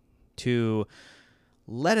listeners, to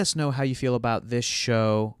let us know how you feel about this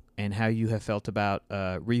show and how you have felt about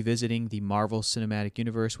revisiting the Marvel Cinematic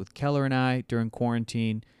Universe with Keller and I during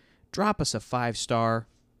quarantine. Drop us a 5-star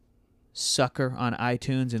sucker on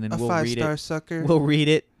iTunes, and then we'll read it. A 5-star sucker. We'll read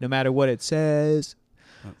it no matter what it says.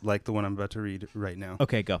 like the one I'm about to read right now.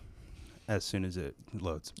 Okay, go. As soon as it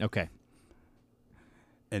loads. Okay.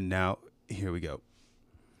 And now, here we go.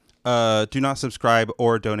 Do not subscribe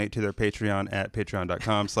or donate to their Patreon at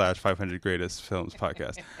patreon.com/500 Greatest Films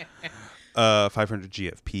Podcast. 500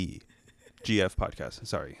 GFP. GF Podcast.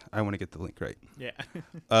 Sorry. I want to get the link right. Yeah.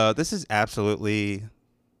 This is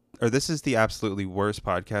the absolutely worst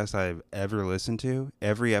podcast I've ever listened to.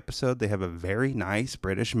 Every episode, they have a very nice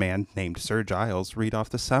British man named Sir Giles read off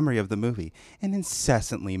the summary of the movie and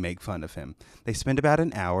incessantly make fun of him. They spend about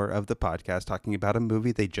an hour of the podcast talking about a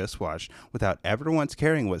movie they just watched without ever once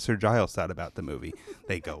caring what Sir Giles thought about the movie.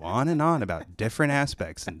 They go on and on about different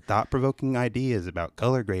aspects and thought-provoking ideas about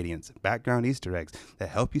color gradients and background Easter eggs that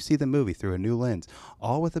help you see the movie through a new lens,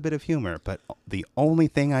 all with a bit of humor. But the only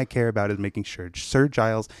thing I care about is making sure Sir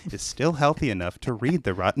Giles is still healthy enough to read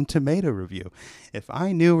the Rotten Tomato review. If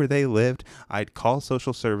I knew where they lived, I'd call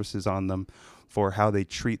social services on them for how they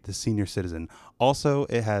treat the senior citizen. Also,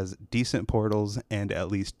 it has decent portals and at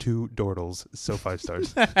least 2 dordles, so 5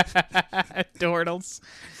 stars. Dordles.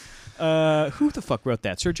 Who the fuck wrote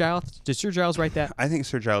that? Sir Giles? Did Sir Giles write that? I think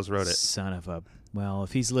Sir Giles wrote it. Son of a... Well,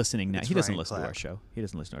 if he's listening now, It's he doesn't Ryan listen to Clapp. our show. He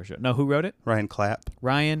doesn't listen to our show. No, who wrote it? Ryan Clapp.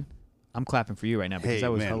 Ryan. I'm clapping for you right now because Hey,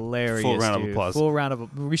 that was man. hilarious. Full round of dude. applause. Full round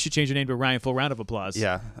of. We should change your name to Ryan. Full round of applause.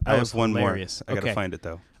 Yeah, That I was have one hilarious. more. I gotta Okay. find it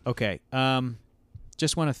though. Okay.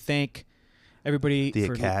 Just want to thank everybody The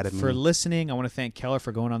Academy. for listening. I want to thank Keller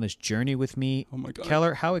for going on this journey with me. Oh my God.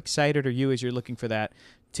 Keller, how excited are you as you're looking for that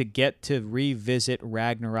to get to revisit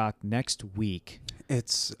Ragnarok next week?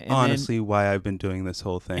 It's And honestly why I've been doing this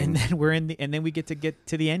whole thing. And then we get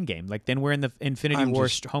to the end game. Like then we're in the Infinity War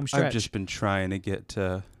home stretch. I've just been trying to get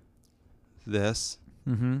to this.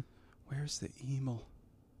 Mm-hmm. Where's the email?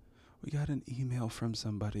 We got an email from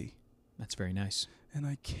somebody, That's very nice. and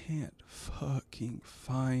I can't fucking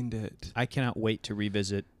find it. I cannot wait to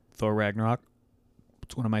revisit Thor Ragnarok.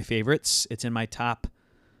 It's one of my favorites. It's in my top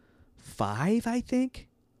 5, I think.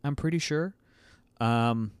 I'm pretty sure.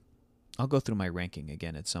 I'll go through my ranking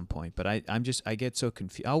again at some point, but I get so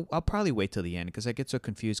confused. I'll probably wait till the end because I get so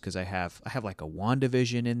confused because I have like a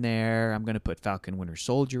WandaVision in there. I'm gonna put Falcon Winter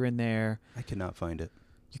Soldier in there. I cannot find it.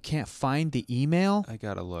 You can't find the email. I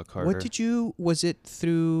gotta look harder. What did you? Was it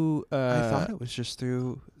through? I thought it was just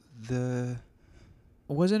through the.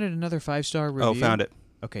 Wasn't it another 5-star review? Oh, found it.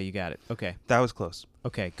 Okay, you got it. Okay, That was close.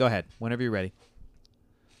 go ahead. Whenever you're ready.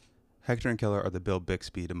 Hector and Keller are the Bill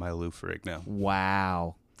Bixby to my Lou Ferrigno.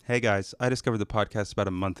 Wow. Hey guys, I discovered the podcast about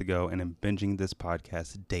a month ago and am binging this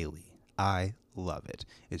podcast daily. I love it.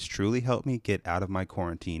 It's truly helped me get out of my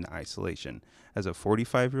quarantine isolation. As a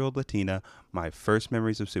 45-year-old Latina, my first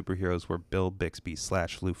memories of superheroes were Bill Bixby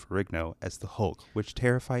 / Lou Ferrigno as the Hulk, which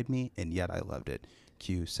terrified me, and yet I loved it.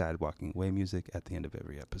 Cue sad walking away music at the end of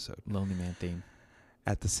every episode. Lonely Man theme.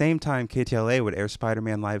 At the same time, KTLA would air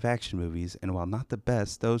Spider-Man live-action movies, and while not the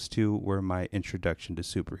best, those two were my introduction to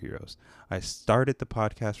superheroes. I started the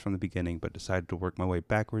podcast from the beginning, but decided to work my way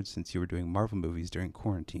backwards since you were doing Marvel movies during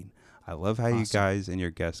quarantine. I love how you guys and your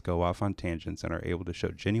guests go off on tangents and are able to show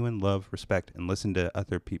genuine love, respect, and listen to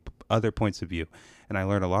other points of view, and I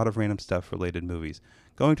learned a lot of random stuff related to movies.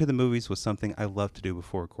 Going to the movies was something I loved to do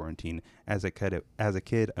before quarantine. As a kid,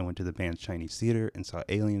 I went to the band's Chinese theater and saw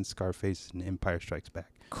Aliens, Scarface, and Empire Strikes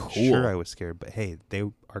Back. Cool. Sure, I was scared, but hey, they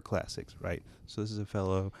are classics, right? So this is a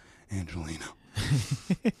fellow Angelino.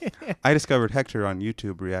 I discovered Hector on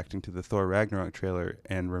YouTube reacting to the Thor Ragnarok trailer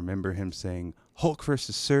and remember him saying, Hulk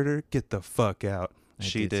versus Surtur, get the fuck out.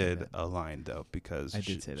 She did a line, though, because I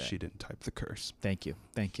did say that. she didn't type the curse. Thank you.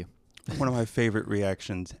 One of my favorite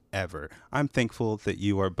reactions ever. I'm thankful that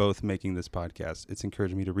you are both making this podcast. It's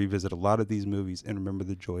encouraged me to revisit a lot of these movies and remember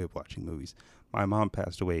the joy of watching movies. My mom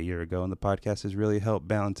passed away a year ago, and the podcast has really helped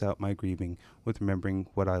balance out my grieving with remembering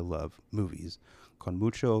what I love, movies. Con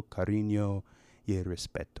mucho cariño y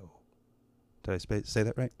respeto. Did I say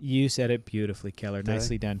that right? You said it beautifully, Keller. Did I?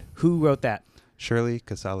 Nicely done. Who wrote that? Shirley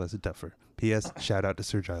Casales Duffer. P.S. Shout out to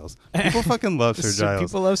Sir Giles. People fucking love Sir Giles.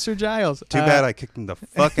 People love Sir Giles. Too bad I kicked him the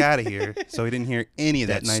fuck out of here, so he didn't hear any of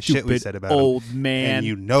that nice shit we said about him. old man. And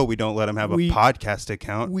you know we don't let him have a podcast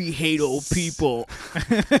account. We hate old people.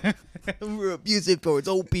 We're abusive towards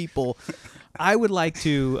old people. I would like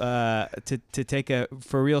to take a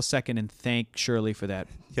for real second and thank Shirley for that.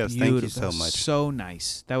 Yes, thank you so That was much. So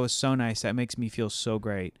nice. That was so nice. That makes me feel so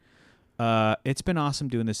great. It's been awesome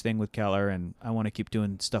doing this thing with Keller, and I want to keep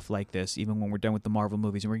doing stuff like this, even when we're done with the Marvel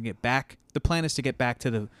movies. And we're gonna get back. The plan is to get back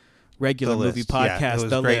to the regular The movie list. podcast. Yeah, it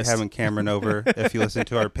was the great list. having Cameron over. If you listen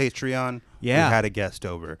to our Patreon, Yeah. we had a guest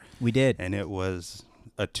over, We did. and it was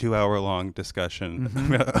a 2-hour-long discussion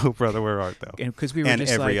about Oh Brother, Where Art Thou? Because we were And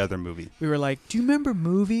just every like, other movie. we were like, do you remember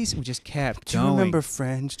movies? And we just kept Do you going. remember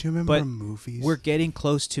Friends? Do you remember But movies? We're getting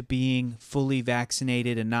close to being fully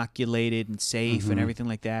vaccinated, inoculated, and safe, and everything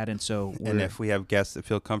like that. And so, and if we have guests that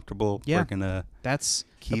feel comfortable, Yeah. we're gonna that's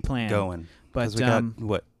keep the plan. going. But 'Cause we got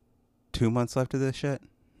what, 2 months left of this shit?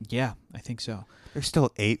 yeah, I think so. There's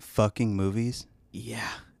still 8 fucking movies. Yeah.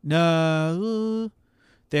 No.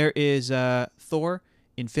 There is Thor,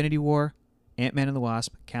 Infinity War, Ant-Man and the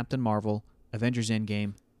Wasp, Captain Marvel, Avengers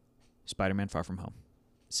Endgame, Spider-Man Far From Home.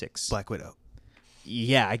 6. Black Widow.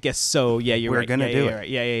 Yeah, I guess so. Yeah, you're We're right. gonna yeah, do yeah, it.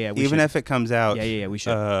 you're right. Yeah. We Even should. if it comes out. Yeah. We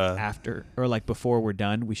should after or like before we're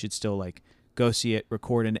done. We should still like go see it,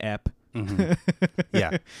 record an ep,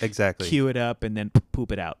 Yeah, exactly. cue it up, and then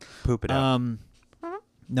poop it out. Poop it out.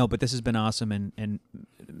 No, but this has been awesome, and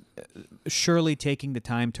Shirley taking the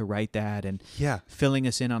time to write that and Yeah. filling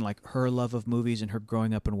us in on like her love of movies and her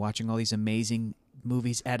growing up and watching all these amazing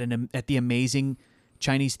movies at the amazing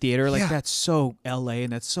Chinese theater. Like Yeah. that's so LA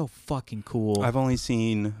and that's so fucking cool. I've only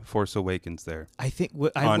seen Force Awakens there. I think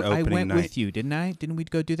I on went opening night. with you, didn't I? Didn't we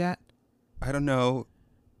go do that? I don't know.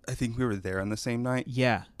 I think we were there on the same night,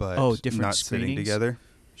 Yeah. but different not screenings? sitting together.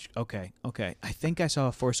 Okay. I think I saw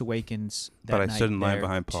Force Awakens that But I night stood in line there,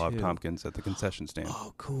 behind Paul F. too. Tompkins at the concession stand.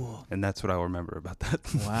 Oh, cool. And that's what I'll remember about that.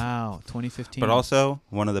 Wow, 2015. But also,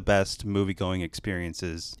 one of the best movie-going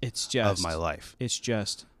experiences it's just of my life. It's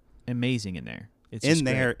just amazing in there. It's In just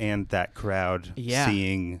there great. and that crowd Yeah.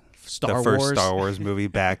 seeing Star the first Wars. Star Wars movie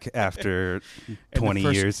back after And the 20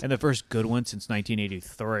 first- years. and the first good one since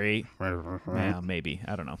 1983. Yeah, maybe.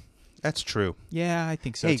 I don't know. That's true. Yeah, I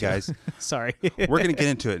think so. Hey, too. guys. Sorry. We're going to get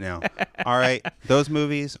into it now. All right. Those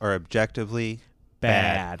movies are objectively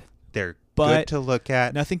Bad. They're But good to look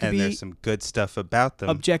at. nothing can and be there's some good stuff about them.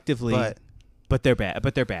 Objectively, but they're bad.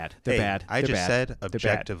 But they're bad. They're hey, bad. I They're just bad. said They're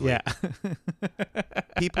bad. objectively. Yeah.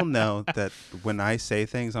 People know that when I say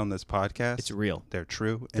things on this podcast, It's real. they're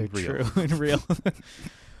true They're and real. true and real.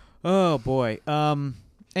 Oh boy.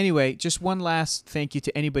 Anyway, just one last thank you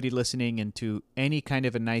to anybody listening and to any kind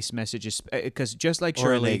of a nice message, because just like Or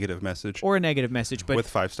Shirley, a negative message or a negative message, but with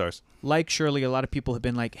 5 stars. like Shirley, a lot of people have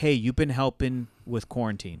been like, "Hey, you've been helping with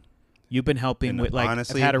quarantine. You've been helping And with like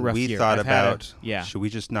honestly, I've had a rough we year. thought I've had about, yeah, should we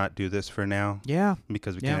just not do this for now? yeah,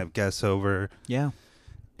 Because we Yeah. can have guests over, yeah.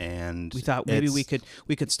 and We thought maybe we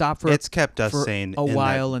could stop for It's kept us for sane a in that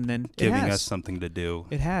while, and then giving it has. us something to do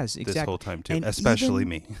It has this exactly. whole time too, And especially even-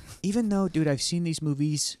 me. Even though, dude, I've seen these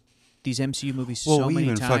movies, these MCU movies, Well, so we many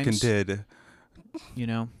even times. fucking did You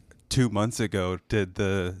know, 2 months ago. Did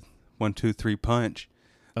the 1, 2, 3 punch,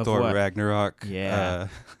 of Thor what? Ragnarok, Yeah.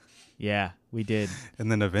 Yeah, we did.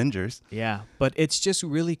 and then Avengers. Yeah, but it's just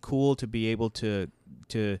really cool to be able to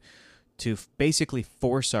basically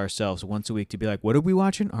force ourselves once a week to be like, what are we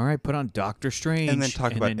watching? All right, put on Doctor Strange, And then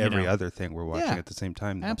talk about you every know, other thing we're watching Yeah. at the same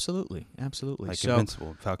time. Though. Absolutely. Like So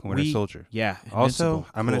Invincible, Falcon Winter we- Soldier. yeah. Also, Invincible.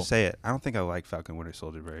 I'm going Cool. to say it. I don't think I like Falcon Winter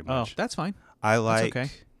Soldier very Oh, much. that's fine. I like okay.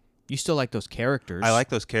 You still like those characters. I like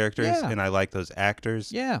those characters Yeah. and I like those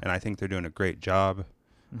actors. Yeah. And I think they're doing a great job.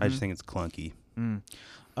 I Mhm. just think it's clunky.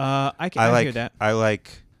 I like hear that. I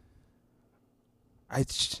like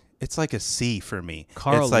it's like a C for me.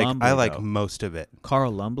 Carl it's like I Lumbly, like though. most of it.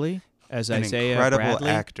 Carl Lumbly as An Isaiah incredible Bradley.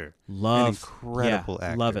 actor. Love, An incredible yeah,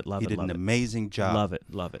 actor. Love it. He did love an it. amazing job.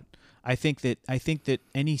 Love it. I think that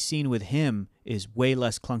any scene with him is way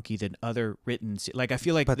less clunky than other written. Like I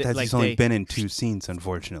feel like, But that, that's like he's only they, been in 2 scenes,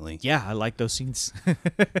 unfortunately. Yeah, I like those scenes.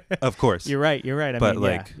 Of course. You're right. I But, mean,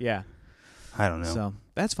 like, yeah. I don't know. So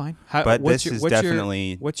that's fine. But what's this your, is what's definitely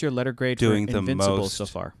your, what's your letter grade doing for the Invincible most. so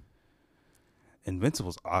far?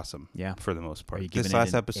 Invincible's awesome. Yeah. For the most part. you giving This it last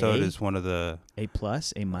an episode A? is one of the A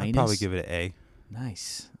plus, A minus. I'd probably give it an A.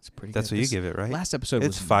 Nice. That's pretty. That's good. what you This give it, right? Last episode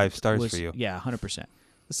It's was 5 stars was- for you. Yeah, 100%.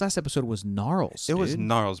 This last episode was Gnarls. It was dude.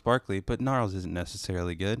 Gnarls Barkley, but Gnarls isn't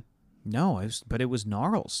necessarily good. No, but it was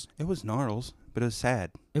Gnarls. It was Gnarls, but it was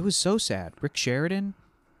sad. It was so sad. Rick Sheridan,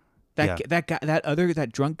 that Yeah. that guy,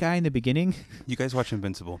 that drunk guy in the beginning. You guys watch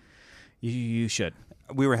Invincible. You should.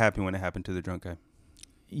 We were happy when it happened to the drunk guy.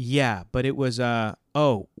 Yeah, but it was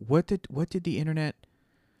what did the internet?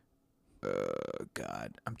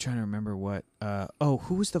 God, I'm trying to remember what.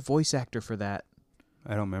 Who was the voice actor for that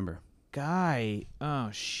I don't remember. guy? Oh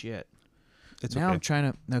shit. It's Now okay. I'm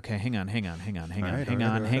trying to. Okay, hang on. All right.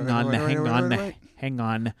 Hang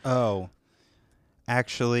on. Oh,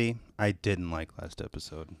 actually, I didn't like last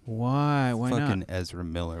episode. Why? Why Fucking not? Ezra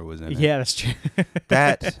Miller was in it. Yeah, that's true.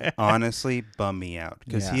 That honestly bummed me out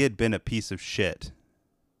because Yeah. he had been a piece of shit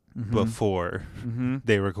before Mm-hmm.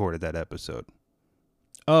 they recorded that episode.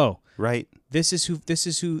 Oh, Right? this is who this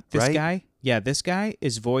Right? guy. Yeah, this guy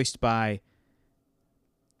is voiced by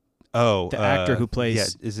Oh, the actor who plays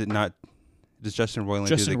Yeah, is it not? Does Justin Roiland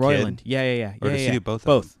do Justin the Roiland. kid? Yeah. Or does he yeah. do both? Of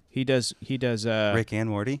Both. them? He does. Rick and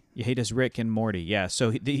Morty. Yeah, he does Rick and Morty. Yeah.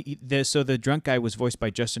 So so the drunk guy was voiced by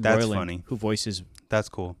Justin That's Roiland, funny. who voices That's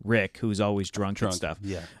cool. Rick, who's always drunk and stuff.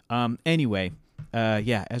 Yeah. Anyway,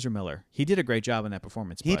 yeah, Ezra Miller. He did a great job in that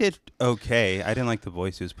performance. He but, did okay. I didn't like the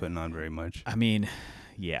voice he was putting on very much. I mean,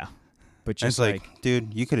 yeah, but And just it's like,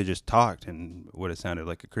 dude, you could have just talked and would have sounded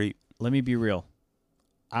like a creep. let me be real.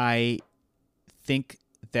 I think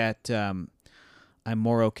that I'm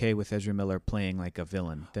more okay with Ezra Miller playing like a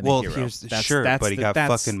villain than a hero. But he got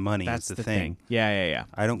fucking money. That's is the thing. Yeah.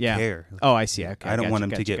 I don't care. Oh, I see. Okay, I don't want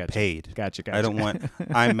him gotcha, to get gotcha. paid. Gotcha. I don't want.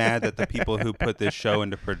 I'm mad that the people who put this show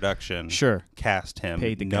into production Sure. cast him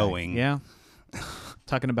Paid the guy. knowing. Yeah.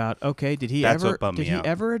 Talking about did he That's ever what bummed did me he out.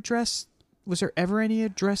 ever address? Was there ever any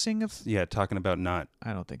addressing of? Yeah, talking about not.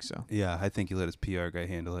 I don't think so. Yeah, I think he let his PR guy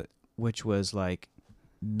handle it. Which was like,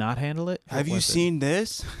 not handle it. What Have you was it? seen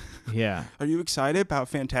this? Yeah. Are you excited about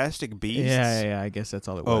Fantastic Beasts? Yeah. I guess that's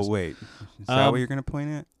all it was. Oh wait, is that what you're gonna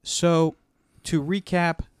point at? So, to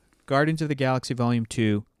recap, Guardians of the Galaxy Volume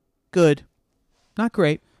 2, good. Not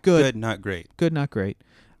great. Good. Not great. Good, not great.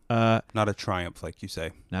 Not a triumph, like you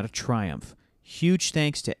say. Not a triumph. Huge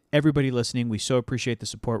thanks to everybody listening. We so appreciate the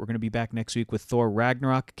support. We're going to be back next week with Thor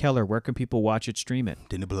Ragnarok. Keller, where can people watch it, stream it?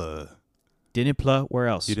 Dinipla, where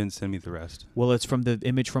else? You didn't send me the rest. Well, it's from the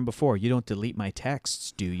image from before. You don't delete my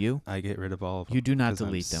texts, do you? I get rid of all of them. You do not 'cause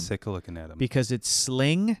delete I'm them. Sick of looking at them. Because it's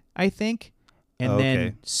Sling, I think, and Okay.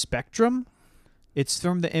 then Spectrum. It's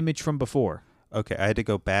from the image from before. Okay, I had to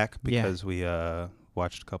go back Yeah. because we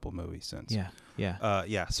watched a couple movies since. Yeah.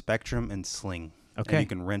 Yeah, Spectrum and Sling. Okay. And you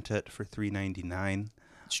can rent it for $3.99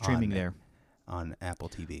 Streaming on- there. on Apple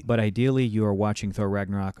TV. But ideally, you are watching Thor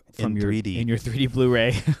Ragnarok from In your 3D. in your 3D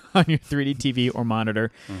Blu-ray on your 3D TV or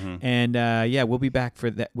monitor. Mhm. And yeah, we'll be back for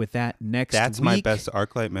that with that next That's week. my best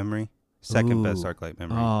ArcLight memory. Second best Ooh. ArcLight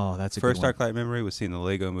memory. Oh, that's a First good one. ArcLight memory was seeing the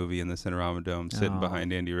Lego movie in the Cinerama Dome, sitting Oh,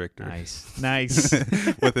 behind Andy Richter. Nice.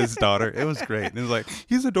 With his daughter. It was great. And it was like,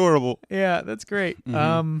 he's adorable. Yeah, that's great.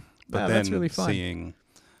 Mhm. But wow, then that's really fun. seeing,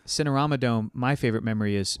 Cinerama Dome. My favorite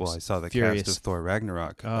memory is I saw the Furious cast of Thor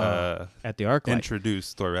Ragnarok at the ArcLight.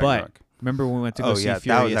 introduce Thor Ragnarok. Remember when we went to go see that was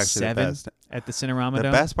Furious actually 7 the best. at the Cinerama The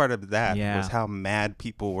Dome? best part of that Yeah. was how mad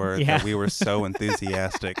people were Yeah. that we were so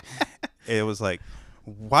enthusiastic. It was like,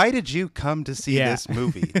 why did you come to see Yeah. this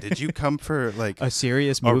movie? Did you come for like A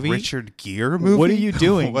serious a movie? Richard Gere movie? What are you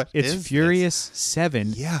doing? What It's is Furious 7.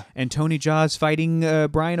 this? Yeah. And Tony Jaa's fighting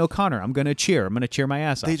Brian O'Connor. I'm going to cheer. I'm going to cheer my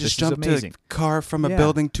ass off. They This just is jumped amazing. a car from a Yeah.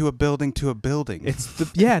 building to a building to a building.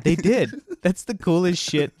 Yeah, they did. That's the coolest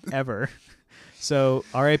shit ever. So,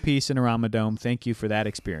 R.I.P. Cinerama Dome. Thank you for that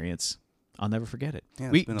experience. I'll never forget it. Yeah,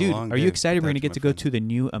 it's been a Dude, long are you day excited? We're going to without you, get to my go friend. to the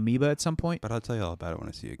new Amoeba at some point? But I'll tell you all about it when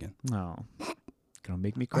I see you again. No. Gonna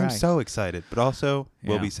make me cry. I'm so excited, but also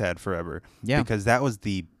will Yeah. be sad forever. Yeah. Because that was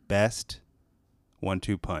the best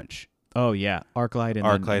 1-2 punch. Oh, yeah. Arclight and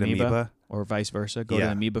then ArcLight Amoeba. or vice versa. Go to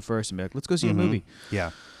Yeah. Amoeba first and be like, let's go see a Mhm. movie.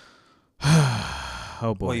 Yeah.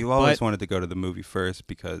 Oh, boy. Well, you always But- wanted to go to the movie first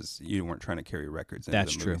because you weren't trying to carry records into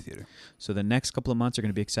That's the true. movie theater. So the next couple of months are going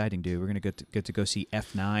to be exciting, dude. We're going to get to go see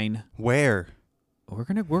F9. Where? We're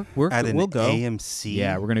going to work. At an We'll go. AMC?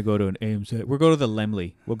 Yeah, we're going to go to an AMC. We'll go to the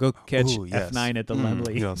Lemley. We'll go catch Ooh, yes. F9 at the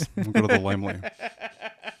Lemley. Yes, we'll go to the Lemley.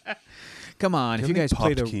 Come on, Do if you you have guys any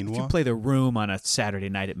play the popped if you quinoa? play the Room on a Saturday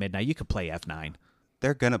night at midnight, you could play F9.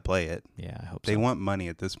 They're going to play it. Yeah, I hope They so. want money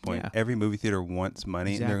at this point. Yeah. Every movie theater wants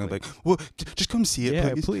money. And they're going to be Exactly. like, well, just come see it, Yeah,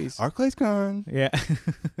 please. please. ArcLight's gone. Yeah,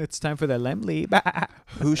 it's time for the Lemley.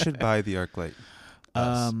 Who should buy the ArcLight?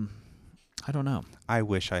 Us. I don't know. I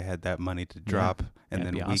wish I had that money to drop, and That'd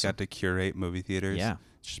then be we awesome. got to curate movie theaters. Yeah.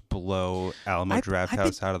 Just blow Alamo I've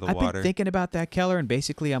Drafthouse out of the I've water. been thinking about that, Keller, and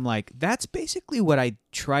basically I'm like, that's basically what I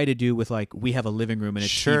try to do with like we have a living room and a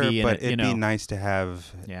Sure, TV and but a, you it'd know. be nice to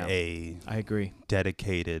have Yeah. a I agree.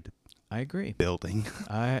 dedicated I agree. building.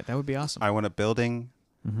 That would be awesome. I want a building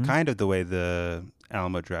Mhm. kind of the way the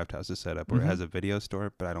Alamo Drafthouse is set up, where Mhm. it has a video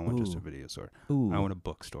store, but I don't want just a Ooh. video store. Ooh. I want a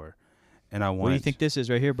bookstore. And I want... What do you think this is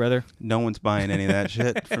right here, brother? No one's buying any of that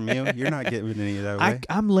shit from you. You're not giving any of that away.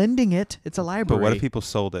 I'm lending it. It's a library. But what if people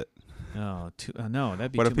sold it? Oh, no,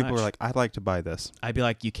 that'd be What too if people much. were like, I'd like to buy this? I'd be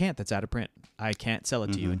like, you can't. That's out of print. I can't sell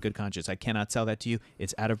it to you in Mhm. good conscience. I cannot sell that to you.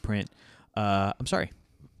 It's out of print. I'm sorry.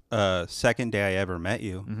 second day I ever met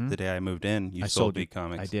you, the day I moved in, you sold me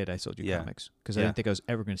comics. I did. I sold you Yeah. comics because I Yeah. didn't think I was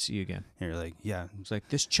ever going to see you again. And you're like, yeah. It's like,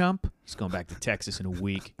 this chump, he's going back to Texas in a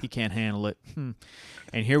week. He can't handle it.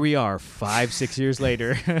 And here we are 5-6 years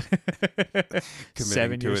later. Committing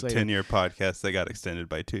 7 to years a later. 10-year podcast that got extended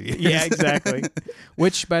by 2 years. Yeah, exactly.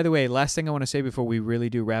 Which, by the way, last thing I want to say before we really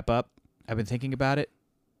do wrap up, I've been thinking about it.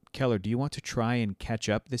 Keller, do you want to try and catch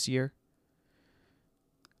up this year?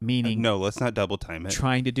 Meaning No, let's not double time it.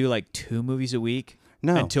 trying to do like 2 movies a week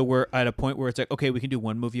No. until we're at a point where it's like, okay, we can do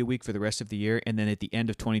 1 movie a week for the rest of the year, and then at the end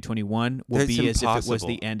of 2021 will It's be as if it was impossible.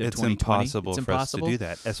 the end of It's 2020. impossible It's for us to do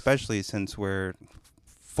that, especially since we're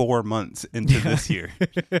 4 months into this year.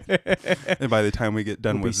 And by the time we get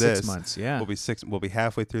done We'll be with 6 this, months, yeah. we'll be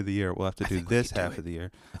halfway through the year. We'll have to do think we this could do half it. of the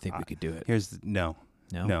year. I think we could do it. No.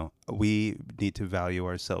 We need to value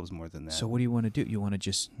ourselves more than that. So what do you want to do? You want to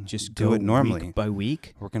just Do go it normally. week by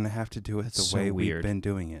week? We're going to have to do it That's the so way weird. we've been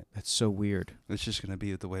doing it. That's so weird. It's just going to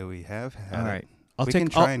be the way we have had All it. right. We can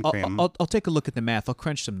try and cram. I'll take a look at the math. I'll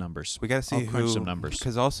crunch some numbers. We got to see I'll crunch who, some numbers.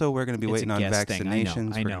 because also we're going to be It's waiting a on guess thing. I know.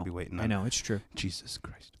 vaccinations. I We're know. going to be waiting on. I know. It's true. Jesus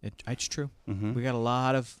Christ. It's true. Mm-hmm. We got a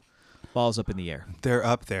lot of balls up in the air. They're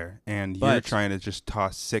up there, and you're But- trying to just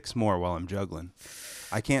toss 6 more while I'm juggling.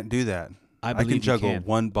 I can't do that. I can believe juggle you can.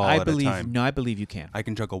 one ball at a time. No, I believe you can. I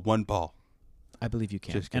can juggle 1 ball. I believe you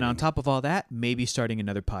can. Just And on kidding. top of all that, maybe starting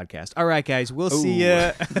another podcast. All right, guys. We'll see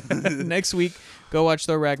you next week. Go watch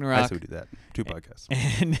Thor I Ragnarok. say we do that. 2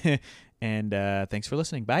 podcasts. And thanks for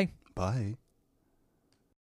listening. Bye. Bye.